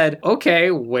immediately said,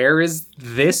 okay, where is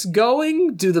this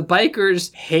going? Do the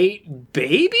bikers hate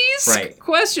babies? Right.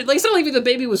 Question. Like, it's not like the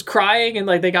baby was crying and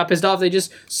like they got pissed off. They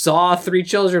just saw 3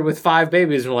 children with 5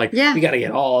 babies and were like, we gotta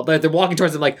get all. They're walking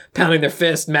towards them, like pounding their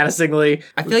fist menacingly.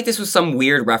 I feel like this was some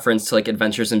weird reference to like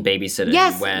Adventures in Babysitting.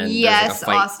 Yes, when yes, like, a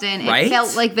fight, Austin. right? It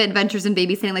felt like the Adventures in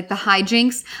Babysitting, like the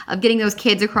hijinks of getting those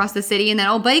kids across the city, and then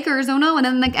bikers, oh no, and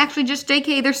then like actually just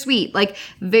JK, they're sweet. Like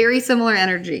very similar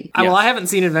energy. Well, I haven't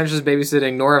seen Adventures in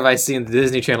Babysitting, nor have I seen the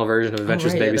Disney Channel version of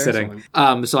Adventures in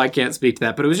Babysitting. So I can't speak to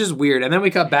that, but it was just weird. And then we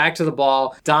cut back to the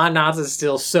ball. Don Knotts is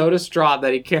still so distraught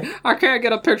that I can't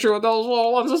get a picture with those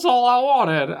little ones. That's all I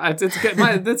wanted. It's good.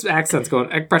 This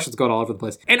expression's going all over the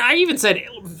place. And I even said,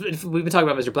 we've been talking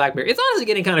about Mr. Blackbeard, it's honestly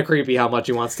getting kind of creepy how much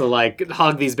he wants to like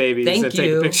hug these babies and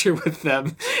take a picture with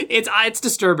them. It's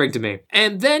disturbing to me.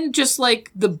 And then just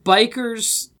like the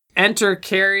bikers enter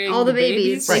carrying all the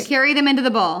babies. They carry them into the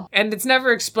ball. And it's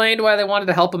never explained why they wanted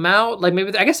to help him out. Like,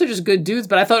 maybe, I guess they're just good dudes,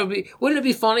 but I thought wouldn't it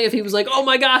be funny if he was like, oh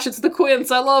my gosh, it's the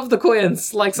Quints. I love the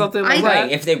Quints. Like something like that.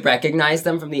 Right, if they recognize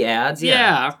them from the ads.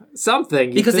 Yeah,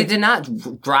 something. Because they did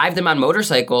not drive them on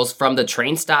motorcycles from the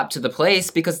train stop to the place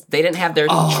because they didn't have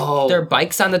their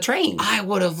bikes on the train. I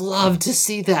would have loved to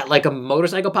see that. Like a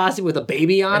motorcycle posse with a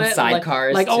baby on it.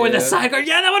 Sidecars. Like, in the sidecar.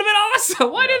 Yeah, that would have been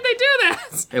awesome. Why didn't they do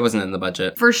that? It wasn't in the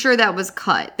budget. For sure that was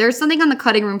cut. There's something on the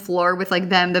cutting room floor with like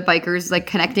the bikers like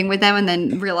connecting with them and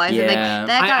then realizing like that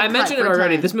got I mentioned it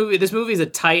already. Time. This movie is a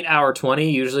tight hour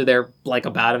 20. Usually they're like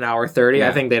about an hour 30. Yeah.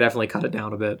 I think they definitely cut it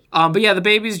down a bit. But yeah, the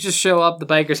babies just show up, the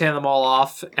bikers hand them all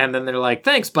off, and then they're like,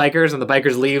 thanks bikers, and the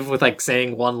bikers leave with like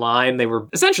saying one line. They were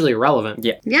essentially irrelevant.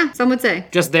 Yeah, some would say.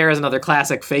 Just there as another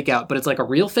classic fake out, but it's like a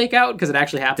real fake out because it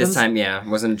actually happens. This time, it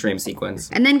wasn't a dream sequence.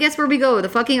 And then guess where we go? The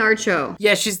fucking art show.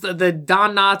 Yeah, she's the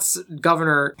Don Knotts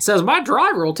governor says, my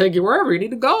driver will take you wherever you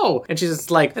need to go. And she's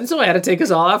just like, and so I had to take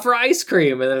us all out for ice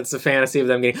cream. And then it's a fantasy of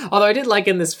them getting, although I did like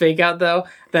in this fake out though,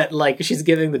 that like she's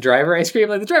giving the driver ice cream.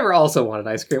 Like the driver also wanted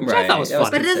ice cream, which I thought was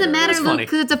funny. But it doesn't matter, Luke,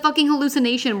 because it's a fucking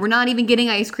hallucination. We're not even getting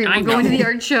ice cream. We're going to the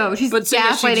art show. She's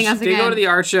gaslighting us again. They go to the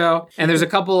art show, and there's a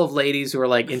couple of ladies who are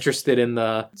like interested in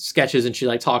the sketches, and she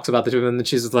like talks about the two of them, and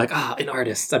she's like, an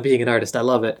artist. I'm being an artist. I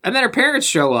love it. And then her parents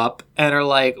show up and are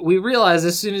like, we realized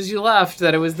as soon as you left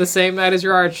that it was the same night as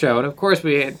your art show, and of course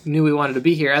we knew we wanted to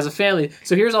be here as a family.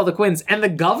 So here's all the Quints, and the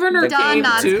governor Don came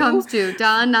Knotts too.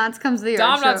 Don Knotts comes to the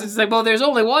art show. Don Knotts is like, well, there's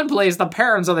only one place the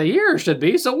parents of the year should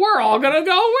be, so we're all gonna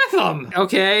go with them.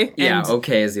 Okay? Yeah,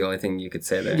 okay is the only thing you could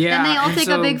say there. Yeah. And they all take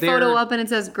a big photo up, and it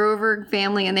says Grover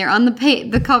family, and they're on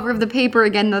the cover of the paper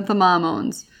again that the mom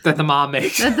owns. That the mom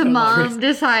makes. That the mom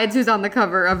decides who's on the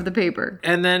cover of the paper.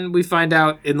 And then we find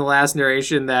out in the last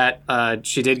narration that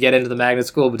she did get into the magnet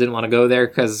school but didn't want to go there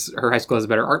because her high school has a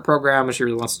better art program and she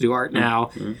really wants to do art now.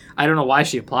 Mm-hmm. I don't know why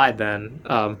she applied then.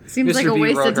 Seems Mr. like a B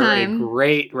waste wrote of time. Her a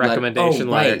great recommendation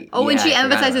letter. Oh, and she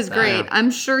emphasizes great.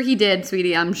 I'm sure he did,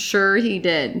 sweetie. I'm sure he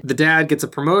did. The dad gets a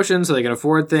promotion so they can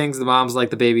afford things. The mom's like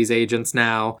the baby's agents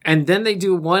now. And then they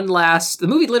do one last... The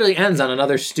movie literally ends on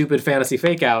another stupid fantasy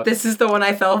fake out. This is the one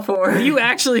I fell fell for. You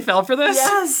actually fell for this?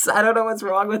 Yes. I don't know what's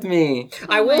wrong with me.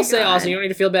 I will say also, you don't need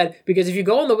to feel bad, because if you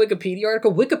go on the Wikipedia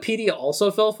article, Wikipedia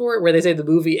also fell for it, where they say the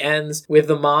movie ends with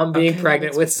the mom being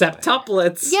pregnant with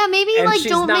septuplets. Yeah, maybe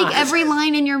don't make every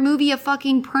line in your movie a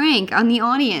fucking prank on the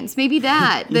audience. Maybe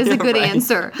that is a good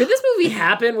answer. Did this movie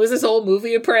happen? Was this whole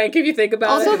movie a prank, if you think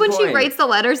about it? Also, when she writes the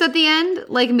letters at the end,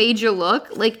 like, made you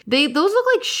look, like, those look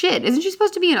like shit. Isn't she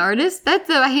supposed to be an artist? That's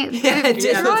the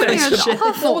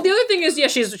awful. Well, the other thing is,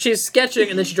 she's sketching,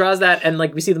 and then she draws that, and,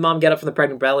 like, we see the mom get up from the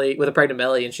pregnant belly, with a pregnant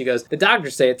belly, and she goes, the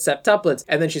doctors say it's septuplets,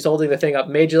 and then she's holding the thing up,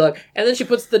 made you look, and then she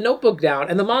puts the notebook down,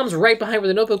 and the mom's right behind where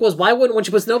the notebook was. Why wouldn't, when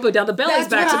she puts the notebook down, the belly's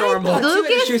back to normal?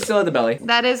 She was still at the belly.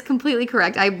 That is completely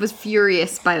correct. I was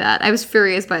furious by that.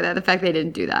 The fact they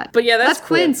didn't do that. But yeah, that's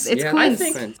Quints. It's Quints.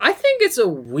 I think it's a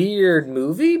weird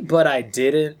movie, but I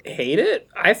didn't hate it.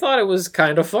 I thought it was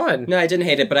kind of fun. No, I didn't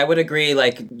hate it, but I would agree,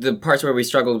 like, the parts where we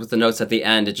struggled with the notes at the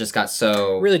end, it just got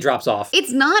so... really drops off.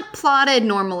 It's not plotted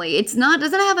normally. Doesn't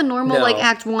have a normal, like,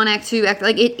 act 1, act 2,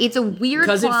 it's a weird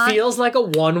plot. Because it feels like a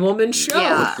one-woman show.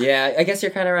 Yeah, I guess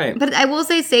you're kind of right. But I will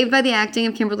say, saved by the acting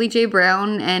of Kimberly J.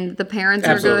 Brown, and the parents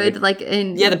are good.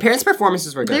 The parents'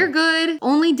 performances were good. They're good.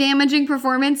 Only damaging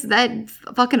performance, that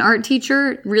fucking art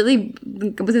teacher really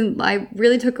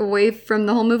took away from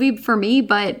the whole movie for me,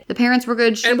 but the parents were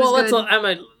good.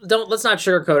 Let's not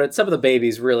sugarcoat it. Some of the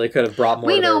babies really could have brought more.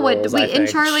 We know what roles, and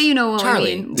Charlie, you know what I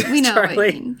mean. We know what I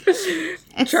mean.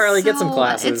 Charlie, get some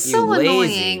classes. It's so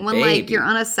annoying when like you're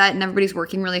on a set and everybody's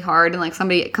working really hard and like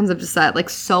somebody comes up to set like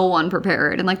so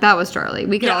unprepared, and like that was Charlie.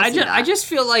 We could all see that. I just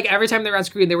feel like every time they were on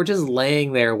screen, they were just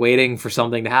laying there waiting for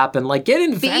something to happen. Like, get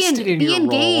invested in your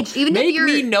engaged. role. Make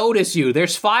me notice you.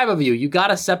 There's 5 of you. You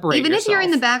gotta separate. Even yourself. If you're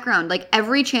in the background, like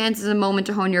every chance is a moment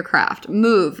to hone your craft.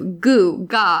 Move, goo,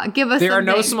 ga, give us. There something.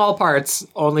 are no small parts,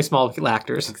 only small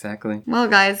actors. Exactly. Well,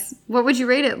 guys, what would you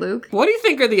rate it, Luke? What do you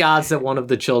think are the odds that one of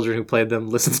the children who played them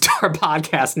listens to our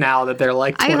podcast now that they're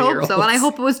like 20 I hope year olds? so, and I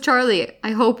hope it was Charlie.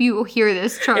 I hope you hear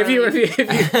this, Charlie.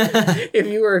 If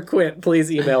you were a Quint,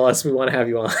 please email us. We want to have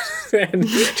you on and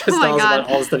just tell us about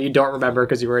all the stuff you don't remember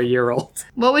because you were a year old.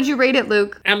 What would you rate it,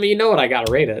 Luke? I mean, you know what I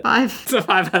gotta rate it. 5. It's a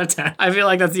 5 out of 10. I feel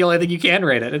like that's the only thing you can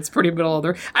rate it. It's pretty middle of the,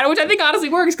 which I think honestly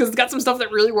works because it's got some stuff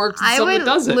that really works and some that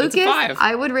doesn't. Lucas, it's a 5.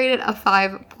 I would rate it a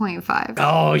 5.5.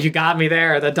 Oh, you got me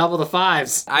there. The double the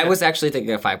 5s. I was actually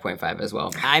thinking a 5.5 as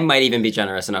well. I might even be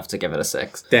generous enough to give it a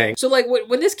 6. Dang. So like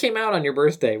when this came out on your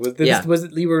birthday, was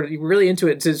it, you were really into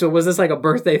it? So was this like a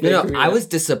birthday thing? No, I was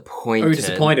disappointed. Oh, you were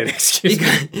disappointed, excuse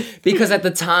me. Because at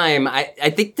the time, I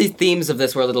think the themes of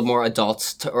this were a little more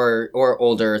adults or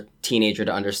older teenager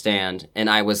to understand. And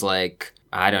I was like,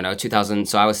 I don't know, 2000,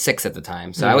 so I was 6 at the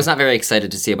time. So I was not very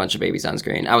excited to see a bunch of babies on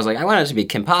screen. I was like, I wanted it to be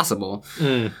Kim Possible.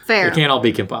 Fair. It can't all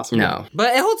be Kim Possible. No.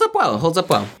 But it holds up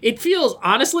well. It feels,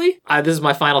 honestly, this is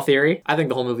my final theory, I think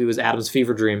the whole movie was Adam's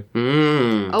fever dream.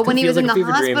 Oh, when he was in the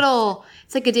hospital.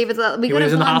 It's like a David... We could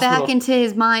have gone back into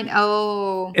his mind.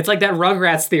 Oh. It's like that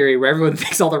Rugrats theory where everyone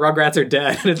thinks all the Rugrats are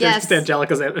dead and it's just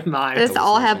Angelica's mind. This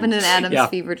all happened in Adam's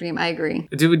fever dream. I agree.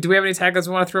 Do we have any taglines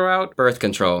we want to throw out? Birth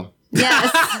control. Yes.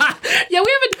 Yeah, we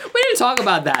didn't talk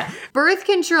about that. Birth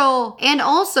control, and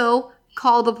also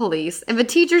call the police. If a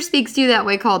teacher speaks to you that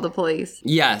way, call the police.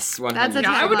 Yes, 100%. That's a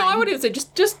I would even say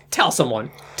just tell someone.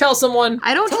 Tell someone.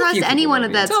 I don't trust anyone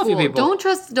at that school.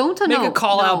 Don't make a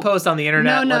call out post on the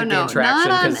internet. No. Not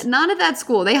at that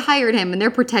school. They hired him and they're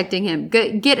protecting him.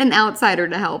 Get an outsider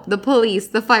to help. The police,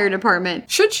 the fire department.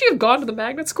 Should she have gone to the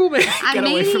magnet school? Maybe get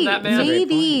away from that man.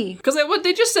 Maybe because what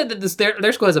they just said that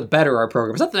their school has a better art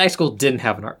program. It's not that the next school didn't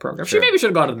have an art program. Sure. She maybe should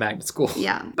have gone to the magnet school.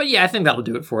 Yeah. But yeah, I think that'll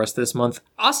do it for us this month.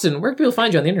 Austin, where can people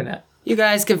find you on the internet? You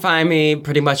guys can find me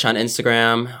pretty much on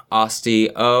Instagram,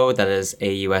 AustyO, that is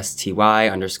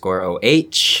AUSTY_OH.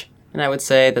 And I would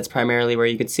say that's primarily where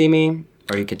you could see me,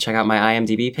 or you could check out my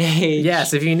IMDb page.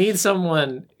 Yes, if you need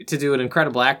someone to do an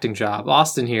incredible acting job,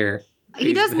 Austin here.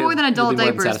 He does more than adult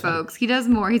diapers, folks. He does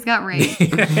more. He's got range.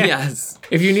 Yes.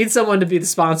 If you need someone to be the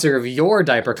sponsor of your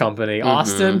diaper company,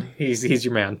 Austin, he's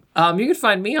your man. You can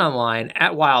find me online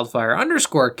at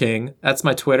wildfire_king. That's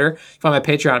my Twitter. Find my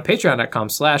Patreon at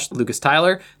patreon.com/Lucas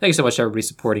Tyler. Thank you so much to everybody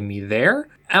supporting me there.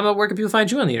 Emma, where can people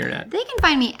find you on the internet? They can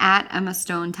find me at Emma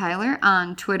Stone Tyler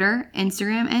on Twitter,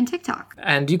 Instagram, and TikTok.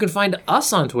 And you can find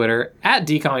us on Twitter at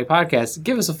DComedy Podcast.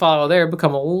 Give us a follow there.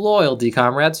 Become a loyal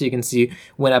DComrade so you can see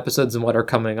when episodes and what are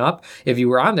coming up. If you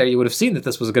were on there, you would have seen that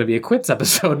this was going to be a Quints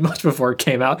episode much before it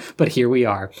came out, but here we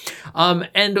are.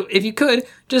 And if you could,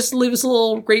 just leave us a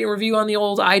little rate and review on the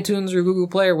old iTunes or Google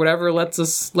Play or whatever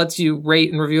lets you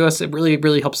rate and review us. It really,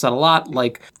 really helps out a lot.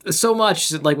 Like, so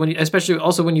much. Like, especially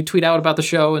also when you tweet out about the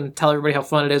show, show and tell everybody how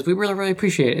fun it is. We really, really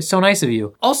appreciate it. It's so nice of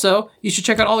you. Also, you should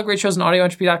check out all the great shows on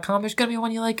audioentropy.com. There's going to be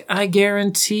one you like. I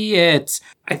guarantee it.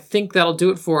 I think that'll do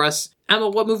it for us. Emma,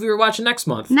 what movie are we watching next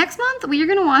month? Next month, we are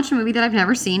going to watch a movie that I've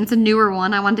never seen. It's a newer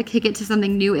one. I wanted to kick it to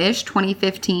something new-ish,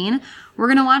 2015. We're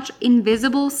going to watch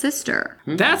Invisible Sister.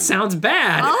 That sounds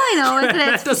bad. All I know is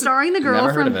that it's starring the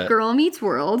girl from Girl Meets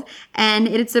World, and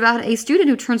it's about a student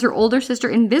who turns her older sister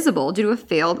invisible due to a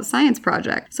failed science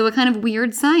project. So a kind of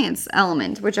weird science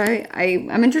element, which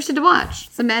I'm interested to watch.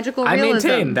 Some magical realism.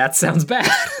 I maintain that sounds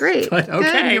bad. Great. But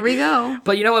okay. Good, here we go.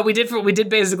 But you know what? We did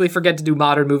basically forget to do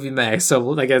Modern Movie May,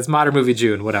 so I guess Modern Movie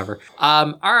June, whatever.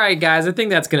 All right, guys, I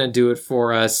think that's going to do it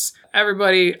for us.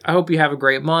 Everybody, I hope you have a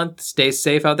great month. Stay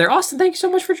safe out there. Austin, thank you so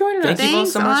much for joining us. Thank you both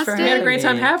so much for having me. We had a great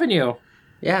time having you.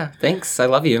 Yeah, thanks. I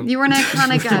love you. You were an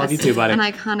iconic guest. Love you too, buddy. An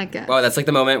iconic guest. Oh, that's like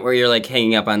the moment where you're like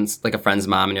hanging up on like a friend's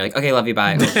mom and you're like, okay, love you,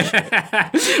 bye.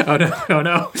 Oh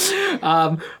no.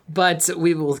 But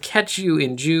we will catch you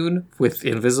in June with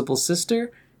Invisible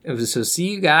Sister. So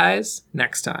see you guys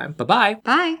next time. Bye-bye.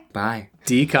 Bye. Bye.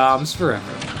 DComs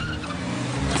forever.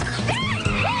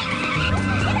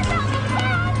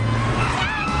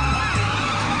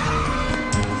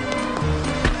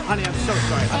 Honey, I'm so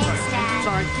sorry.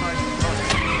 Sorry.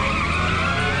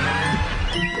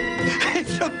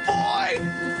 It's a boy!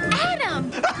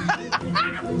 Adam!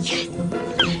 Yes!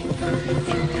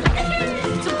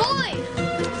 It's a boy!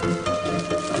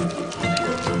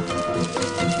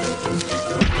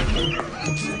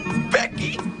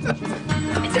 Becky!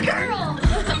 It's a girl!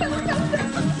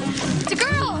 It's a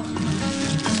girl!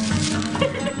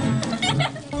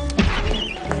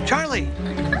 Charlie!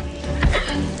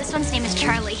 This one's name is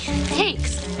Charlie.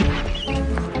 Thanks.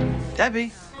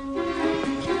 Debbie!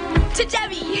 To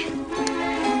Debbie!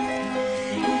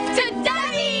 To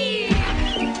Debbie!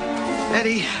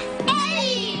 Eddie!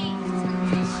 Eddie!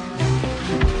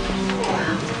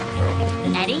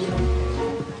 Eddie?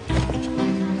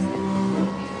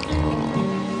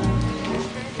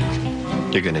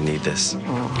 You're gonna need this.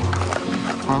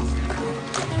 Huh?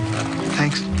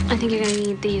 Thanks. I think you're gonna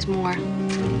need these more.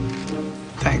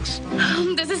 Thanks.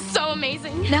 This is so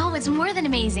amazing. No, it's more than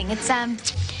amazing. It's, I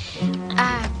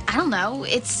don't know.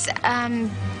 It's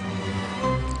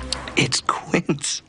It's Quints.